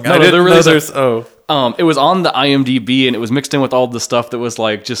joking. about. I didn't there know really there's... It was on the IMDb, and it was mixed in with all the stuff that was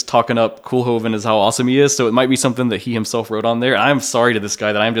like just talking up Koolhoven as how awesome he is. So it might be something that he himself wrote on there. And I'm sorry to this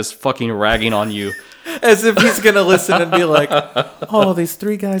guy that I'm just fucking ragging on you. As if he's going to listen and be like, oh, these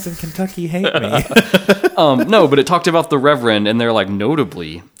 3 guys in Kentucky hate me. No, but it talked about the Reverend, and they're like,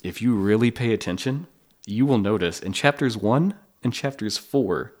 notably, if you really pay attention, you will notice in chapters 1 and chapters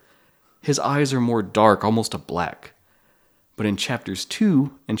 4, his eyes are more dark, almost a black. But in chapters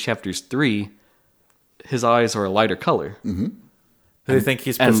 2 and chapters 3, his eyes are a lighter color. Do they think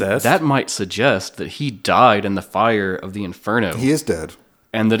he's possessed? And that might suggest that he died in the fire of the Inferno. He is dead.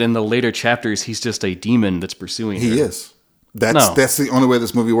 And that in the later chapters, he's just a demon that's pursuing her. He is. That's the only way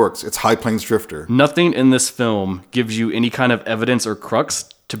this movie works. It's High Plains Drifter. Nothing in this film gives you any kind of evidence or crux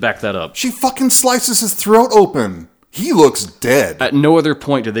to back that up. She fucking slices his throat open. He looks dead. At no other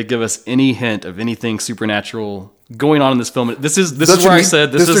point did they give us any hint of anything supernatural going on in this film. This is where I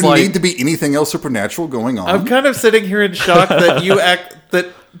said this is like... Does there need to be anything else supernatural going on? I'm kind of sitting here in shock that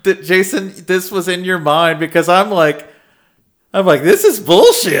that Jason, this was in your mind, because I'm like, this is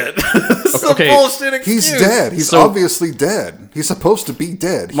bullshit. This is a bullshit excuse. He's dead. He's obviously dead. He's supposed to be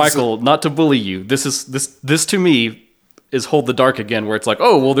dead. Michael, not to bully you. This to me is Hold the Dark again, where it's like,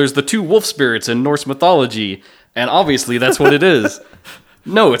 oh, well, there's the 2 wolf spirits in Norse mythology, and obviously that's what it is.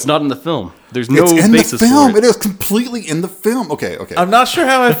 No, it's not in the film. There's no basis for it. It's in the film. It is completely in the film. Okay. I'm not sure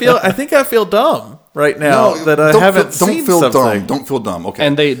how I feel. I think I feel dumb right now that I haven't seen something. Dumb. Don't feel dumb. Okay.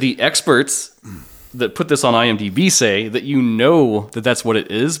 And the experts that put this on IMDb say that that that's what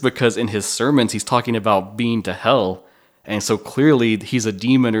it is, because in his sermons he's talking about being to hell. And so clearly he's a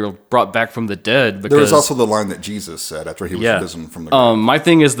demon or brought back from the dead. Because, there was also the line that Jesus said after he was risen from the grave. My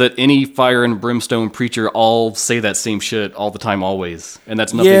thing is that any fire and brimstone preacher all say that same shit all the time, always. And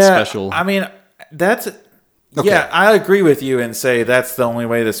that's nothing special. I mean, that's... Okay. Yeah, I agree with you and say that's the only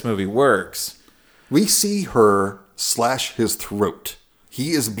way this movie works. We see her slash his throat.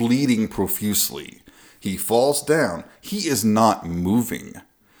 He is bleeding profusely. He falls down. He is not moving.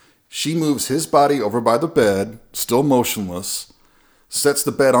 She moves his body over by the bed, still motionless, sets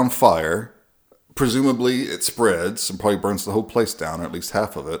the bed on fire, presumably it spreads and probably burns the whole place down, or at least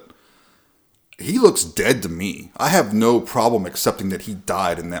half of it. He looks dead to me. I have no problem accepting that he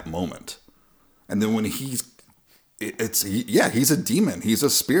died in that moment. And then when he's a demon. He's a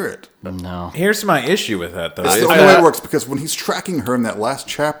spirit. No. Here's my issue with that, though. That's the only way it works, because when he's tracking her in that last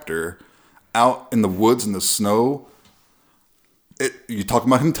chapter out in the woods in the snow, you talk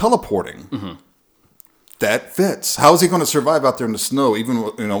about him teleporting. Mm-hmm. That fits. How is he going to survive out there in the snow,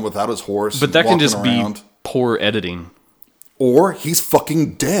 even without his horse? But that can just be poor editing. Or he's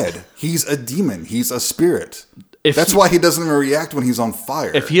fucking dead. He's a demon. He's a spirit. That's why he doesn't even react when he's on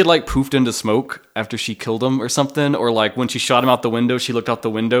fire. If he had like poofed into smoke after she killed him or something, or like when she shot him out the window, she looked out the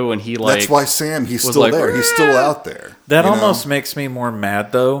window and he like... That's why Sam, he's still like, there. He's still out there. That almost makes me more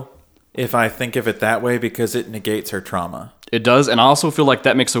mad, though, if I think of it that way, because it negates her trauma. It does, and I also feel like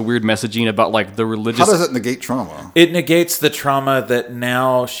that makes a weird messaging about like the religious... How does it negate trauma? It negates the trauma that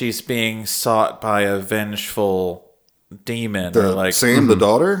now she's being sought by a vengeful demon. Sam, the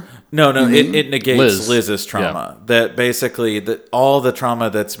daughter? No, it negates Liz's trauma. Yeah. That basically, all the trauma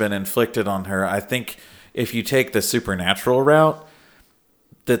that's been inflicted on her, I think if you take the supernatural route,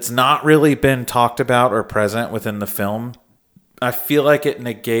 that's not really been talked about or present within the film, I feel like it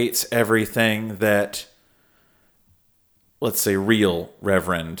negates everything that, let's say, real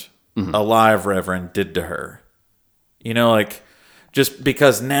Reverend, alive Reverend did to her. Just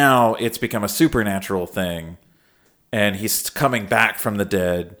because now it's become a supernatural thing and he's coming back from the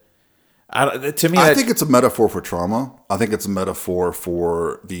dead. I think it's a metaphor for trauma. I think it's a metaphor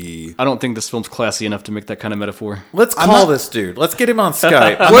for the... I don't think this film's classy enough to make that kind of metaphor. Let's call this dude. Let's get him on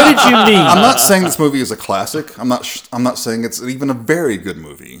Skype. What did you mean? I'm not saying this movie is a classic. I'm not saying it's even a very good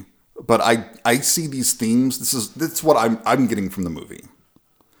movie. But I see these themes. This is what I'm getting from the movie.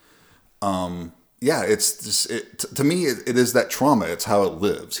 It's just to me it is that trauma. It's how it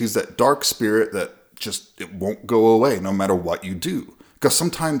lives. He's that dark spirit that just it won't go away no matter what you do. Because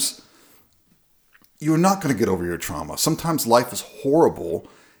sometimes you're not going to get over your trauma. Sometimes life is horrible,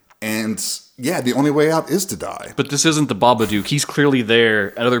 and the only way out is to die. But this isn't the Babadook. He's clearly there,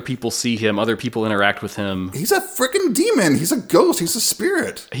 and other people see him. Other people interact with him. He's a freaking demon. He's a ghost. He's a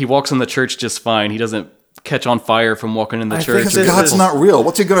spirit. He walks in the church just fine. He doesn't catch on fire from walking in the church. Because God's not real.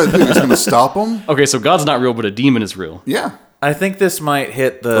 What's he going to do? He's going to stop him? Okay, so God's not real, but a demon is real. Yeah. I think this might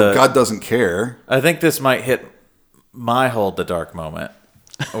hit But God doesn't care. I think this might hit my Hold the Dark moment,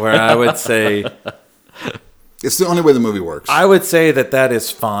 where I would say... It's the only way the movie works. I would say that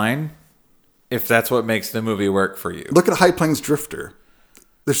is fine if that's what makes the movie work for you. Look at High Plains Drifter.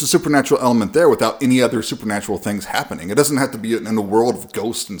 There's a supernatural element there without any other supernatural things happening. It doesn't have to be in the world of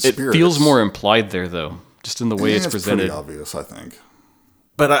ghosts and spirits. It feels more implied there, though, just in the way it's presented. It's pretty obvious, I think.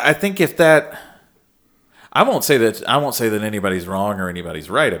 But I think if that... I won't say that anybody's wrong or anybody's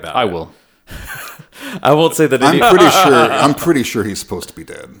right about it. I will. I won't say that I'm pretty sure he's supposed to be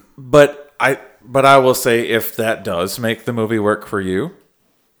dead. But I will say if that does make the movie work for you,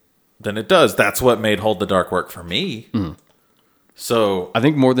 then it does. That's what made Hold the Dark work for me. Mm. So I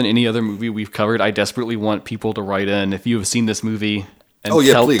think more than any other movie we've covered, I desperately want people to write in if you have seen this movie and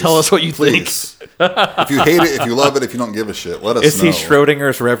tell us what you think. If you hate it, if you love it, if you don't give a shit, let us know. Is he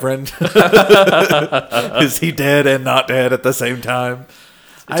Schrodinger's Reverend? Is he dead and not dead at the same time?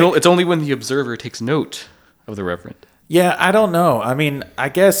 It's only when the observer takes note of the Reverend. Yeah, I don't know. I mean, I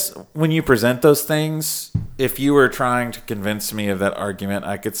guess when you present those things, if you were trying to convince me of that argument,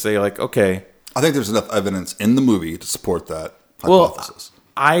 I could say, like, okay. I think there's enough evidence in the movie to support that hypothesis.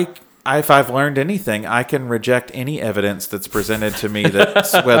 If I've learned anything, I can reject any evidence that's presented to me,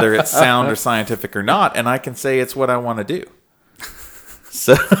 that's whether it's sound or scientific or not, and I can say it's what I want to do.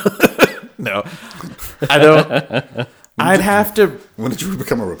 So, no, I don't. I'd have to... When did you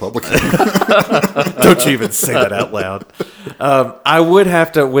become a Republican? Don't you even say that out loud. I would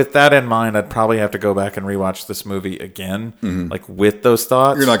have to, with that in mind, I'd probably have to go back and rewatch this movie again, like with those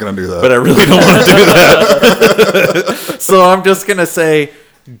thoughts. You're not going to do that. But I really don't want to do that. So I'm just going to say,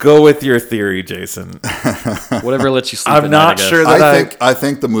 go with your theory, Jason. Whatever lets you sleep I'm not sure that I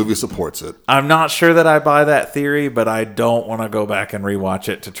think the movie supports it. I'm not sure that I buy that theory, but I don't want to go back and rewatch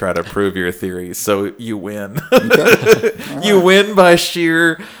it to try to prove your theory. So you win. Okay. You win by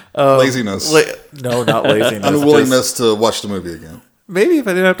sheer laziness. No, not laziness. Unwillingness to watch the movie again. Maybe if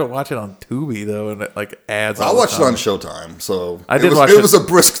I didn't have to watch it on Tubi though, and it like ads. I watched it on Showtime, so it was a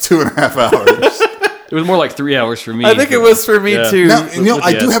brisk 2.5 hours. It was more like 3 hours for me. I think it was for me too. Now,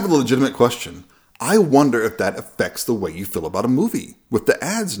 I do have a legitimate question. I wonder if that affects the way you feel about a movie with the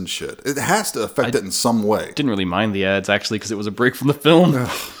ads and shit. It has to affect it in some way. Didn't really mind the ads actually because it was a break from the film.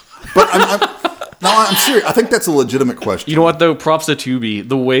 But No, I'm serious. I think that's a legitimate question. You know what though? Props to Tubi.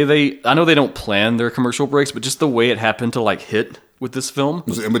 The way I know they don't plan their commercial breaks, but just the way it happened to like hit with this film.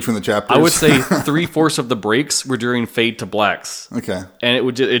 Was it in between the chapters? I would say 3/4 of the breaks were during fade to blacks. Okay. And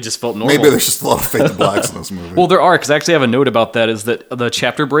it just felt normal. Maybe there's just a lot of fade to blacks in this movie. Well, there are, because I actually have a note about that, is that the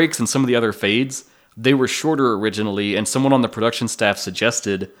chapter breaks and some of the other fades, they were shorter originally, and someone on the production staff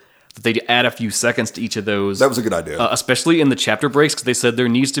suggested that they'd add a few seconds to each of those. That was a good idea. Especially in the chapter breaks, because they said there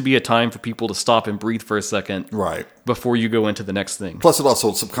needs to be a time for people to stop and breathe for a second right. before you go into the next thing. Plus, it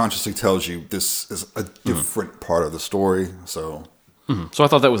also subconsciously tells you this is a different part of the story. So, So I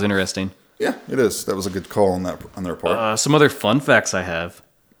thought that was interesting. yeah, it is. That was a good call on their part. Some other fun facts I have.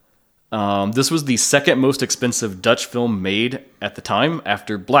 This was the second most expensive Dutch film made at the time,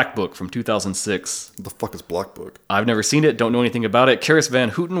 after Black Book from 2006. What the fuck is Black Book? I've never seen it, don't know anything about it. Karis Van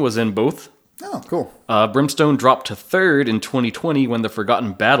Houten was in both. Oh, cool. Brimstone dropped to third in 2020 when The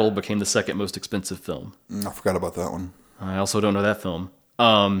Forgotten Battle became the second most expensive film. I forgot about that one. I also don't know that film.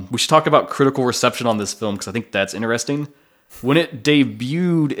 We should talk about critical reception on this film, because I think that's interesting. When it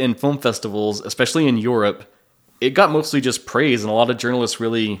debuted in film festivals, especially in Europe, it got mostly just praise, and a lot of journalists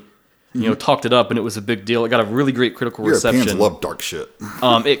really... talked it up, and it was a big deal. It got a really great critical reception. Europeans love dark shit.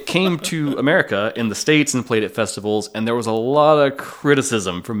 It came to America in the States and played at festivals, and there was a lot of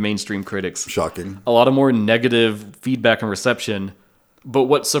criticism from mainstream critics. Shocking. A lot of more negative feedback and reception. But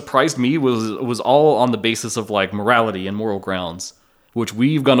what surprised me was all on the basis of like morality and moral grounds, which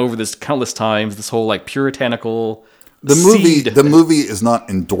we've gone over this countless times. This whole like puritanical. The seed. movie is not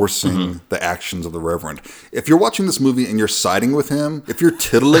endorsing the actions of the Reverend. If you're watching this movie and you're siding with him, if you're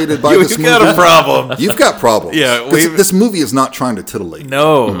titillated by this movie, got a problem. You've got problems. Yeah, 'Cause this movie is not trying to titillate.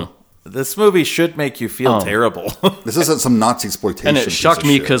 No, this movie should make you feel terrible. This isn't some Nazi exploitation. And it piece shocked of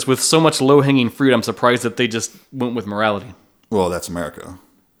me shit. because with so much low-hanging fruit, I'm surprised that they just went with morality. Well, that's America.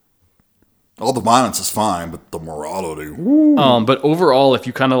 All the violence is fine, but the morality. But overall, if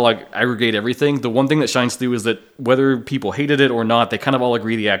you kind of like aggregate everything, the one thing that shines through is that whether people hated it or not, they kind of all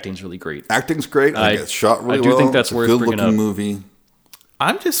agree the acting's really great. Acting's great. I think it's shot really I do well. think that's it's a worth good-looking bringing up. movie.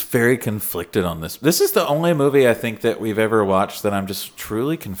 I'm just very conflicted on this. This is the only movie I think that we've ever watched that I'm just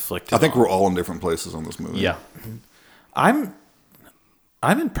truly conflicted I think on. we're all in different places on this movie. Yeah. I'm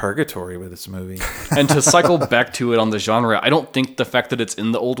in purgatory with this movie. And to cycle back to it on the genre, I don't think the fact that it's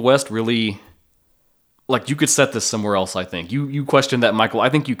in the Old West really... Like, you could set this somewhere else, I think. You questioned that, Michael. I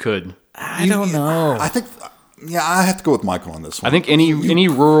think you could. I don't know. I think, I have to go with Michael on this one. I think any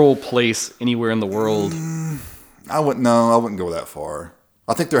rural place anywhere in the world... I wouldn't go that far.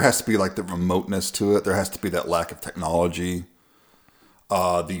 I think there has to be like the remoteness to it. There has to be that lack of technology,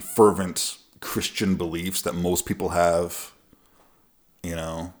 the fervent Christian beliefs that most people have. You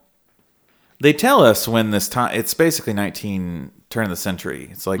know, They tell us when this time. It's basically turn of the century.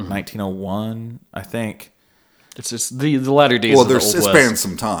 It's like 1901, I think. It's just the latter days well, of the Old it West. spans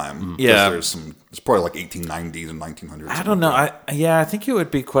some time. Yeah. It's probably like 1890s and 1900s. I don't know. I think it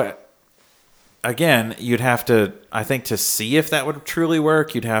would be quite. Again, you'd have to. I think to see if that would truly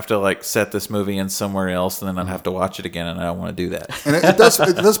work, you'd have to like set this movie in somewhere else, and then I'd have to watch it again, and I don't want to do that. And it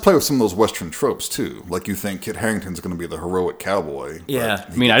does play with some of those Western tropes too. Like you think Kit Harington's going to be the heroic cowboy. Yeah.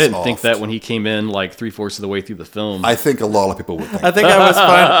 but I mean, I gets didn't think offed. that when he came in like 3/4 of the way through the film. I think a lot of people would think. I think I was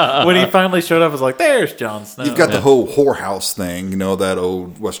fine when he finally showed up. I was like, "There's Jon Snow." You've got the whole whorehouse thing, that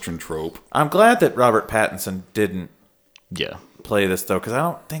old Western trope. I'm glad that Robert Pattinson didn't yeah. play this though, because I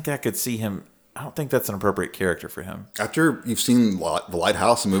don't think I could see him. I don't think that's an appropriate character for him. After you've seen The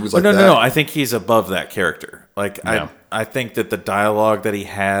Lighthouse and movies like No, that. no. I think he's above that character. Like Yeah. I think that the dialogue that he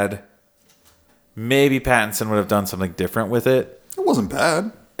had, maybe Pattinson would have done something different with it. It wasn't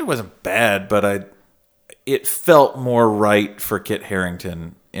bad. It wasn't bad, but it felt more right for Kit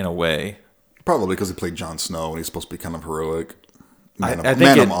Harington in a way. Probably because he played Jon Snow and he's supposed to be kind of heroic. Man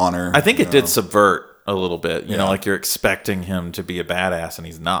think of honor. I think it you did know. subvert a little bit. You know, Yeah. like you're expecting him to be a badass and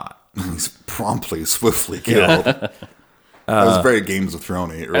he's not. He's promptly, swiftly killed. It was very Games of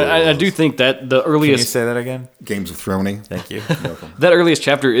Thrones. It really I was. do think that the Can you earliest say that again? Games of Thrones. Thank you. that earliest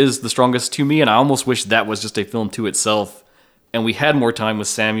chapter is the strongest to me, and I almost wish that was just a film to itself, and we had more time with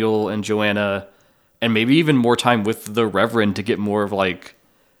Samuel and Joanna, and maybe even more time with the Reverend to get more of like.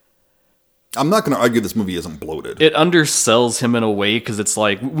 I'm not going to argue this movie isn't bloated. It undersells him in a way because it's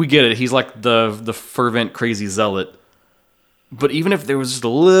like we get it. He's like the fervent crazy zealot. But even if there was just a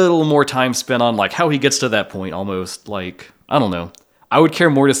little more time spent on like how he gets to that point, almost like I don't know, I would care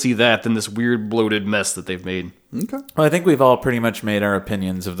more to see that than this weird bloated mess that they've made. Okay. Well, I think we've all pretty much made our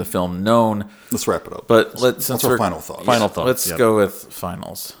opinions of the film known. Let's wrap it up. But What's our final thoughts? Final thoughts. Let's Yep. go with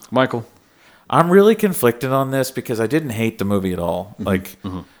finals. Michael, I'm really conflicted on this because I didn't hate the movie at all. Like,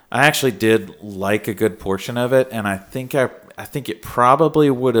 I actually did like a good portion of it, and I think it probably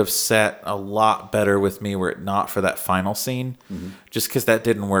would have sat a lot better with me were it not for that final scene, just because that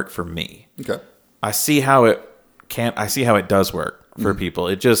didn't work for me. Okay. I see how it does work for people.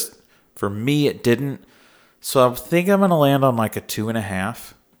 It just, for me, it didn't. So I think I'm going to land on like a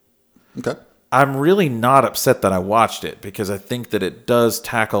 2.5. Okay. I'm really not upset that I watched it because I think that it does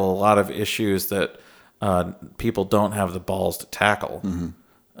tackle a lot of issues that people don't have the balls to tackle.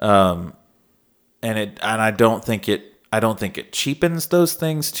 And I don't think it cheapens those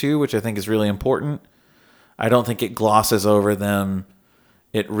things too, which I think is really important. I don't think it glosses over them.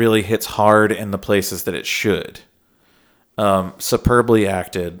 It really hits hard in the places that it should. Superbly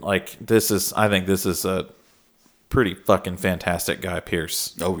acted. I think this is a pretty fucking fantastic Guy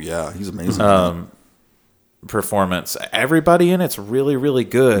Pearce Oh yeah, he's amazing. performance. Everybody in it's really, really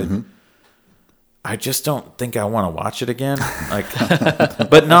good. I just don't think I want to watch it again.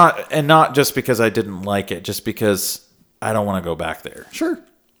 But not just because I didn't like it, just because I don't want to go back there. Sure.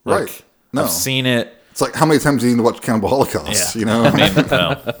 Right. No. I've seen it. It's like, how many times do you need to watch Cannibal Holocaust? Yeah. You know? I mean,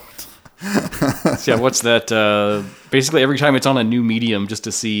 well, So yeah, what's that? Basically, every time it's on a new medium, just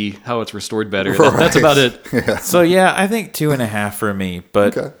to see how it's restored better. That's Right. about it. Yeah. so yeah, I think 2.5 for me.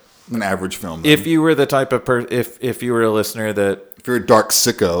 But Okay. An average film. Then. if you were the type of if you were a listener that If you're a dark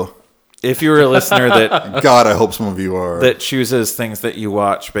sicko, that God, I hope some of you are. that chooses things that you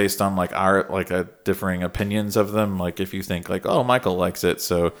watch based on differing opinions of them, like if you think like, oh, Michael likes it,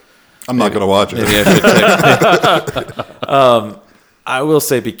 so I'm not going to watch it. maybe I should check. I will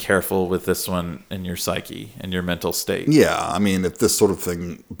say be careful with this one in your psyche and your mental state. Yeah, I mean, if this sort of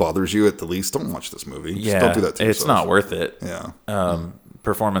thing bothers you, at the least, don't watch this movie. Just Yeah, don't do that to it's yourself. not worth it. Yeah.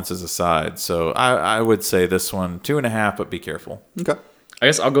 Performances aside, so I would say this one 2.5, but be careful. Okay. I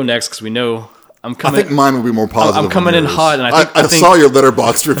guess I'll go next because we know I'm I coming. think mine will be more positive. I'm coming than in yours. hot, and I think saw your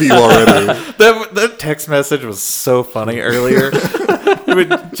Letterboxd review already. That text message was so funny earlier.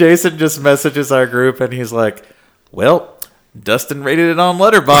 When Jason just messages our group and he's like, "Well, Dustin rated it on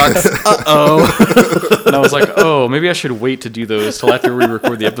Letterboxd." Uh-oh. and I was like, oh, maybe I should wait to do those till after we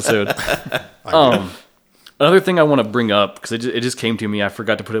record the episode. Another thing I want to bring up because it just came to me. I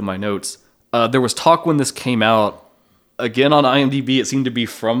forgot to put it in my notes. There was talk when this came out. Again, on IMDb, it seemed to be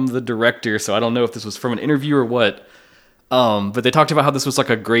from the director, so I don't know if this was from an interview or what. But they talked about how this was like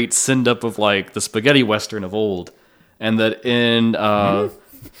a great send-up of like the spaghetti western of old, and that in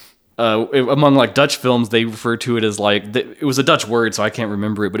among like Dutch films, they refer to it as like it was a Dutch word, so I can't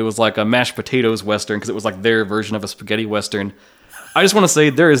remember it, but it was like a mashed potatoes western because it was like their version of a spaghetti western. I just want to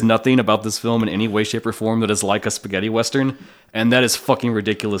say there is nothing about this film in any way, shape, or form that is like a spaghetti western, and that is fucking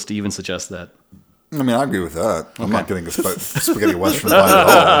ridiculous to even suggest that. I mean, I agree with that. I'm not getting a spaghetti western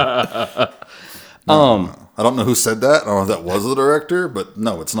vibe at all. I don't know who said that. I don't know if that was the director, but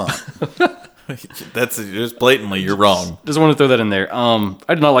no, it's not. That's just blatantly you're wrong. Just want to throw that in there. I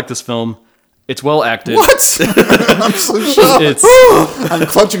did not like this film. It's well acted. What? I'm so shocked. It's I'm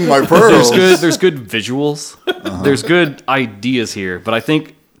clutching my pearls. there's good visuals. There's good ideas here, but I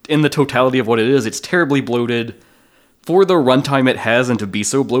think in the totality of what it is, it's terribly bloated. For the runtime it has and to be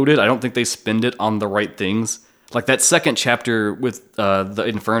so bloated, I don't think they spend it on the right things. Like that second chapter with the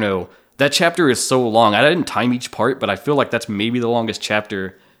Inferno, that chapter is so long. I didn't time each part, but I feel like that's maybe the longest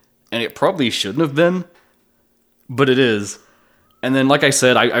chapter, and it probably shouldn't have been, but it is. And then, like I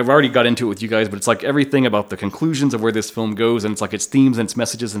said, I've already got into it with you guys, but it's like everything about the conclusions of where this film goes, and it's like its themes and its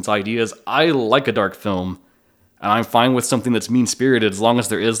messages and its ideas. I like a dark film, and I'm fine with something that's mean-spirited as long as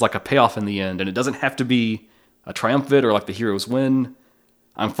there is like a payoff in the end, and it doesn't have to be a triumphant or like the heroes win.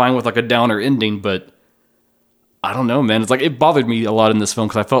 I'm fine with like a downer ending, but I don't know, man. It's like it bothered me a lot in this film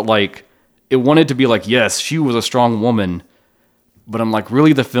because I felt like it wanted to be like, yes, she was a strong woman, but I'm like,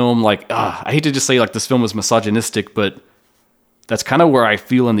 really, the film, like, I hate to just say like this film was misogynistic, but that's kind of where I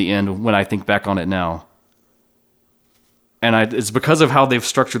feel in the end when I think back on it now. And it's because of how they've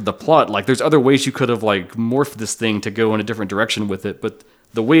structured the plot. Like, there's other ways you could have like morphed this thing to go in a different direction with it, but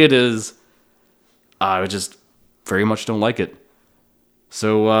the way it is, I just very much don't like it.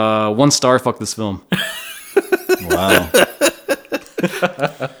 So 1 star, fuck this film. Wow.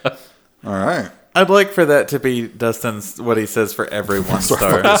 All right. I'd like for that to be Dustin's what he says for every 1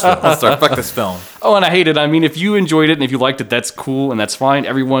 star. 1 star. Fuck this film. Oh, and I hate it. I mean, if you enjoyed it and if you liked it, that's cool and that's fine.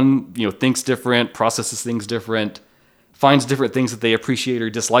 Everyone, thinks different, processes things different, finds different things that they appreciate or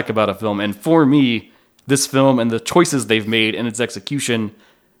dislike about a film. And for me, this film and the choices they've made and its execution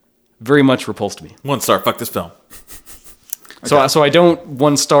very much repulsed me. 1 star. Fuck this film. Okay. So I don't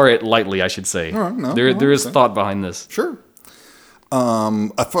 1 star it lightly, I should say. All right, no, there is thought behind this. Sure.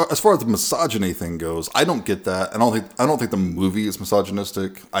 As far as the misogyny thing goes, I don't get that. I don't think the movie is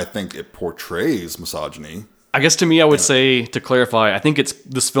misogynistic. I think it portrays misogyny. I guess to me, I would say, to clarify, I think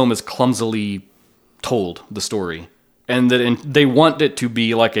this film is clumsily told, the story, and that they want it to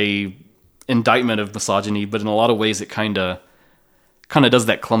be like a indictment of misogyny, but in a lot of ways it kind of does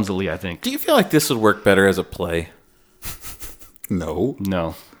that clumsily, I think. Do you feel like this would work better as a play? No.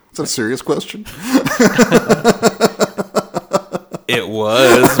 Is that a serious question? It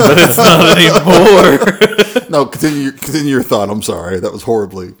was, but it's not anymore. No, continue your thought. I'm sorry. That was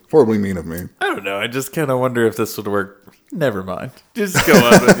horribly mean of me. I don't know. I just kind of wonder if this would work. Never mind. Just go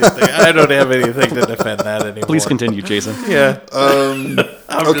on with your thing. I don't have anything to defend that anymore. Please continue, Jason. Yeah. Okay.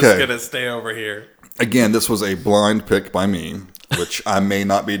 I'm just going to stay over here. Again, this was a blind pick by me, which I may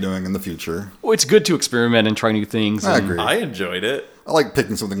not be doing in the future. Well, it's good to experiment and try new things. I and agree. I enjoyed it. I like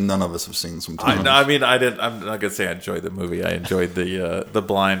picking something none of us have seen sometimes. I mean, I didn't. I'm not gonna say I enjoyed the movie. I enjoyed the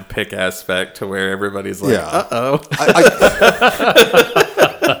blind pick aspect to where everybody's like, Yeah. "Uh-oh."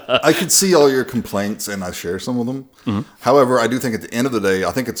 I could see all your complaints, and I share some of them. Mm-hmm. However, I do think at the end of the day,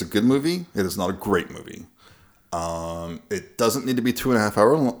 I think it's a good movie. It is not a great movie. It doesn't need to be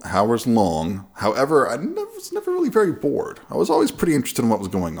 2.5 hours long. However, was never really very bored. I was always pretty interested in what was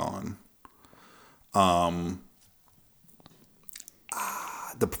going on.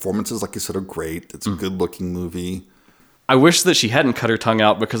 The performances, like you said, are great. It's a good-looking movie. I wish that she hadn't cut her tongue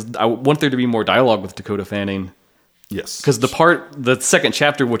out because I want there to be more dialogue with Dakota Fanning. Yes. Because the second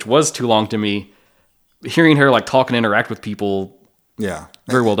chapter, which was too long to me, hearing her like talk and interact with people, Yeah.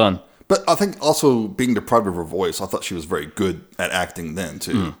 very well done. But I think also being deprived of her voice, I thought she was very good at acting then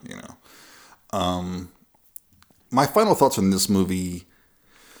too. You know, my final thoughts on this movie.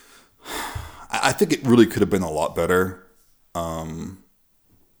 I think it really could have been a lot better,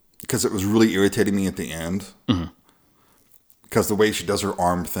 because it was really irritating me at the end. Because the way she does her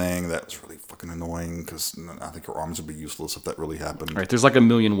arm thing, that was really fucking annoying. Because I think her arms would be useless if that really happened. Right? There's like a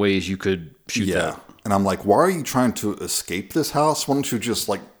million ways you could shoot that. And I'm like, why are you trying to escape this house? Why don't you just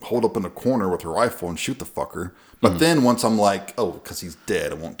like hold up in a corner with your rifle and shoot the fucker? But then once I'm like, oh, because he's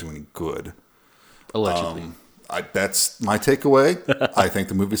dead, it won't do any good. Allegedly. That's my takeaway. I think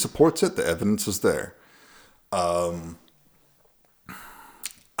the movie supports it. The evidence is there. I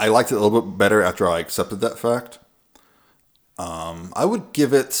liked it a little bit better after I accepted that fact. I would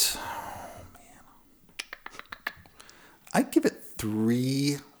give it... I'd give it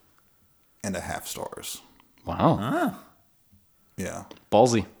 3.5 stars. Wow. Yeah.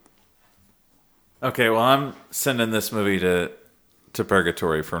 Ballsy. Okay, well, I'm sending this movie to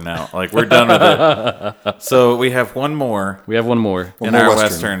purgatory from now. Like, we're done with it. So we have one more. We have one more. In our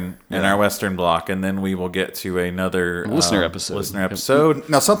Western block, and then we will get to another listener episode.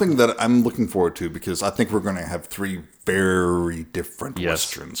 Now, something that I'm looking forward to, because I think we're going to have 3 very different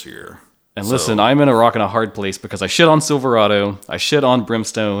Westerns here. And listen, I'm in a rock and a hard place because I shit on Silverado, I shit on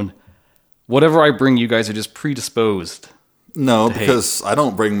Brimstone. Whatever I bring, you guys are just predisposed. No, because I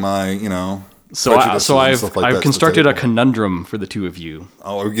don't bring my, So I've constructed a conundrum for the two of you.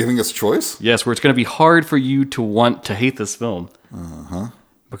 Oh, are you giving us a choice? Yes, where it's going to be hard for you to want to hate this film.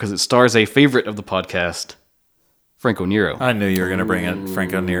 Because it stars a favorite of the podcast, Franco Nero. I knew you were going to bring it,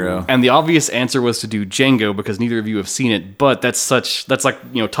 Franco Nero. And the obvious answer was to do Django because neither of you have seen it, but that's like,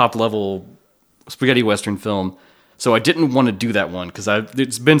 top level spaghetti Western film. So I didn't want to do that one because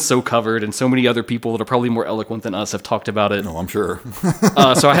it's been so covered and so many other people that are probably more eloquent than us have talked about it. No, I'm sure.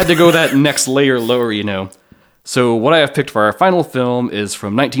 So I had to go that next layer lower, So what I have picked for our final film is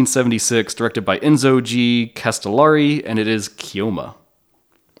from 1976, directed by Enzo G. Castellari, and it is Keoma.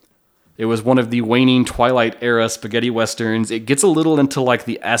 It was one of the waning Twilight era spaghetti westerns. It gets a little into like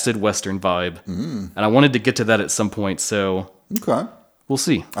the acid western vibe, and I wanted to get to that at some point. So Okay. We'll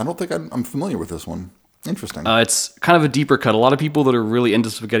see. I don't think I'm familiar with this one. Interesting. It's kind of a deeper cut. A lot of people that are really into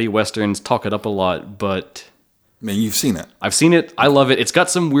spaghetti westerns talk it up a lot, but I mean, you've seen it. I've seen it. I love it. It's got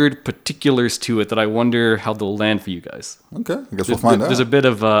some weird particulars to it that I wonder how they'll land for you guys. Okay, I guess we'll find out. There's a bit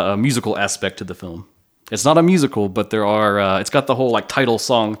of a musical aspect to the film. It's not a musical, but there are. It's got the whole like title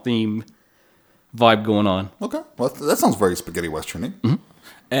song theme vibe going on. Okay, well that sounds very spaghetti westerny. Mm-hmm.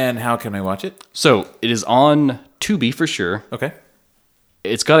 And how can we watch it? So it is on Tubi for sure. Okay.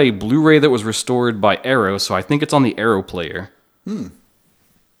 It's got a Blu-ray that was restored by Arrow, so I think it's on the Arrow player.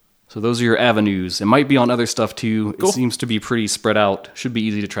 So those are your avenues. It might be on other stuff too. Cool. It seems to be pretty spread out. Should be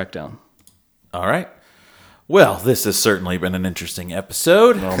easy to track down. All right. Well, this has certainly been an interesting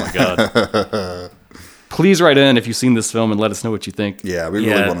episode. Oh my god. Please write in if you've seen this film and let us know what you think. Yeah, we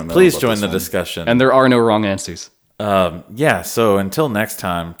really want to know. Please join the discussion. And there are no wrong answers. So until next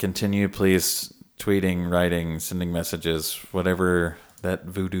time, continue please tweeting, writing, sending messages, whatever that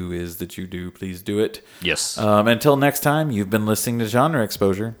voodoo is that you do, please do it. Yes. Until next time, you've been listening to Genre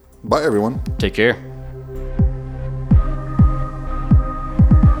Exposure. Bye, everyone. Take care.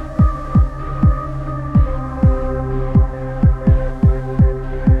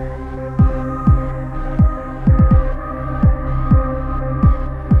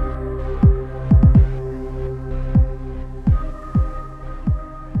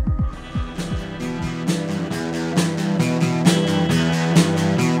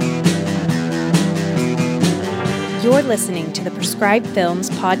 You're listening to the Prescribed Films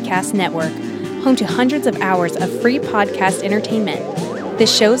Podcast Network, home to hundreds of hours of free podcast entertainment. The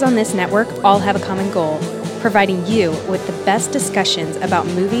shows on this network all have a common goal, providing you with the best discussions about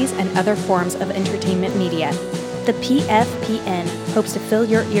movies and other forms of entertainment media. The PFPN hopes to fill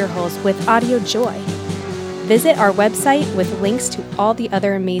your earholes with audio joy. Visit our website with links to all the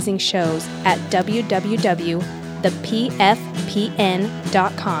other amazing shows at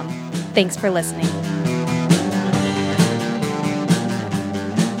www.thepfpn.com. Thanks for listening.